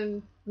better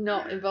than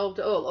not involved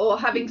at all, or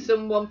having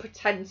someone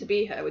pretend to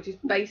be her, which is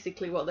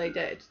basically what they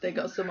did. They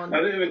got someone.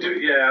 I think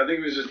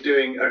it was just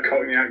doing a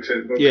Cockney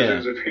accent, but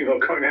because it was a female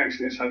Cockney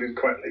accent, it sounded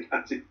quite like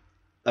Hattie.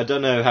 I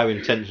don't know how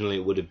intentional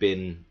it would have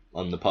been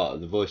on the part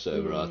of the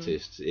voiceover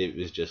artist. It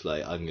was just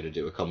like, I'm going to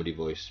do a comedy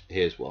voice,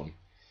 here's one.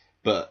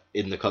 But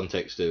in the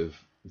context of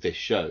this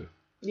show,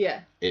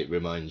 it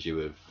reminds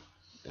you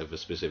of a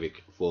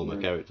specific former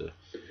character.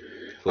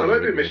 I might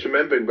be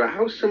misremembering, but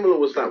how similar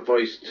was that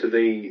voice to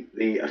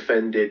the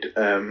offended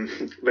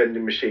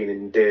vending machine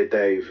in Dear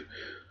Dave?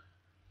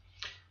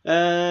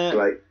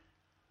 The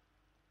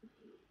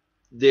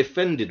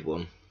offended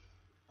one.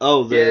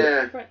 Oh,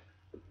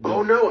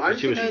 Oh no, I'm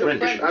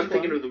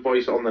thinking of the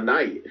voice on the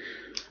night.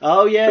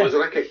 Oh yeah. It was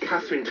like a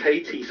Catherine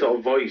Tatey sort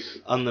of voice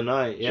on the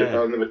night,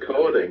 on the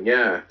recording,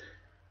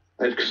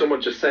 And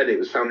someone just said it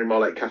was sounding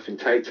more like Catherine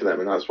Tate to them,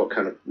 and that's what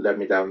kind of led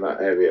me down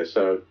that area.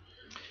 So,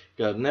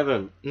 God,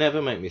 never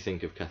make me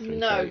think of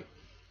Catherine Tate.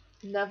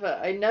 Never.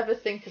 I never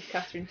think of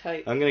Catherine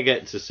Tate. I'm going to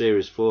get to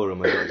Series 4 on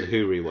my Doctor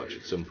Who rewatch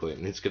at some point,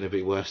 and it's going to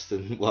be worse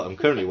than what I'm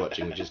currently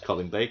watching, which is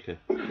Colin Baker.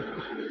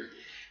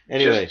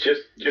 Anyway,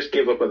 just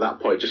give up at that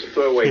point. Just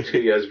throw away 2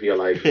 years of your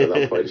life at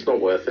that point. It's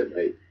not worth it,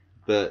 mate.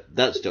 But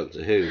that's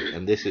Doctor Who,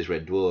 and this is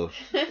Red Dwarf.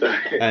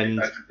 And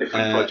that's a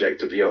different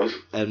project of yours.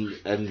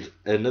 And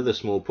another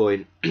small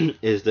point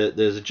is that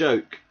there's a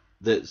joke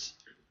that's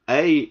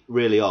A,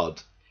 really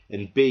odd,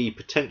 and B,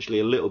 potentially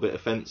a little bit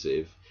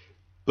offensive,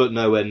 but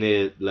nowhere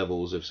near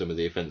levels of some of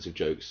the offensive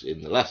jokes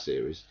in the last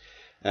series.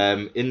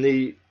 In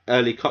the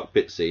early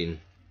cockpit scene,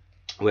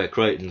 where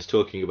Crichton's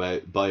talking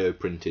about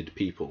bioprinted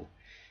people,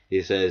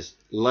 he says,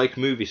 like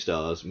movie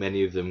stars,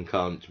 many of them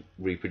can't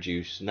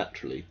reproduce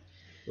naturally.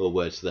 Or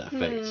words to that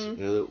effect.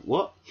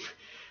 What?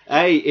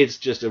 A, it's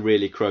just a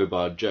really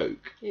crowbar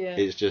joke. Yeah.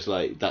 It's just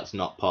like, that's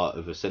not part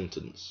of a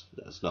sentence.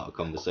 That's not a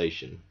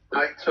conversation.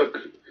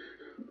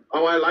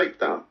 I like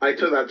that. I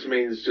took that to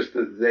mean it's just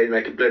that they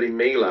make a bloody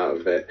meal out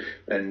of it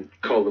and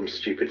call them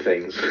stupid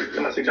things.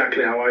 That's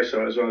exactly how I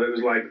saw it as well. It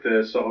was like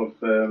the sort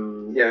of...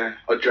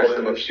 or dress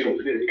them up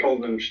stupid. Call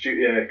them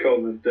stupid,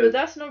 call them... But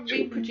that's not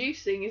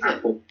reproducing, is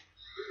it?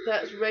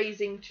 That's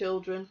raising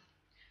children.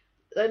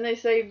 Then they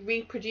say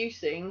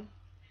reproducing...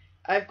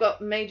 I've got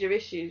major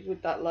issues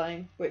with that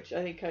line, which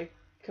I think I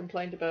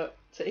complained about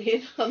to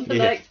Ian on the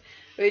night,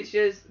 which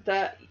is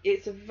that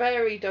it's a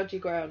very dodgy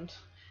ground,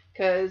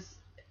 because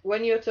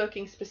when you're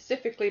talking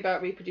specifically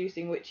about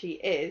reproducing, which he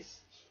is,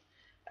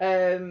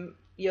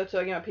 you're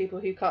talking about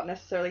people who can't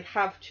necessarily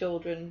have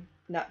children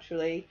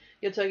naturally.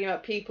 You're talking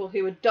about people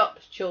who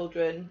adopt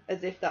children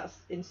as if that's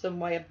in some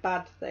way a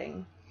bad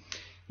thing.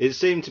 It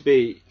seemed to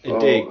be a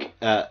dig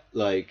at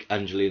like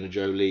Angelina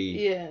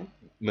Jolie,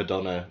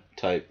 Madonna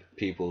type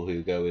people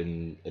who go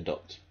and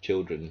adopt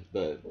children,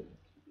 but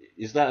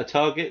is that a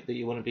target that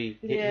you want to be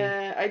hitting?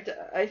 Yeah,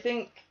 I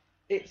think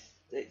it's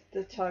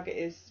the target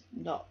is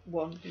not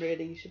one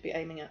really you should be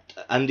aiming at.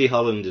 Andy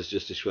Holland has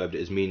just described it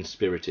as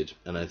mean-spirited,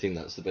 and I think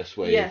that's the best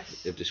way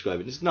of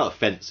describing it. It's not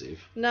offensive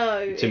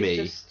to me,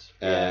 just,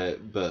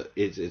 but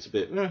it's a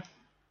bit...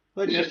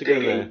 why do you have to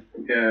digging. go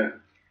there? Yeah.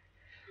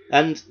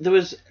 And there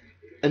was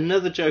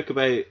another joke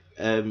about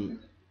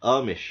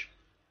Amish.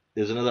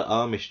 There's another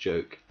Amish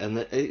joke,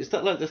 and is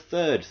that like the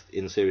third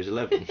in Series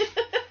 11?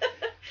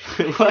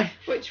 Why?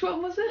 Which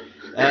one was it?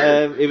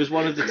 It was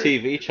one of the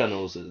TV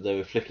channels that they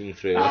were flicking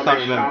through. Amish, I can't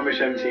remember. Amish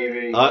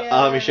MTV.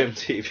 Amish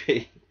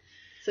MTV.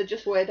 So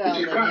just Weird Al.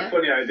 Which is quite a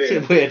funny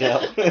idea. Weird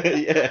Al.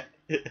 Yeah.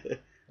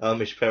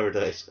 Amish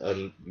Paradise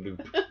on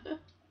loop.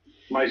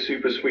 My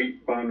Super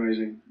Sweet Barn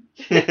Raising.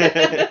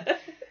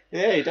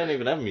 Yeah, you don't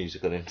even have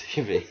music on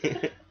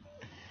MTV.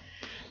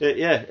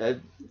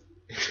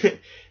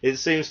 It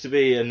seems to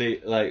be a new,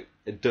 like,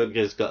 Doug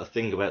has got a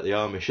thing about the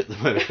Amish at the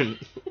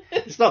moment.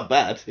 It's not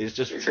bad. It's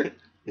just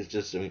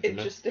something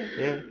interesting.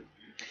 Yeah.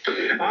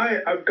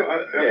 I've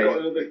got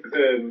another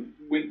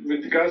with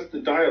regards to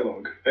the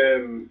dialogue.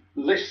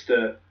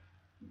 Lister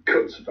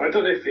cuts. I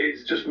don't know if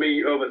it's just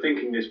me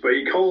overthinking this, but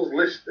he calls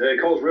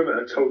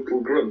Rimmer a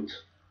total grunt.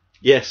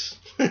 Yes.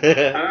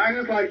 And I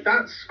was like,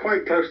 that's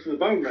quite close to the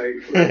bone,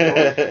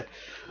 mate.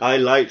 I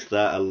liked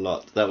that a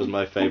lot. That was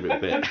my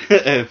favourite bit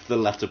of the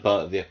latter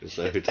part of the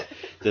episode.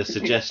 The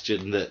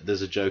suggestion that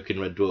there's a joke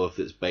in Red Dwarf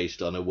that's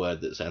based on a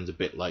word that sounds a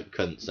bit like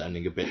cunt,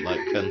 sounding a bit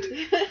like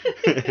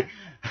cunt.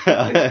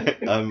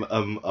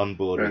 I'm on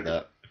board with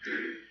that.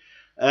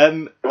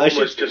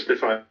 Almost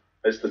justified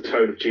as the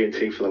tone of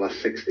G&T for the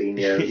last 16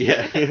 years.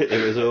 Yeah,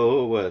 it was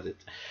all worth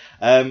it.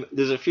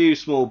 There's a few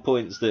small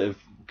points that have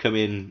come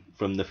in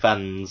from the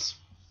fans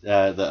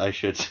that I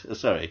should...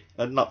 Sorry,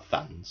 not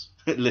fans.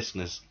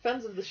 Listeners.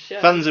 Fans of the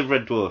show. Fans of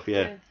Red Dwarf,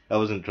 yeah. I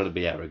wasn't trying to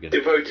be arrogant.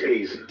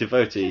 Devotees.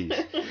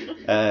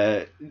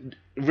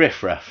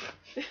 Riff-raff.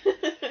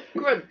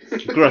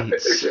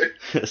 Grunts.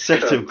 A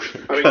set of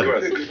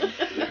grunts.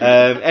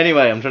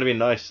 Anyway, I'm trying to be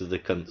nice to the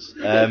cunts.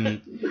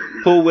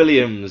 Paul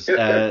Williams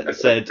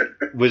said,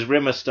 was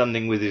Rimmer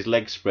standing with his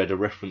legs spread a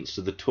reference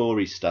to the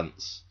Tory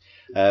stance?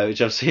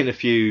 Which I've seen a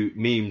few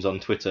memes on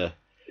Twitter.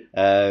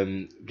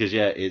 Because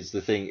it's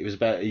the thing. It was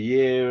about a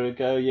year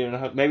and a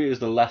half. Maybe it was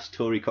the last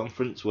Tory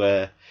conference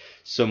where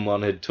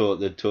someone had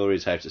taught the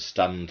Tories how to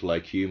stand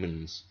like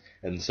humans,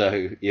 and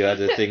so you had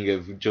a thing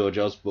of George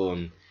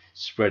Osborne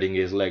spreading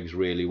his legs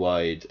really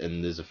wide,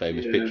 and there's a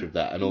famous picture of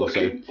that, and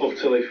looking also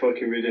utterly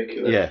fucking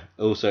ridiculous. Yeah,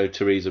 also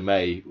Theresa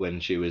May when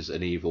she was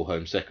an evil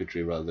Home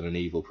Secretary rather than an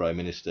evil Prime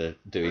Minister,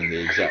 doing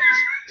the exact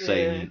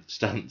same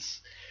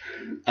stance.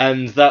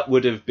 And that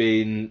would have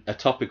been a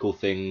topical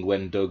thing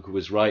when Doug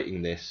was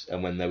writing this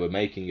and when they were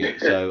making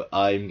it, so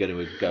I'm going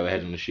to go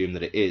ahead and assume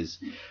that it is.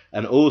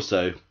 And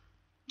also,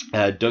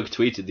 Doug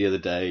tweeted the other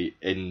day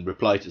in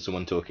reply to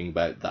someone talking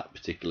about that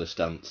particular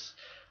stance.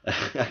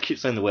 I keep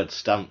saying the word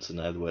stance, and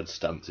now the word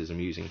stance is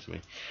amusing to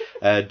me.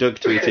 Doug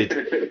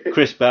tweeted,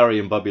 Chris Barry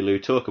and Bobby Lou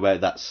talk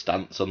about that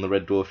stance on the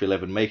Red Dwarf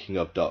 11 making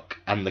of doc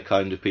and the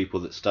kind of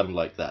people that stand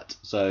like that.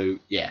 So,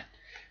 yeah.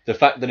 The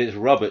fact that it's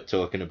Robert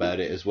talking about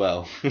it as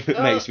well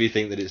makes me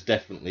think that it's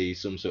definitely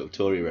some sort of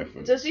Tory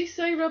reference. Does he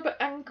say Robert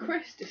and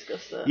Chris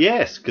discuss that?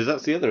 Yes, because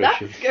that's the other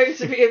issue. That's going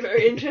to be a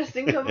very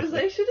interesting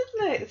conversation,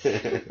 isn't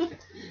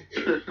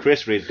it?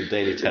 Chris reads the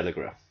Daily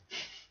Telegraph.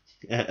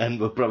 And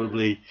we'll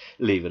probably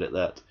leave it at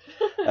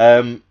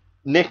that.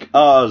 Nick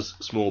R's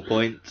small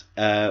point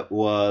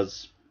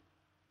was...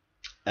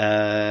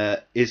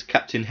 is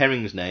Captain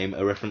Herring's name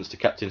a reference to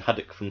Captain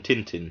Haddock from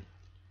Tintin?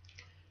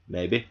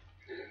 Maybe.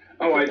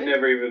 Oh, I'd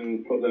never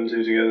even put them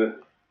two together.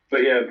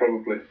 But yeah,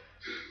 probably.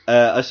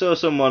 I saw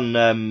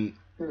someone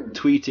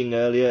tweeting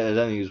earlier, I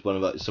don't think it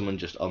was someone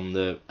just on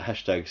the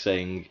hashtag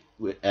saying,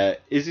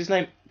 is his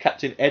name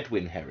Captain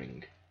Edwin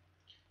Herring?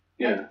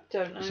 Yeah. I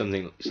don't know.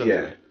 Something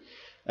yeah.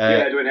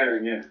 Like Edwin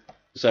Herring, yeah.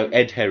 So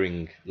Ed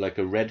Herring, like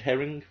a red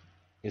herring?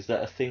 Is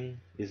that a thing?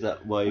 Is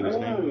that why he was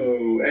named?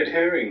 Oh, Ed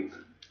Herring.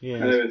 Yeah. I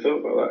never thought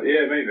about that.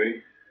 Yeah,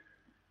 maybe.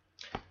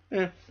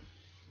 Yeah.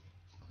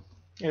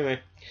 Anyway.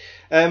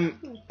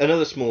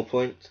 Another small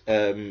point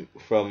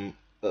from...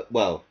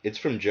 it's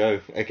from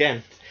Joe,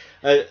 again.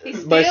 He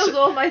steals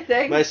all my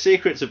things. My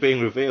secrets are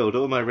being revealed.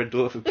 All my Red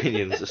Dwarf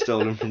opinions are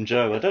stolen from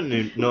Joe. I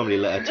don't normally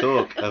let her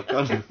talk. I've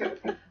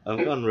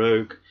gone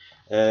rogue.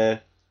 Do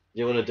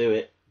you want to do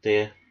it,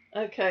 dear?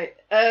 Okay.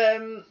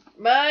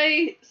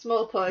 My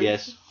small point.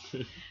 Yes.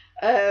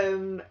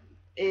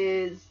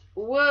 Is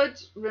would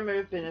Rimmer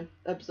have been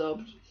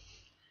absorbed?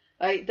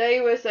 Like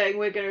they were saying,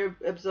 we're going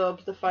to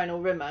absorb the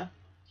final Rimmer,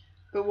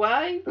 but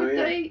why would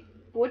they?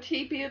 Would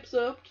he be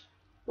absorbed?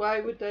 Why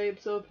would they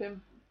absorb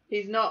him?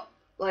 He's not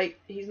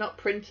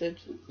printed.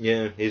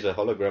 Yeah, he's a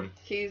hologram.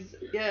 He's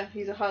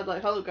a hard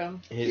like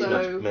hologram. He's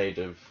not made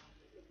of.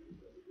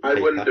 I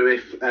wonder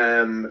if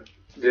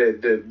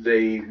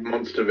the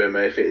monster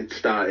Rimmer, if it had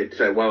started to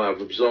say, well,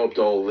 I've absorbed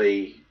all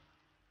the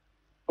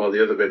all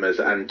the other Rimmers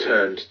and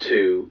turned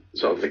to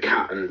sort of the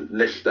Cat and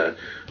Lister,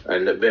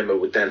 and that Rimmer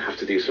would then have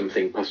to do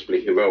something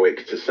possibly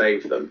heroic to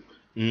save them,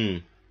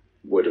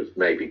 would have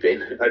maybe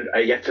been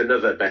yet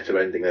another better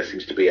ending. There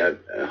seems to be a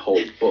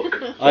whole book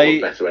full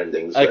of better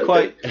endings. I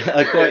quite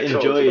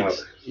enjoyed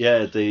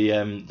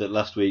the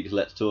last week's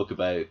Let's Talk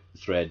About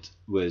thread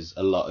was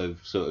a lot of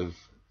sort of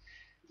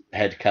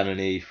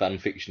headcanon-y,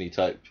 fan-fiction-y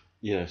type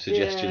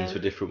suggestions for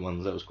different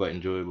ones. That was quite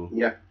enjoyable.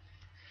 Yeah.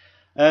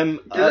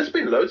 There's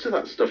been loads of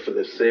that stuff for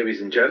this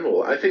series in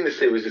general. I think the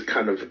series has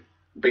kind of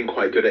been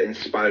quite good at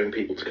inspiring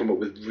people to come up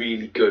with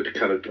really good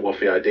kind of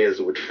dwarfy ideas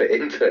that would fit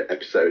into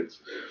episodes.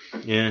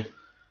 Yeah.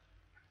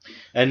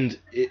 And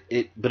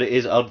but it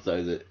is odd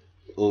though that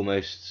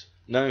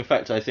in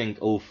fact I think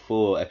all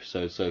 4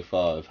 episodes so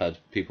far have had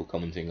people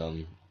commenting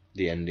on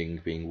the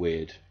ending being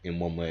weird in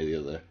one way or the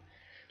other.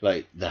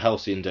 Like the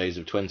Halcyon Days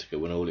of Twentica,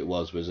 when all it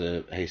was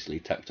a hastily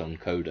tacked on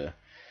coda.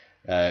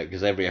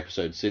 Because every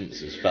episode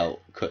since has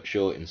felt cut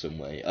short in some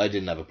way. I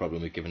didn't have a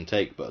problem with Give and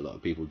Take, but a lot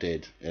of people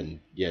did. And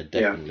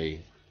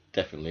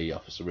definitely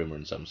Officer Rimmer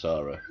and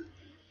Samsara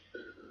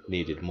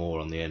needed more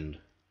on the end.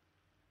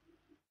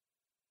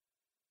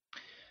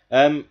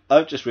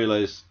 I've just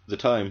realised the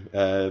time.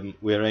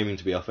 We're aiming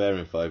to be off air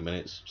in 5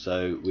 minutes,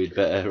 so we'd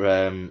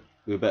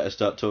better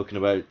start talking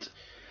about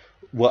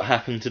what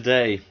happened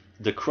today.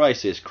 The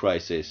crisis.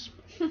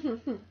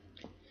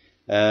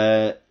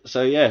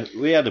 So yeah,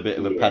 we had a bit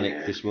of a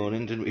panic this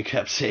morning, didn't we,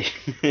 Capsy?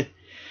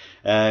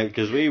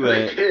 Because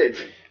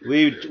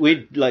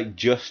we'd like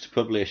just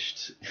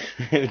published,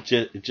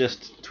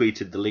 just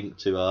tweeted the link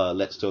to our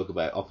Let's Talk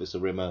About Officer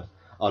Rimmer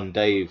on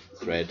Dave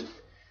thread,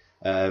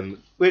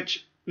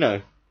 which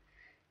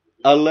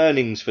our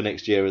learnings for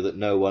next year are that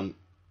no one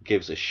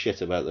gives a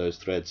shit about those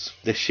threads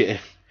this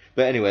year.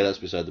 But anyway, that's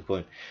beside the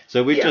point.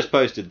 So we've just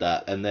posted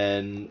that, and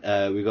then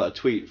we got a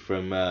tweet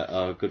from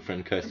our good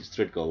friend Curtis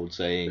Threadgold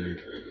saying,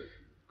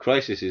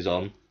 "Crisis is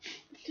on."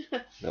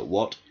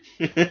 What?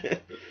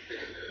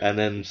 And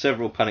then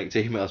several panicked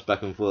emails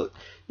back and forth.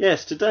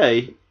 Yes,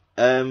 today,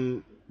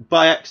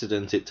 by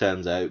accident it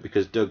turns out,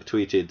 because Doug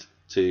tweeted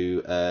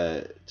to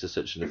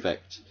such an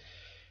effect,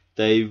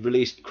 they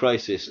released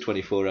Crisis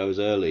 24 hours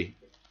early.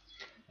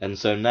 And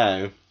so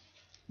now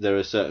there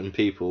are certain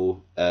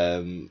people...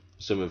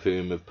 some of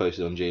whom have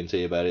posted on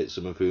G&T about it,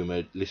 some of whom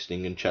are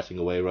listening and chatting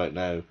away right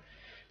now,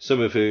 some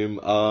of whom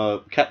are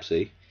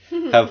Capsy.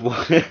 I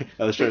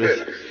was trying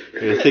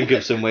to think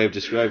of some way of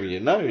describing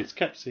it. No, it's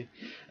Capsy.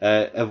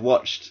 Have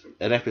watched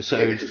an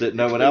episode that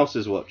no one else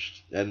has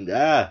watched. And,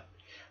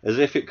 as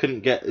if it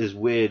couldn't get as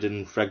weird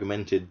and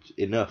fragmented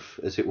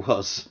enough as it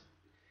was.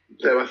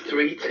 There are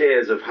 3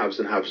 tiers of haves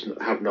and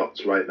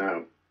have-nots right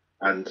now.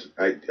 And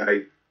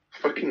I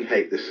fucking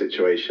hate this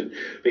situation,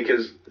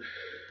 because...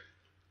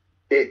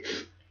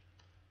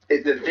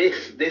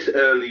 This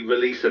early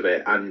release of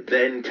it and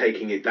then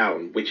taking it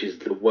down, which is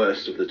the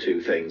worst of the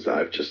 2 things that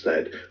I've just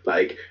said.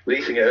 Like,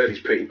 releasing it early is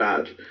pretty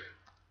bad.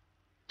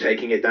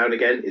 Taking it down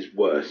again is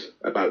worse,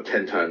 about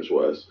 10 times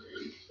worse.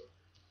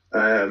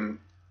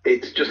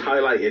 It's just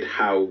highlighted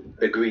how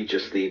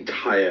egregious the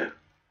entire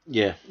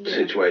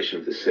situation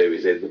of this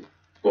series is, the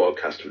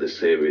broadcast of this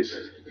series.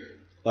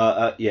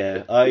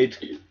 I'd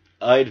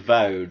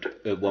vowed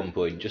at one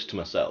point, just to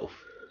myself,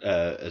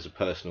 as a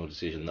personal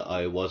decision, that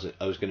I was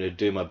going to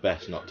do my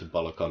best not to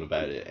bollock on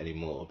about it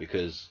anymore,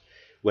 because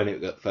when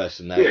it got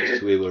first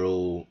announced, we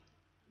were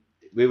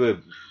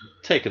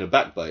taken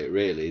aback by it,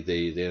 really,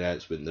 the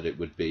announcement that it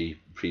would be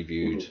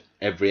previewed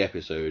every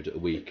episode a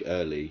week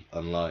early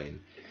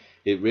online.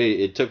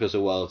 It took us a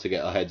while to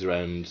get our heads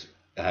around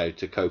how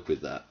to cope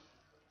with that,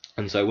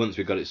 and so once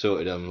we got it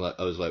sorted, I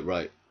was like,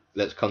 right,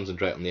 let's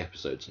concentrate on the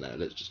episodes now,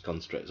 let's just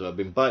concentrate. So I've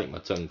been biting my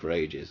tongue for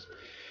ages.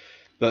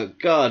 But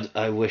God,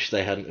 I wish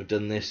they hadn't have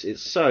done this.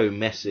 It's so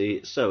messy.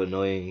 It's so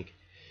annoying.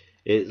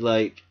 It's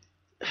like...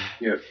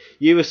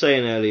 You were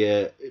saying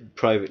earlier,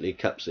 privately,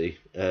 Capsy,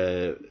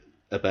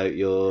 about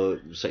your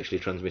sexually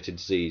transmitted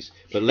disease.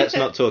 But let's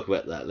not talk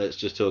about that. Let's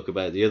just talk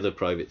about the other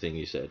private thing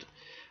you said.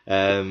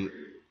 I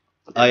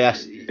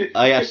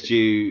asked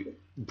you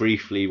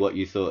briefly what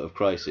you thought of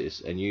Crisis,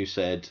 and you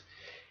said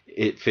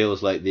it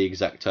feels like the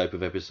exact type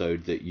of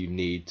episode that you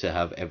need to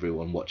have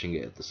everyone watching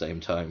it at the same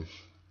time.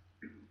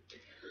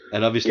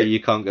 And obviously you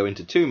can't go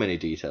into too many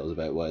details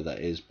about why that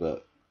is,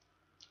 but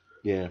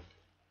yeah.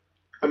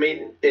 I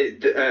mean,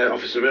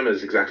 Officer Rimmer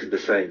is exactly the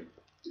same.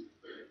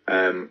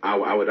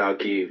 I would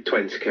argue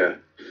Twentica,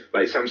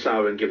 like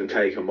Samsara and Give and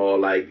Take are more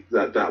like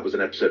that was an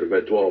episode of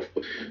Red Dwarf.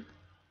 But,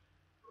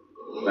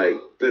 like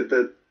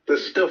the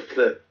stuff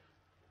that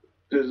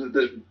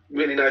there's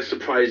really nice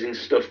surprising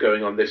stuff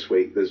going on this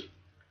week. There's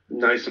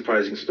nice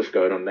surprising stuff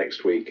going on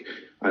next week,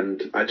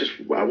 and I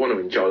want to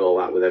enjoy all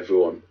that with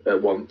everyone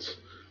at once.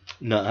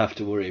 Not have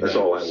to worry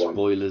about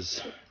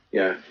spoilers.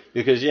 Yeah,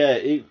 because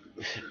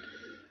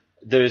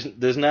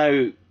there's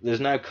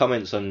now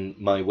comments on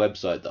my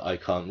website that I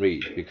can't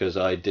read because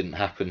I didn't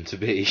happen to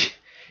be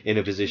in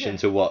a position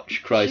to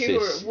watch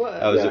Crisis. You were at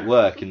work. I was at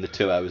work in the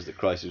 2 hours that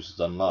Crisis was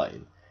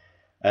online,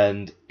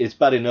 And it's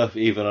bad enough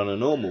even on a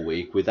normal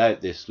week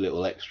without this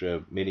little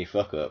extra mini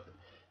fuck up.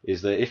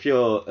 Is that if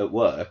you're at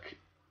work,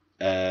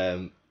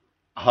 like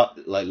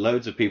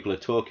loads of people are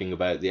talking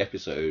about the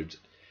episode,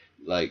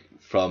 like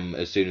from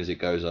as soon as it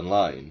goes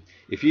online.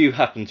 If you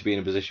happen to be in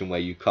a position where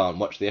you can't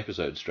watch the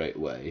episode straight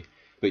away,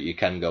 but you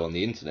can go on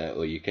the internet,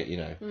 or you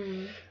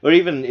can, or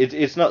even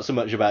it's not so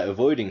much about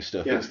avoiding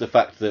stuff. Yeah. It's the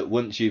fact that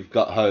once you've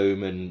got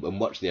home and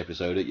watched the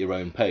episode at your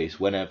own pace,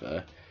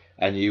 whenever,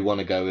 and you want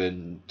to go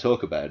and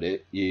talk about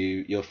it,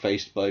 you're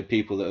faced by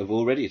people that have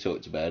already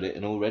talked about it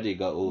and already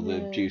got all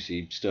the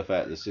juicy stuff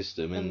out of the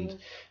system, and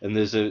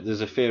there's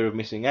a fear of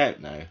missing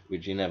out now,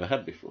 which you never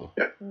had before.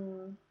 Yeah.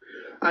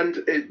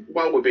 And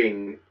while we're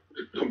being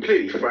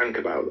completely frank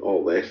about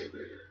all this,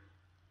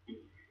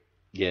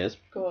 yes,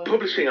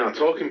 publishing our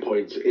talking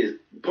points is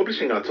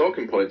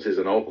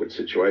an awkward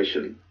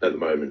situation at the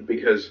moment,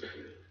 because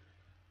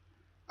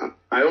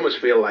I almost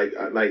feel like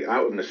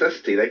out of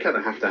necessity they kind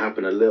of have to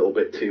happen a little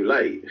bit too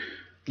late.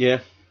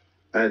 Yeah.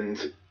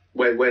 And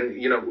when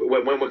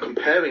we're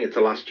comparing it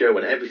to last year,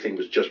 when everything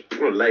was just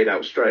laid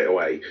out straight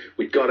away,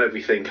 we'd got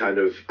everything kind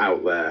of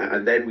out there,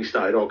 and then we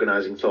started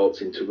organising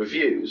thoughts into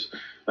reviews.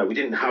 We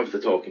didn't have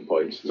the talking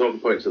points. The talking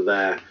points are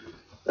there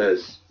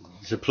as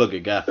to plug a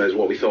gap. As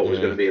what we thought was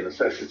going to be a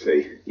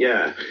necessity.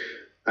 Yeah.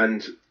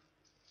 And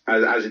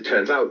as it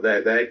turns out,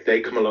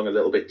 they come along a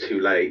little bit too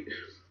late.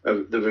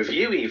 The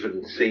review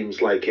even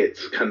seems like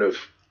it's kind of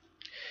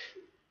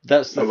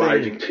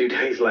arriving 2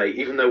 days late,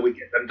 even though we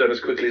get them done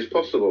as quickly as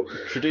possible.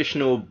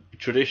 Traditional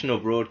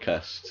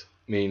broadcast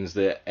means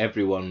that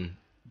everyone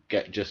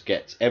just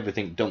gets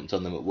everything dumped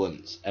on them at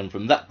once, and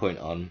from that point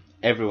on,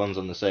 everyone's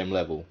on the same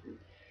level.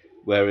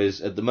 Whereas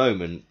at the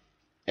moment,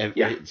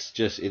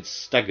 it's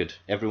staggered.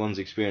 Everyone's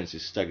experience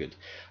is staggered.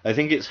 I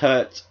think it's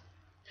hurt.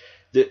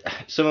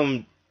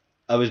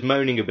 I was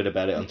moaning a bit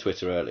about it on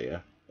Twitter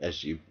earlier,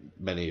 as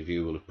many of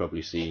you will have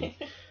probably seen.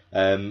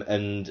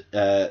 And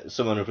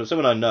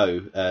someone I know,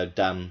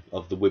 Dan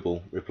of the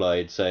Wibble,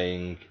 replied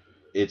saying,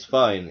 "It's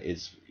fine.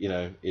 It's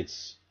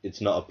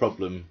not a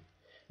problem.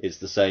 It's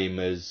the same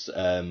as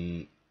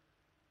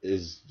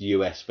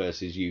US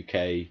versus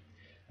UK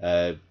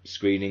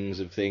screenings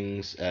of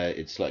things.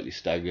 It's slightly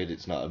staggered.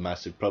 It's not a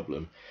massive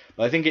problem."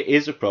 But I think it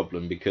is a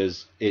problem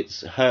because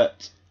it's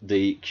hurt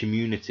the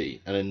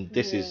community, and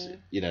this is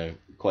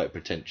quite a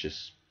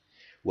pretentious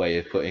way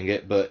of putting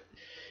it, but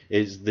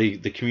is the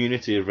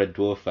community of Red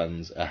Dwarf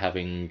fans are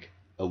having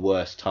a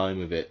worse time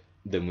of it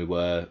than we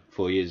were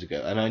 4 years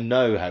ago. And I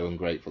know how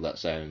ungrateful that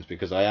sounds,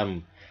 because I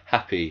am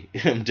happy,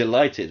 I'm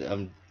delighted,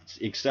 I'm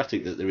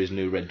ecstatic that there is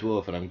new Red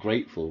Dwarf, and I'm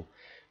grateful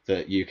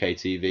that UK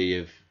TV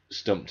have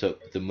stumped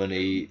up the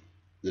money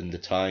and the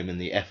time and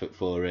the effort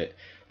for it,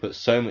 put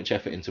so much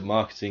effort into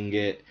marketing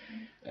it,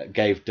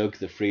 gave Doug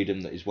the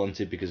freedom that he's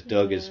wanted, because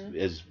Doug has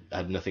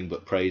had nothing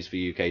but praise for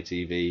UK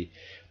TV.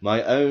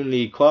 My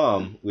only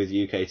qualm with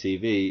UK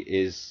TV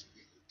is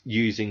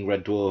using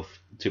Red Dwarf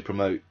to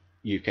promote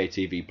UK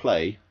TV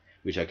Play,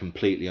 which I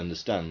completely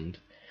understand,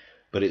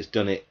 but it's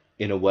done it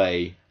in a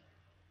way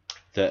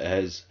that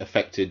has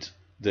affected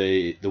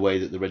the way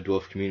that the Red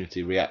Dwarf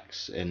community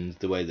reacts and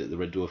the way that the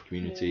Red Dwarf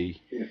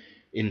community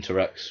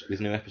interacts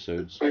with new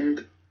episodes.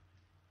 And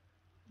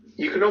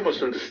you can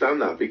almost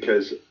understand that,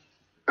 because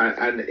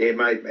I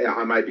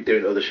might be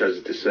doing other shows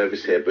a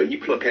disservice here, but you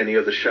pluck any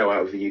other show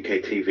out of the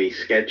UK TV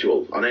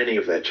schedule on any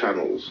of their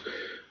channels,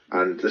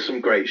 and there's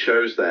some great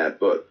shows there,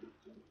 but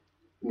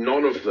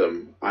none of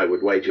them, I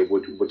would wager,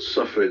 would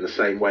suffer in the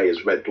same way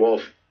as Red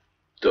Dwarf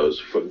does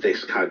from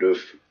this kind of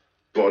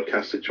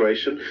broadcast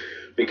situation,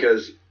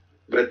 because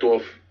Red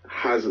Dwarf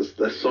has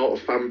a sort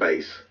of fan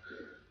base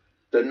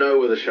that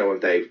no other show on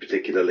Dave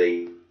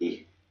particularly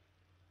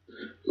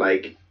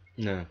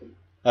No.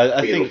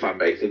 I think fan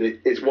base.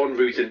 It's one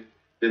rooted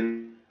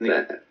in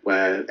there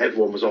where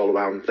everyone was all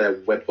around their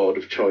web board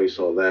of choice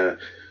or their.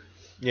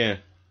 Yeah,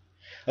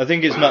 I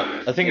think it's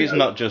not. I think it's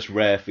not just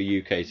rare for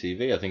UK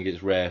TV. I think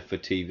it's rare for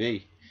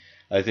TV.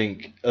 I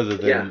think other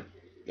than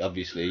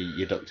obviously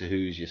your Doctor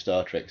Who's, your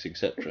Star Treks,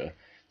 etc.,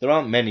 there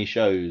aren't many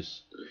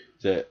shows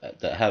that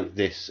have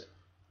this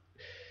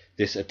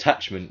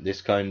attachment,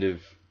 this kind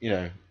of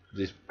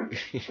this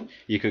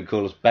you could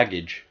call us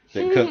baggage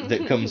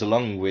that comes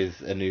along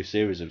with a new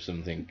series of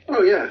something.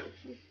 Oh yeah.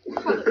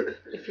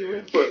 If you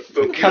will.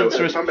 But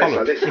cancerous fan base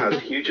like this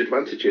has huge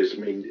advantages. I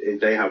mean,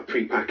 they have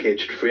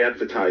pre-packaged free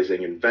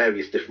advertising in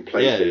various different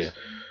places.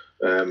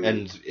 Yeah.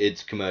 And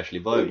it's commercially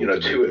viable.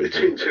 Two of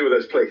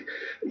those places.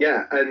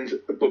 Yeah,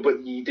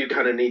 but you do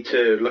kind of need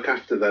to look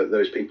after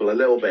those people a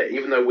little bit,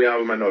 even though we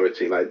are a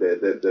minority. Like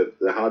the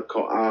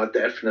hardcore are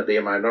definitely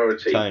a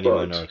minority. Tiny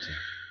minority.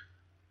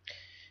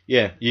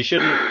 Yeah, you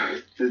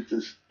shouldn't. But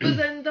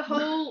then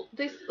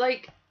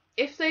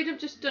if they'd have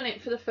just done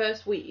it for the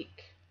first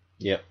week,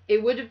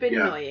 it would have been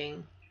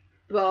annoying.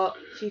 But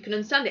you can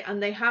understand it,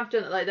 and they have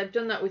done it. Like they've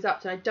done that with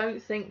Zapped, and I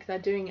don't think they're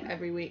doing it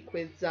every week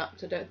with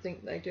Zapped. I don't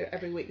think they do it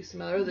every week with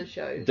some other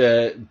shows.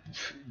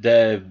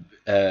 They're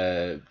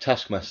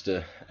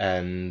Taskmaster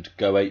and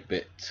Go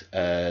 8-Bit.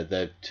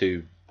 They're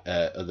two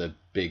other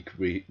big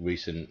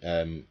recent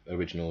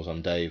originals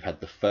on Dave had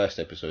the first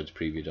episodes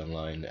previewed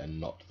online and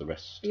not the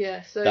rest.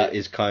 Yeah, so that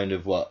is kind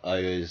of what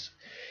I was.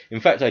 In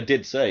fact, I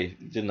did say,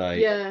 didn't I,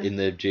 Yeah. in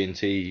the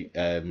G&T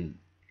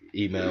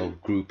email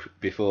group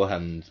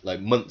beforehand, like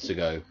months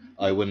ago,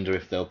 I wonder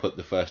if they'll put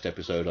the first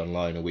episode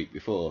online a week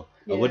before.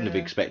 I wouldn't have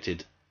Yeah.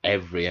 expected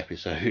every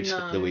episode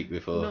No, the week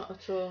before. Not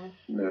at all.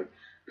 No.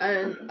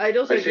 And I'd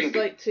also I think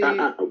just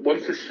like to.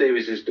 once the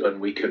series is done,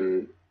 we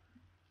can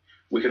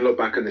look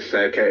back and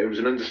say, okay, it was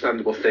an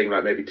understandable thing,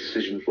 like maybe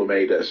decisions were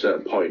made at a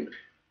certain point.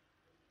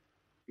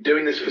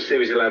 Doing this for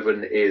Series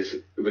 11 is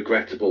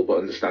regrettable but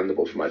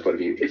understandable from my point of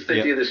view. If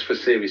they do this for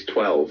Series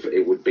 12,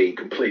 it would be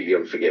completely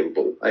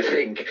unforgivable, I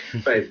think.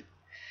 But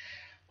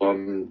I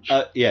would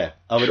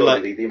surely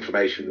like the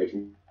information they've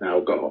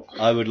now got.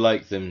 I would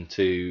like them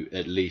to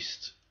at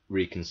least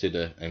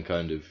reconsider and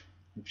kind of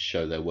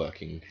show they're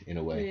working in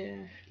a way.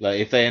 Yeah. Like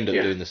if they end up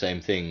doing the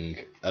same thing,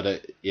 I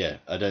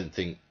don't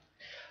think.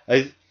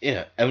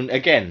 And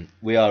again,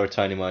 we are a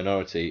tiny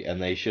minority,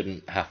 and they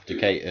shouldn't have to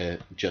cater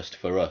just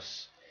for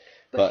us.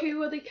 But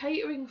who are they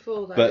catering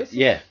for, though? But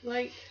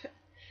Like,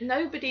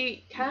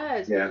 nobody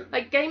cares. Yeah.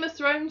 Like, Game of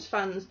Thrones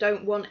fans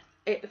don't want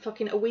it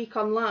fucking a week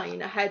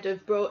online ahead of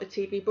a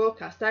TV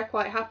broadcast. They're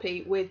quite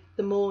happy with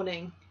the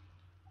morning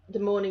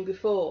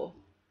before.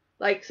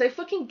 Like, so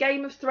fucking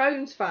Game of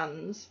Thrones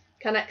fans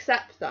can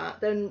accept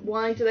that, then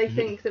why do they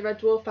think the Red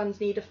Dwarf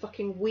fans need a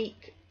fucking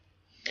week?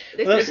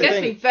 This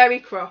gets me very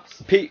cross.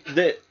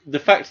 The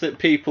fact that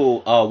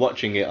people are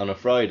watching it on a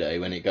Friday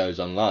when it goes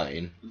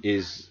online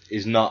is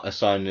not a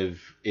sign of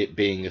it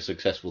being a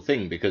successful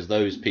thing, because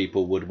those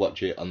people would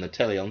watch it on the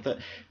telly on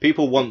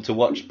people want to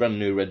watch brand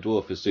new Red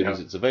Dwarf as soon as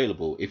it's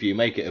available. If you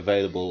make it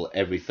available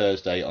every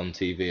Thursday on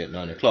TV at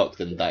 9 o'clock,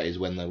 then that is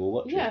when they will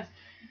watch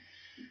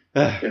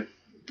it.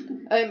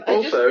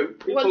 Also,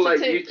 people like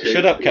you two.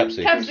 Shut up,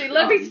 Capsy. Capsy,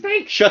 let me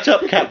speak. Shut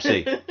up,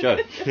 Capsy. Joe.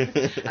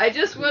 I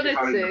just wanted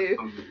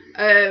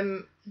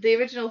to. The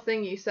original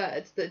thing you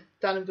said, that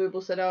Dan and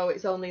Booble said, oh,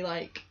 it's only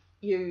like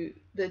the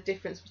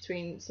difference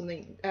between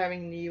something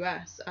airing in the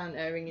US and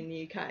airing in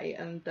the UK,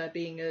 and there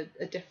being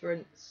a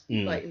difference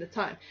like in the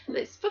time.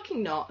 It's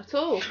fucking not at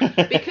all,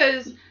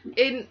 because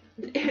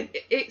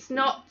it's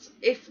not.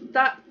 If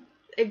that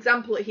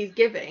example that he's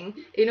giving,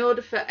 in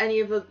order for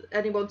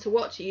anyone to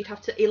watch it, you'd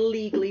have to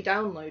illegally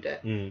download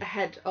it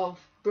ahead of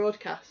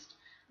broadcast,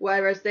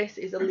 whereas this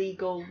is a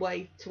legal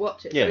way to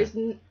watch it.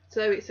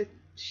 So it's a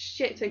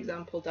shit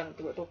example, Dan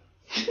Whittle.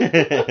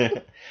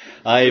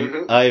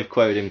 I've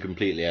quoted him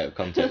completely out of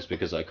context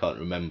because I can't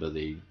remember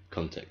the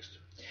context.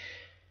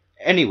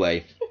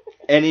 Anyway,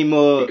 any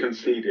more? He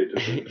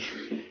conceded.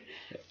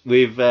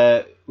 We've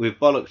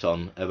bollocked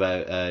on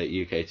about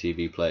UK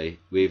TV play.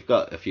 We've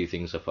got a few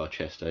things off our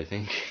chest, I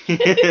think.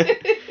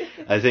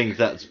 I think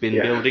that's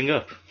been building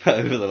up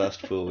over the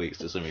last 4 weeks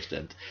to some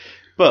extent.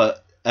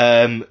 But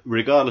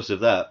regardless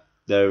of that,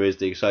 there is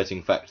the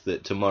exciting fact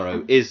that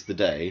tomorrow is the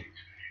day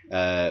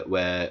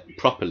where,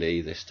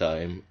 properly this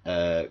time,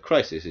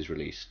 Crisis is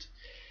released.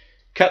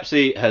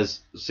 Capsy has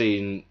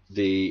seen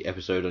the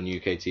episode on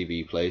UK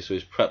TV Play, so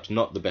it's perhaps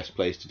not the best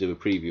place to do a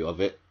preview of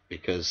it,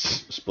 because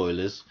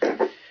spoilers.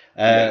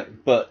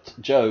 But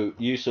Joe,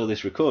 you saw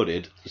this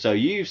recorded, so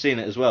you've seen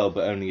it as well,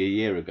 but only a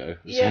year ago.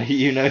 Yes. So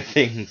you know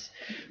things.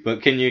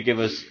 But can you give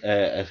us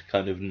a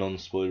kind of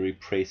non-spoilery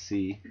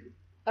précis?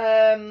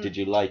 Did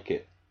you like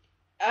it?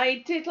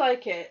 I did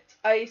like it.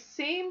 I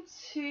seem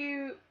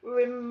to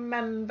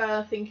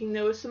remember thinking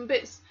there were some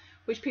bits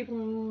which people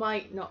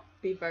might not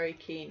be very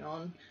keen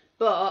on,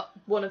 but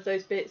one of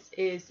those bits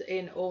is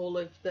in all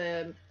of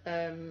the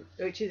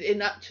which is in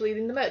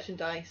the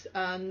merchandise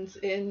and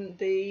in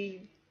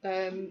the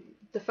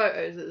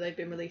photos that they've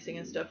been releasing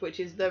and stuff, which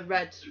is the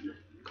red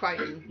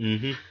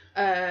Crichton,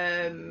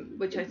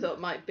 which I thought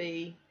might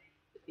be,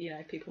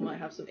 people might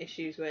have some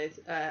issues with,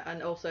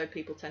 and also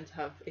people tend to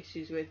have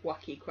issues with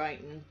wacky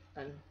Crichton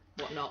and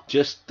whatnot.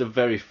 Just the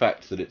very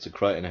fact that it's a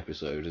Crichton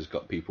episode has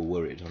got people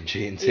worried on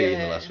G&T in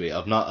the last week.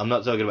 I'm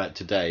not talking about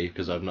today,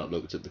 because I've not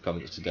looked at the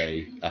comments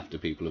today after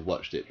people have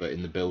watched it, but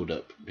in the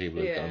build-up,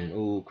 people have gone,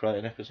 "Oh,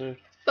 Crichton episode."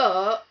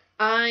 But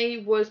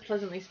I was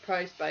pleasantly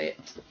surprised by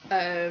it.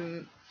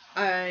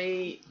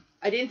 I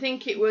didn't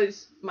think it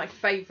was my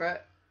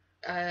favourite.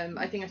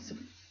 I think I saw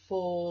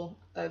 4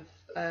 of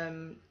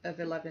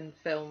 11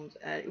 filmed.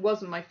 It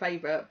wasn't my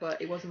favourite,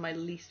 but it wasn't my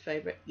least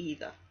favourite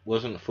either.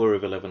 Wasn't 4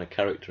 of 11 a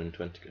character in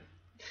Twenty?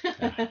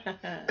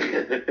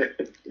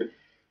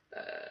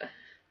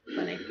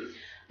 Funny.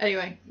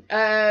 Anyway,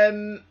 I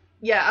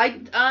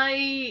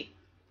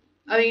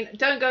mean,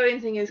 don't go in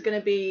thinking it's going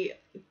to be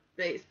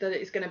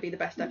the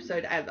best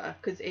episode ever,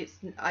 because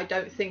I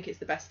don't think it's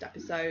the best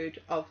episode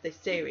of this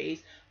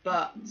series,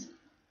 but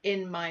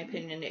in my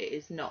opinion it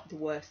is not the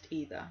worst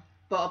either.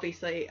 But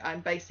obviously I'm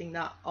basing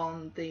that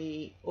on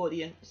the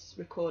audience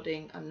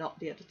recording and not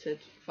the edited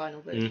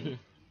final version. Mm-hmm.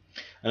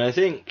 And I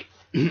think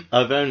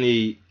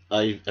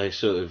I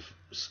sort of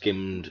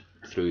skimmed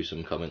through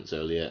some comments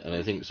earlier, and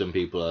I think some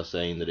people are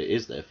saying that it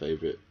is their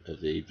favourite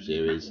of the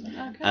series,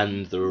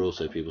 and there are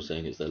also people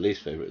saying it's their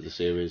least favourite of the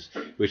series,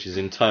 which is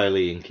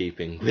entirely in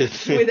keeping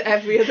with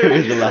every other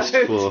with the last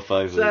 4 or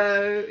 5 weeks.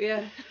 So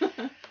yeah.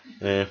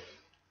 Yeah.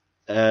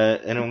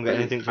 Anyone got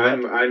anything to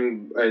add?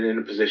 I'm in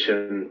a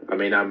position. I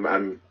mean,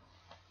 I'm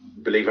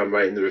believe I'm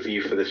writing the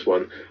review for this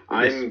one.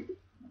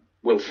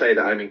 Will say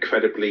that I'm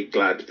incredibly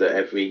glad that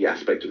every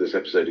aspect of this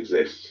episode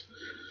exists,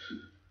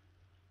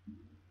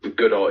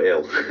 good or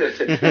ill. It's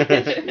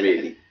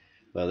really.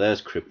 Well,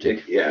 there's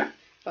cryptic. Yeah.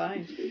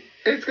 Fine.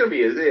 It's gonna be.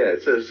 Yeah.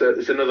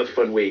 It's another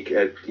fun week.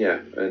 Yeah,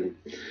 and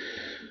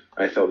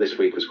I thought this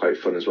week was quite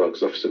fun as well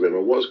because Officer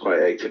Rimmer was quite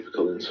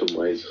atypical in some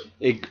ways.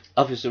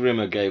 Officer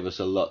Rimmer gave us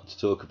a lot to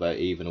talk about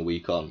even a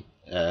week on,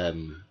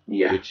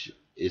 which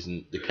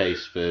isn't the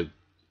case for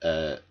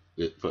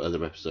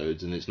other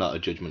episodes, and it's not a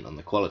judgment on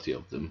the quality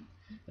of them,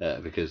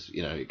 because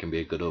it can be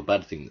a good or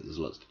bad thing that there's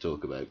lots to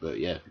talk about. But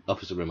yeah,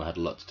 Officer Rimmer had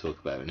a lot to talk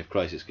about, and if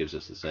Crisis gives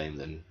us the same,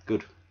 then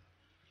good.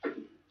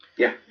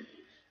 Yeah.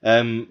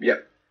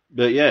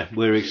 But yeah,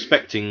 we're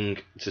expecting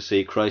to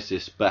see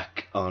Crisis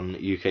back on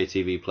UK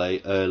TV Play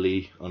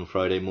early on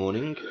Friday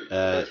morning.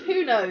 But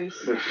who knows?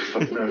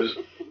 Fuck knows.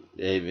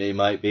 It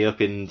might be up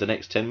in the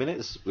next 10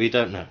 minutes. We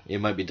don't know. It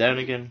might be down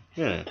again.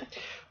 Yeah.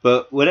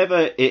 But whatever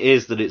it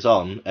is that it's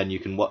on, and you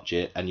can watch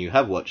it, and you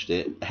have watched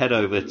it, head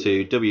over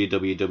to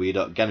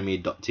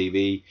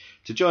www.ganymede.tv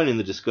to join in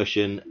the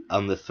discussion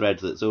on the thread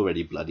that's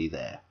already bloody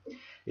there.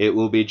 It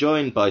will be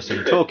joined by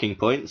some talking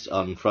points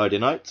on Friday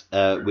night,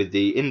 with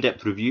the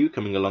in-depth review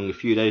coming along a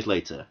few days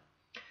later.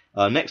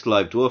 Our next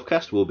live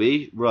Dwarfcast will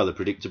be, rather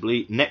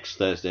predictably, next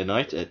Thursday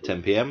night at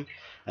 10 PM,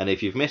 and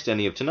if you've missed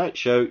any of tonight's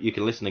show, you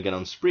can listen again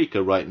on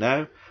Spreaker right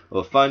now,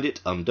 or find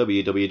it on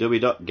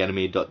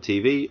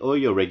www.ganymede.tv or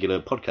your regular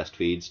podcast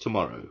feeds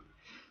tomorrow.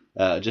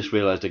 I just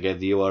realised I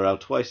gave the URL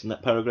twice in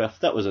that paragraph.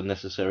 That was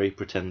unnecessary.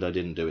 Pretend I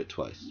didn't do it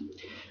twice.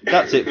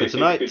 That's it for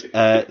tonight.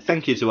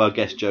 Thank you to our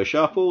guest Joe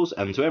Sharples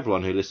and to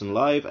everyone who listened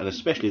live, and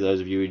especially those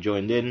of you who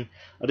joined in.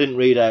 I didn't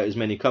read out as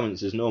many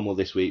comments as normal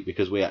this week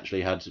because we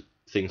actually had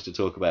things to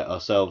talk about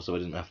ourselves, so I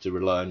didn't have to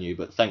rely on you,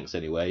 but thanks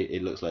anyway.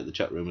 It looks like the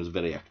chat room was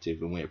very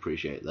active and we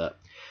appreciate that.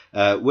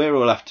 We're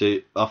all off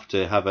to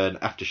have an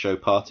after show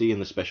party in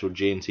the special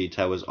G&T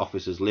Towers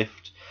officers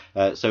lift,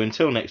 so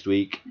until next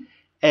week,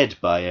 Ed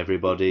bye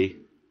everybody.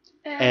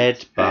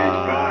 Ed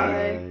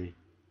bye.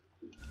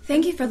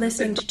 Thank you for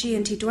listening to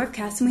G&T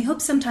Dwarfcast, and we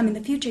hope sometime in the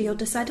future you'll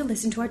decide to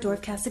listen to our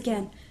Dwarfcast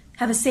again.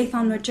 Have a safe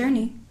onward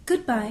journey.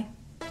 Goodbye.